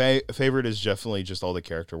 Favorite is definitely just all the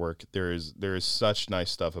character work. There is such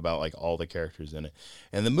nice stuff about like all the characters in it,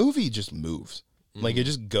 and the movie just moves. Like it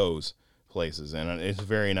just goes places, and it's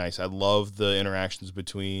very nice. I love the interactions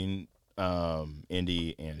between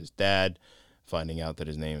Indy and his dad. Finding out that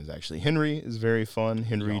his name is actually Henry is very fun.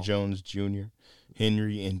 Henry Jones Jr.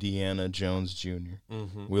 Henry Indiana Jones Jr.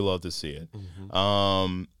 We love to see it.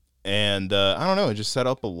 And I don't know, it just set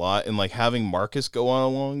up a lot, and like having Marcus go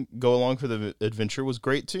along for the adventure was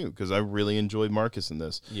great too, because I really enjoyed Marcus in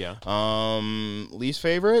this. Yeah. Least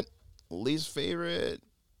favorite,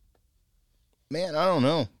 man, I don't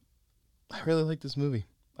know. I really like this movie.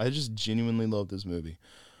 I just genuinely love this movie.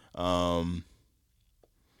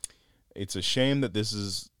 It's a shame that this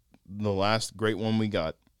is the last great one we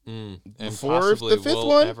got. And Before possibly the fifth will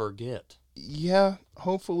one? ever get. Yeah,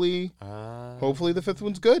 hopefully the fifth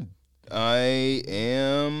one's good. I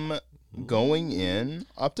am going in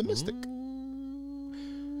optimistic.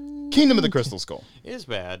 Kingdom of the Crystal Skull. It is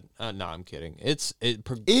bad. No, I'm kidding. It's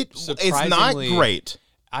It's not surprisingly- great.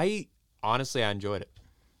 I honestly enjoyed it.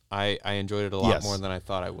 I enjoyed it a lot Yes. more than I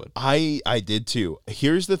thought I would. I did too.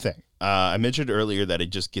 Here's the thing. I mentioned earlier that it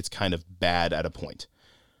just gets kind of bad at a point.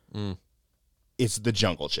 It's the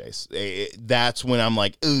jungle chase. That's when I'm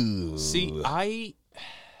like, ooh. See,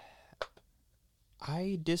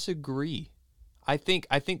 I disagree. I think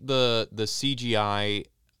the CGI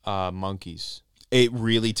monkeys. It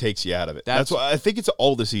really takes you out of it. That's why I think it's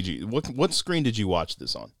all the CG. What screen did you watch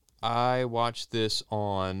this on? I watched this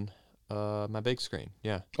on my big screen.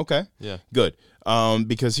 Yeah. Okay. Yeah. Good.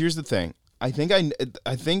 Because here's the thing. I think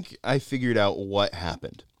I figured out what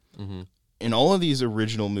happened. In all of these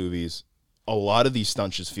original movies, a lot of these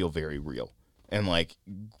stunts just feel very real. And like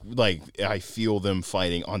I feel them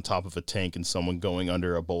fighting on top of a tank and someone going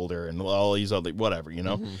under a boulder and all these other whatever, you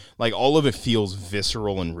know? Like all of it feels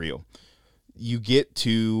visceral and real. You get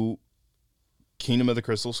to Kingdom of the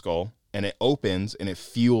Crystal Skull, and it opens and it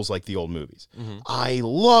feels like the old movies. I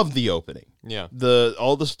love the opening. Yeah.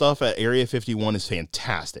 All the stuff at Area 51 is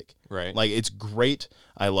fantastic. Right. Like, it's great.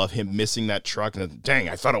 I love him missing that truck and dang,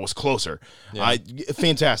 I thought it was closer. Yeah.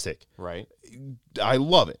 Fantastic. Right. I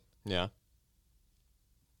love it. Yeah.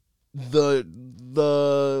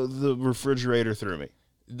 The refrigerator threw me.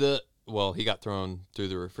 Well, he got thrown through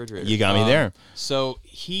the refrigerator. You got me there. So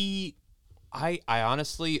I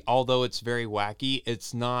honestly, although it's very wacky,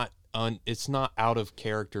 it's not out of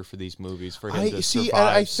character for these movies for him to survive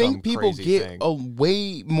I some think people crazy get thing.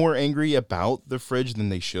 way more angry about the fridge than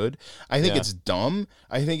they should. I think Yeah. it's dumb.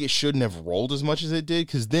 I think it shouldn't have rolled as much as it did,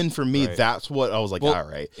 because then for me, Right. that's what I was like, Well, all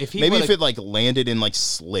right. if he Maybe if would've- it like landed and like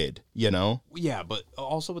slid, you know? Yeah, but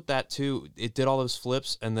also with that too, it did all those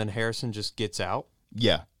flips, and then Harrison just gets out.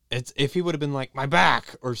 Yeah. It's if he would have been like my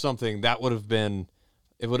back or something, that would have been.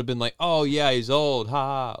 It would have been like, oh yeah, he's old,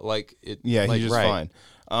 ha ha. Like it. Yeah, like, he's just right.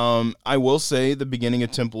 fine. I will say the beginning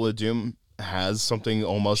of Temple of Doom has something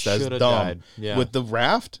almost as Should've dumb. died. Yeah. With the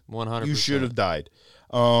raft, 100%. you should have died.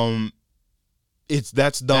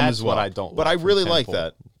 That's dumb That's as well. what I don't But like I from really like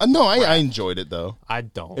Temple. that. No, I enjoyed it though. I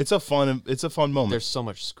don't. It's a fun moment. There's so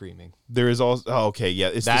much screaming. There is also okay, yeah.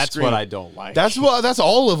 It's the That's scream. what I don't like. That's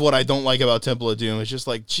all of what I don't like about Temple of Doom. It's just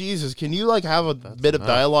like, Jesus, can you like have a bit of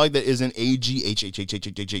dialogue that isn't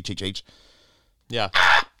AGHHHHHHH? Yeah.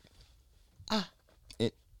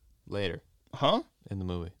 It- Later Huh? in the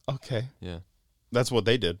movie. Okay. Yeah. That's what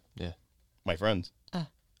they did. Yeah. My friends.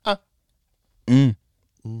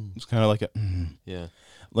 It's kind of like a Yeah.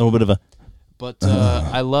 little bit of a. But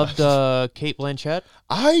I loved Kate Blanchett.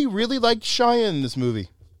 I really liked Shia in this movie.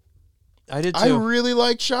 I did too. I really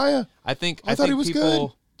liked Shia. I think thought he was people,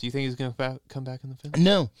 good. Do you think he's gonna come back in the film?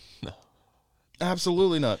 No. No.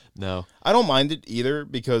 Absolutely not. No. I don't mind it either,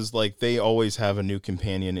 because like they always have a new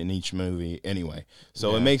companion in each movie anyway.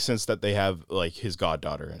 So Yeah. it makes sense that they have like his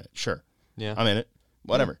goddaughter in it. Sure. Yeah. I'm in it.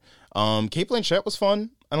 Whatever. Kate Blanchett was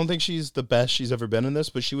fun. I don't think she's the best she's ever been in this,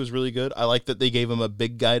 but she was really good. I like that they gave him a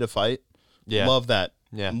big guy to fight. Yeah. Love that.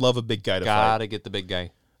 Yeah. Love a big guy to Gotta get the big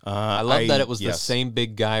guy. fight. I love that it was the yes. same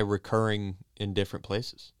big guy recurring in different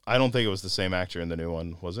places. I don't think it was the same actor in the new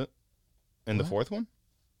one, was it? In the fourth one?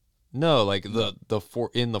 No, like in the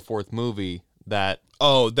fourth movie that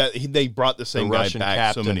Oh, they brought the the same guy Russian back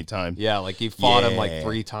captain, so many times. Yeah, like he fought him like Yeah.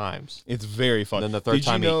 3 times. It's very fun. And then the third Did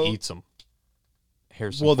you time know- he eats him.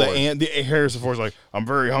 Harrison Well, Ford. the Harrison Ford's like, I'm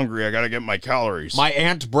very hungry. I got to get my calories. My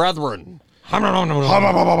aunt brethren.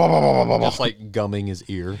 Just like gumming his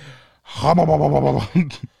ear.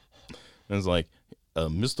 And it's like,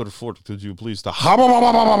 Mr. Ford, could you please stop?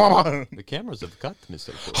 The cameras have cut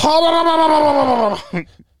Mr. Ford.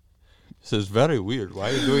 This is very weird. Why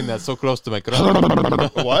are you doing that so close to my crotch?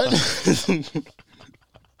 What?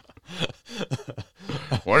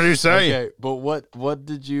 What did you say? Okay, but what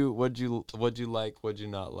did you like? What'd you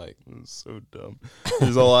not like? So dumb.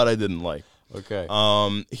 There's a lot I didn't like. Okay.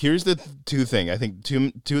 Here's the two thing. I think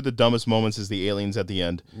two of the dumbest moments is the aliens at the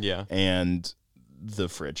end. Yeah. And the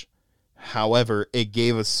fridge. However, it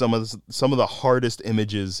gave us some of the hardest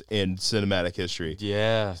images in cinematic history.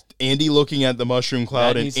 Yeah. Andy looking at the mushroom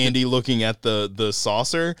cloud That and needs to- Andy looking at the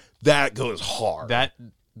saucer. That goes hard. That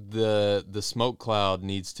the smoke cloud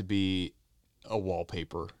needs to be a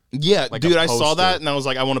wallpaper. Yeah, like dude, a I saw poster. that and I was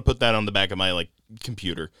like, I want to put that on the back of my like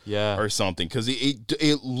computer Yeah. or something, because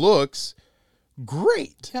it looks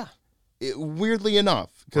great. Yeah. Weirdly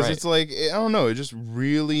enough, because Right. it's like, I don't know, it just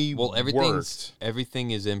really Well, worked.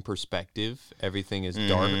 everything is in perspective. Everything is Mm-hmm.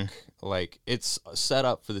 dark. Like it's set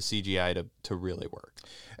up for the CGI to really work.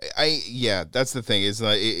 Yeah, that's the thing. Is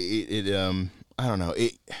like I don't know.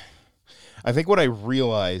 I think what I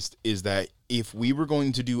realized is that if we were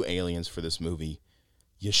going to do aliens for this movie,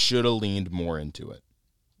 you should have leaned more into it.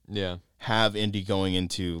 Yeah. Have Indy going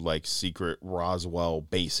into like secret Roswell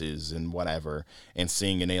bases and whatever and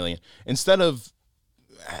seeing an alien instead of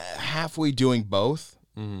halfway doing both.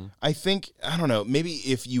 Mm-hmm. I think, I don't know, maybe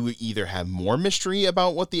if you would either have more mystery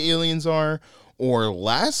about what the aliens are or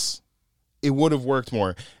less, it would have worked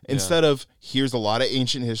more. Instead of, here's a lot of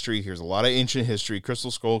ancient history,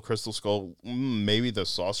 Crystal Skull, maybe the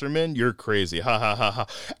Saucermen, you're crazy, ha ha ha ha.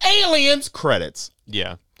 Aliens, credits.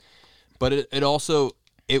 Yeah. But it also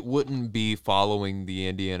it wouldn't be following the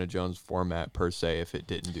Indiana Jones format per se if it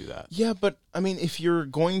didn't do that. Yeah, but I mean, if you're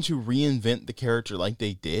going to reinvent the character like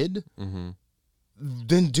they did,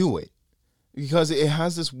 then do it. Because it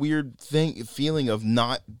has this weird feeling of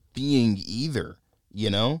not being either, you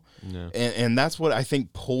know? Yeah. And that's what I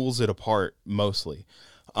think pulls it apart mostly.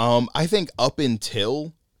 I think up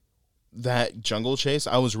until that jungle chase,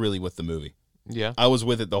 I was really with the movie. Yeah. I was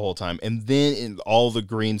with it the whole time. And then all the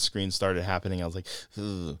green screen started happening. I was like,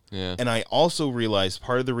 ugh. Yeah. And I also realized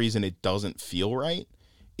part of the reason it doesn't feel right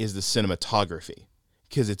is the cinematography,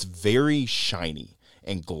 because it's very shiny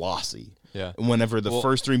and glossy. Yeah. Whenever the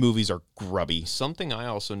first 3 movies are grubby. Something I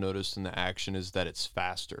also noticed in the action is that it's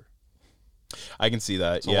faster. I can see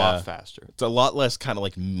that. It's a lot faster. It's a lot less kind of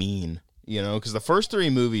like mean, because the first 3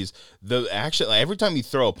 movies, the action, like, every time you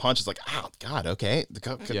throw a punch, it's like, oh God, okay,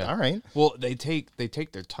 Yeah. all right. Well, they take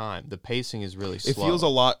their time. The pacing is really slow. It feels a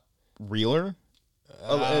lot realer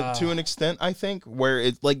to an extent, I think, where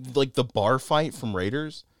it's like the bar fight from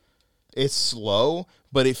Raiders. It's slow,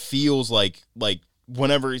 but it feels like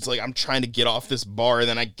whenever it's like I'm trying to get off this bar, and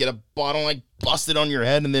then I get a bottle, and I bust it on your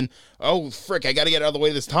head, and then, oh frick, I got to get out of the way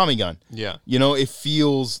of this Tommy gun. Yeah. It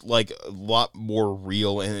feels like a lot more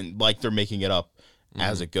real, and like they're making it up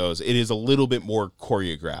as it goes. It is a little bit more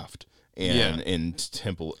choreographed in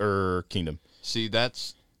Temple or Kingdom. See,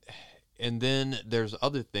 and then there's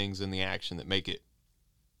other things in the action that make it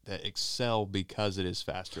that excel because it is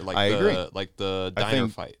faster. Like I agree. Like the diner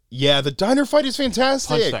fight. Yeah, the diner fight is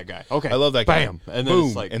fantastic. Punch that guy. Okay. I love that guy. Bam. And then boom.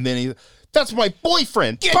 it's like, And then that's my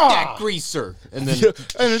boyfriend. get Bah! that greaser. And then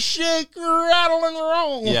and a shake, rattle, and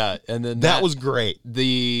roll. yeah, and then That was great.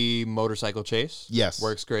 the motorcycle chase. Yes.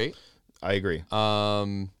 Works great. I agree.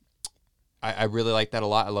 I really like that a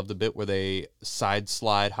lot. I love the bit where they side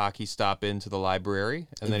slide hockey stop into the library,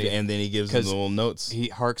 and then he gives them the little notes. he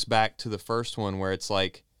harks back to the first one where it's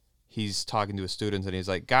like he's talking to his students and he's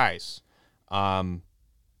like, guys,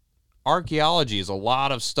 archaeology is a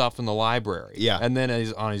lot of stuff in the library. Yeah. And then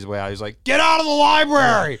he's on his way out, he's like, get out of the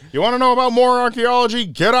library. You want to know about more archaeology?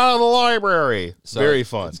 Get out of the library. So Very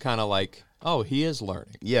fun. It's kind of like, oh, he is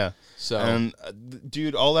learning. Yeah. So And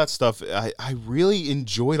dude, all that stuff, I really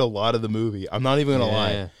enjoyed a lot of the movie. I'm not even gonna Yeah.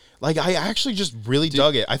 lie. Like, I actually just really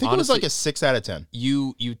dug it. I think honestly, it was like a 6 out of 10.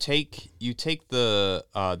 you take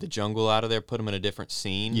the jungle out of there, put them in a different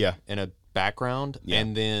scene, Yeah. in a background, Yeah.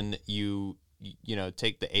 and then you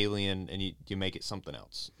take the alien and you make it something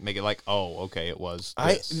else. Make it like, oh, okay, it was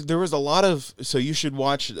this. There was a lot of, so you should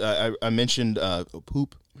watch. I mentioned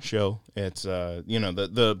Poop Show. It's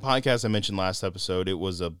the podcast I mentioned last episode. It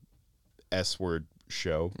was a S word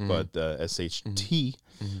show, but SHT.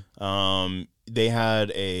 They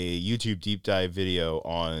had a YouTube deep dive video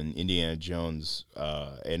on Indiana Jones,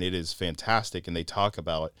 and it is fantastic. And they talk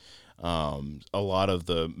about a lot of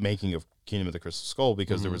the making of Kingdom of the Crystal Skull,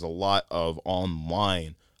 because there was a lot of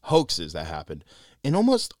online hoaxes that happened, and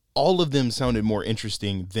almost all of them sounded more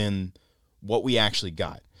interesting than what we actually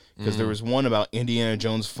got. Because there was one about Indiana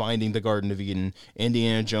Jones finding the Garden of Eden,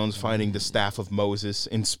 Indiana Jones finding the Staff of Moses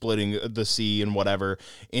and splitting the sea and whatever,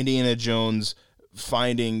 Indiana Jones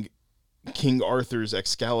finding King Arthur's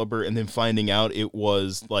Excalibur and then finding out it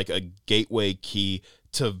was like a gateway key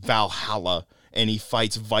to Valhalla, and he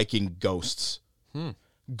fights Viking ghosts.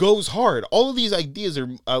 Goes hard. All of these ideas are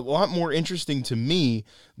a lot more interesting to me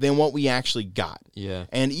than what we actually got. Yeah.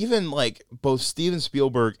 And even like both Steven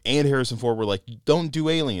Spielberg and Harrison Ford were like, don't do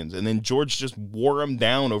aliens. And then George just wore them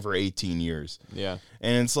down over 18 years. Yeah.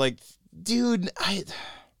 And it's like, dude,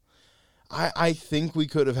 I think we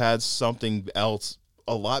could have had something else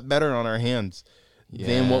a lot better on our hands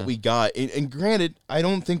than what we got. And granted, I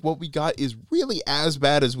don't think what we got is really as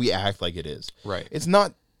bad as we act like it is. Right. It's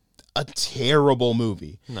not a terrible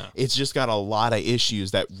movie. No. It's just got a lot of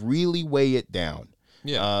issues that really weigh it down.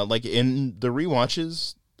 Yeah. Like in the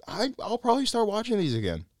rewatches, I'll probably start watching these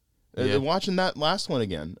again. Yeah. Watching that last one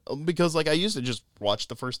again. Because like I used to just watch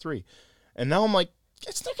the first 3. And now I'm like,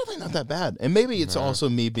 it's really not that bad. And maybe it's also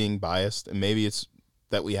me being biased, and maybe it's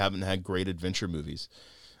that we haven't had great adventure movies.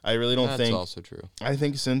 I really don't think. That's also true. I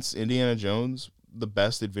think since Indiana Jones, the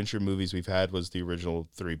best adventure movies we've had was the original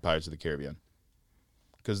 3 Pirates of the Caribbean.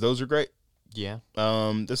 Because those are great. Yeah.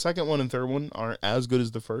 The second one and third one aren't as good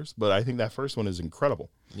as the first, but I think that first one is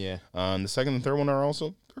incredible. Yeah. And the second and third one are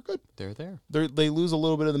also, they're good. They're there. They lose a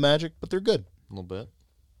little bit of the magic, but they're good. A little bit.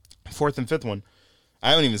 Fourth and fifth one,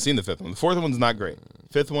 I haven't even seen the fifth one. The fourth one's not great.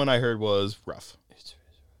 Fifth one I heard was rough. It's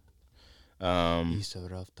It's a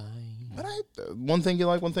rough time. But one thing you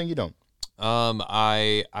like, one thing you don't.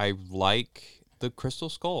 I like the crystal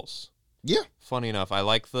skulls. Yeah. Funny enough, I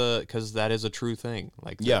like because that is a true thing.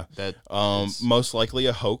 Like that. Most likely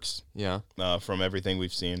a hoax. Yeah. From everything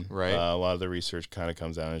we've seen. Right. A lot of the research kind of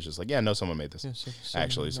comes down and it's just like, yeah, no, someone made this. Yeah,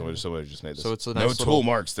 Actually, someone just made this. So it's a no nice tool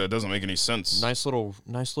marks. That doesn't make any sense. Nice little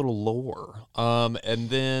lore. And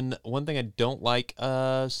then one thing I don't like,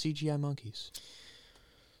 CGI monkeys.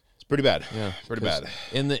 It's pretty bad. Yeah, Pretty bad.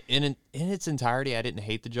 In its entirety, I didn't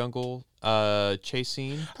hate the jungle chase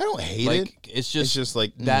scene. I don't hate Like it. it's just just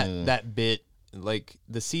like that bit like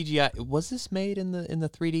the CGI. Was this made in the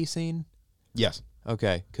 3D scene? Yes.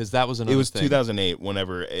 Okay, because that was another. It was thing. 2008.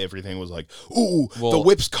 Whenever everything was like, "Ooh, the Well,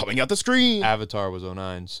 whip's coming out the screen." Avatar was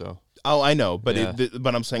 09, so Oh, I know, but Yeah.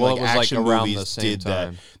 but I'm saying Well, like it was, like, action around the movies same did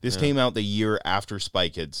time. that. This Yeah. came out the year after Spy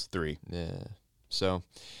Kids 3. yeah. So,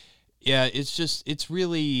 yeah, it's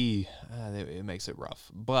really it makes it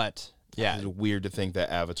rough, but yeah, It's weird to think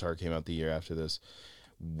that Avatar came out the year after this.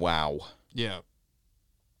 Wow. yeah.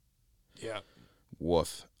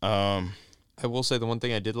 Woof. I will say the one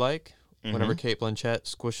thing I did like whenever Mhm. Cate Blanchett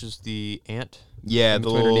squishes the ant. Yeah, in the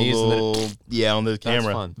between her little, knees and then it- on the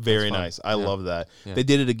camera. fun. Very That's fun. nice. I Yeah. love that. Yeah. They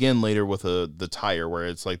did it again later with the tire where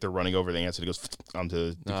it's like they're running over the ants and it goes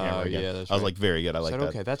onto the camera again. yeah, that's I was right. like, very good. I like Said, that.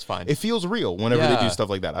 okay, that's fine. It feels real whenever they do Yeah. stuff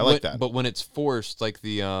like that. I like that. But when it's forced, like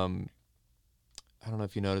the I don't know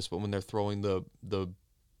if you noticed, but when they're throwing the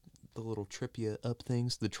little trip you up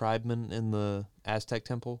things, the tribemen in the Aztec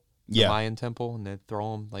temple, the Yeah. Mayan temple, and they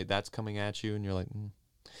throw them like that's coming at you, and you're like,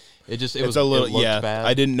 it it's was a little, it looked yeah. bad.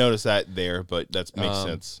 I didn't notice that there, but that makes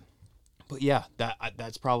sense. But yeah,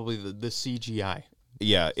 that's probably the CGI.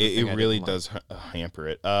 Yeah, thing I it really didn't does hamper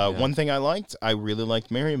it. One thing I really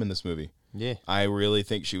liked Miriam in this movie. Yeah, I really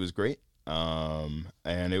think she was great.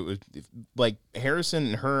 And it was like Harrison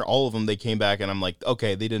and her, all of them, they came back and I'm like,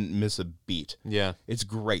 okay, they didn't miss a beat. yeah, It's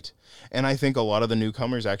great. And I think a lot of the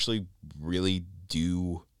newcomers actually really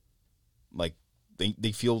do, like,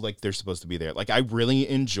 they feel like they're supposed to be there. Like, I really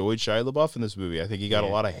enjoyed Shia LaBeouf in this movie. I think he got a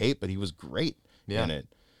lot of hate, but he was great Yeah. in it.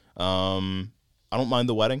 I don't mind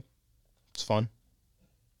the wedding. It's fun.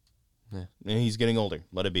 Yeah. And he's getting older.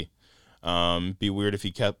 Let it be. Be weird if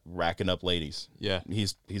he kept racking up ladies. yeah.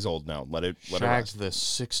 He's old now. Let it rest. Shagged the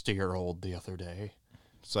 60-year-old the other day.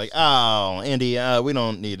 It's like, oh, Andy, we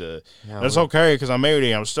don't need to. Yeah, That's we're- okay because I'm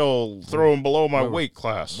 80. I'm still throwing below my weight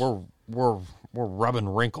class. We're rubbing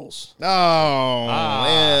wrinkles. Oh,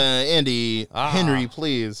 Andy, Ah. Henry,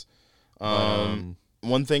 please.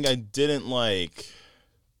 One thing I didn't like.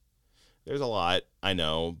 There's a lot, I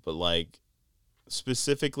know, but like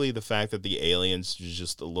specifically the fact that the aliens was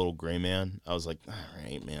just a little gray man. I was like, all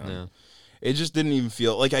right, man. Yeah. It just didn't even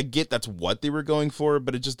feel like I get that's what they were going for,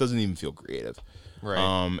 but it just doesn't even feel creative. Right.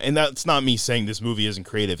 And that's not me saying this movie isn't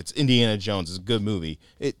creative. It's Indiana Jones. It's a good movie.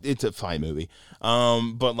 It's a fine movie.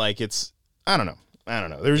 But like I don't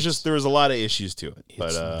know. There was a lot of issues to it.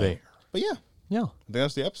 But there. But yeah, Yeah. I think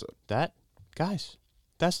that's the episode. Guys,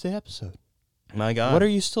 that's the episode. My God. What are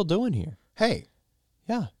you still doing here? Hey,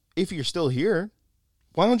 Yeah. if you're still here,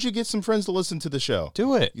 why don't you get some friends to listen to the show?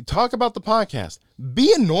 Do it. You talk about the podcast.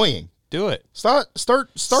 Be annoying. Do it. Start being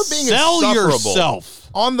Sell insufferable yourself.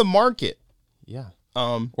 on the market. Yeah.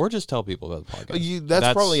 Um, Or just tell people about the podcast.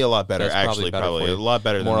 that's probably a lot better. that's Actually, better probably for a you. lot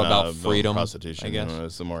better More than about freedom, prostitution. I guess.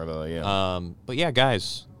 It's more of a But yeah,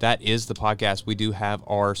 guys, that is the podcast. We do have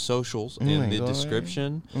our socials my in the God.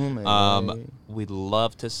 description. Oh my God. We'd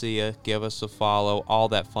love to see you. Give us a follow. All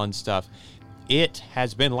that fun stuff. It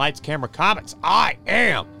has been Lights, Camera, Comics. I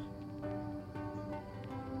am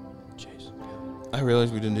Jason. I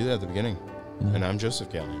realized we didn't do that at the beginning, and I'm Joseph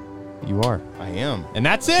Gallion. You are. I am. And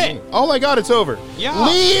that's it. Oh my God, it's over. Yeah.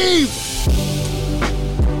 Leave.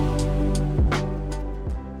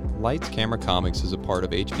 Lights, Camera, Comics is a part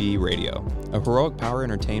of HPE Radio, a Heroic Power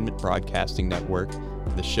Entertainment broadcasting network.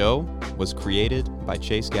 The show was created by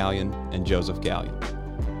Chase Gallion and Joseph Gallion.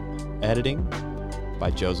 Editing by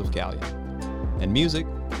Joseph Gallion. And music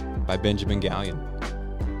by Benjamin Gallion.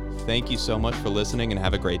 Thank you so much for listening and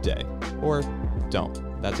have a great day. Or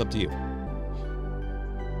don't. That's up to you.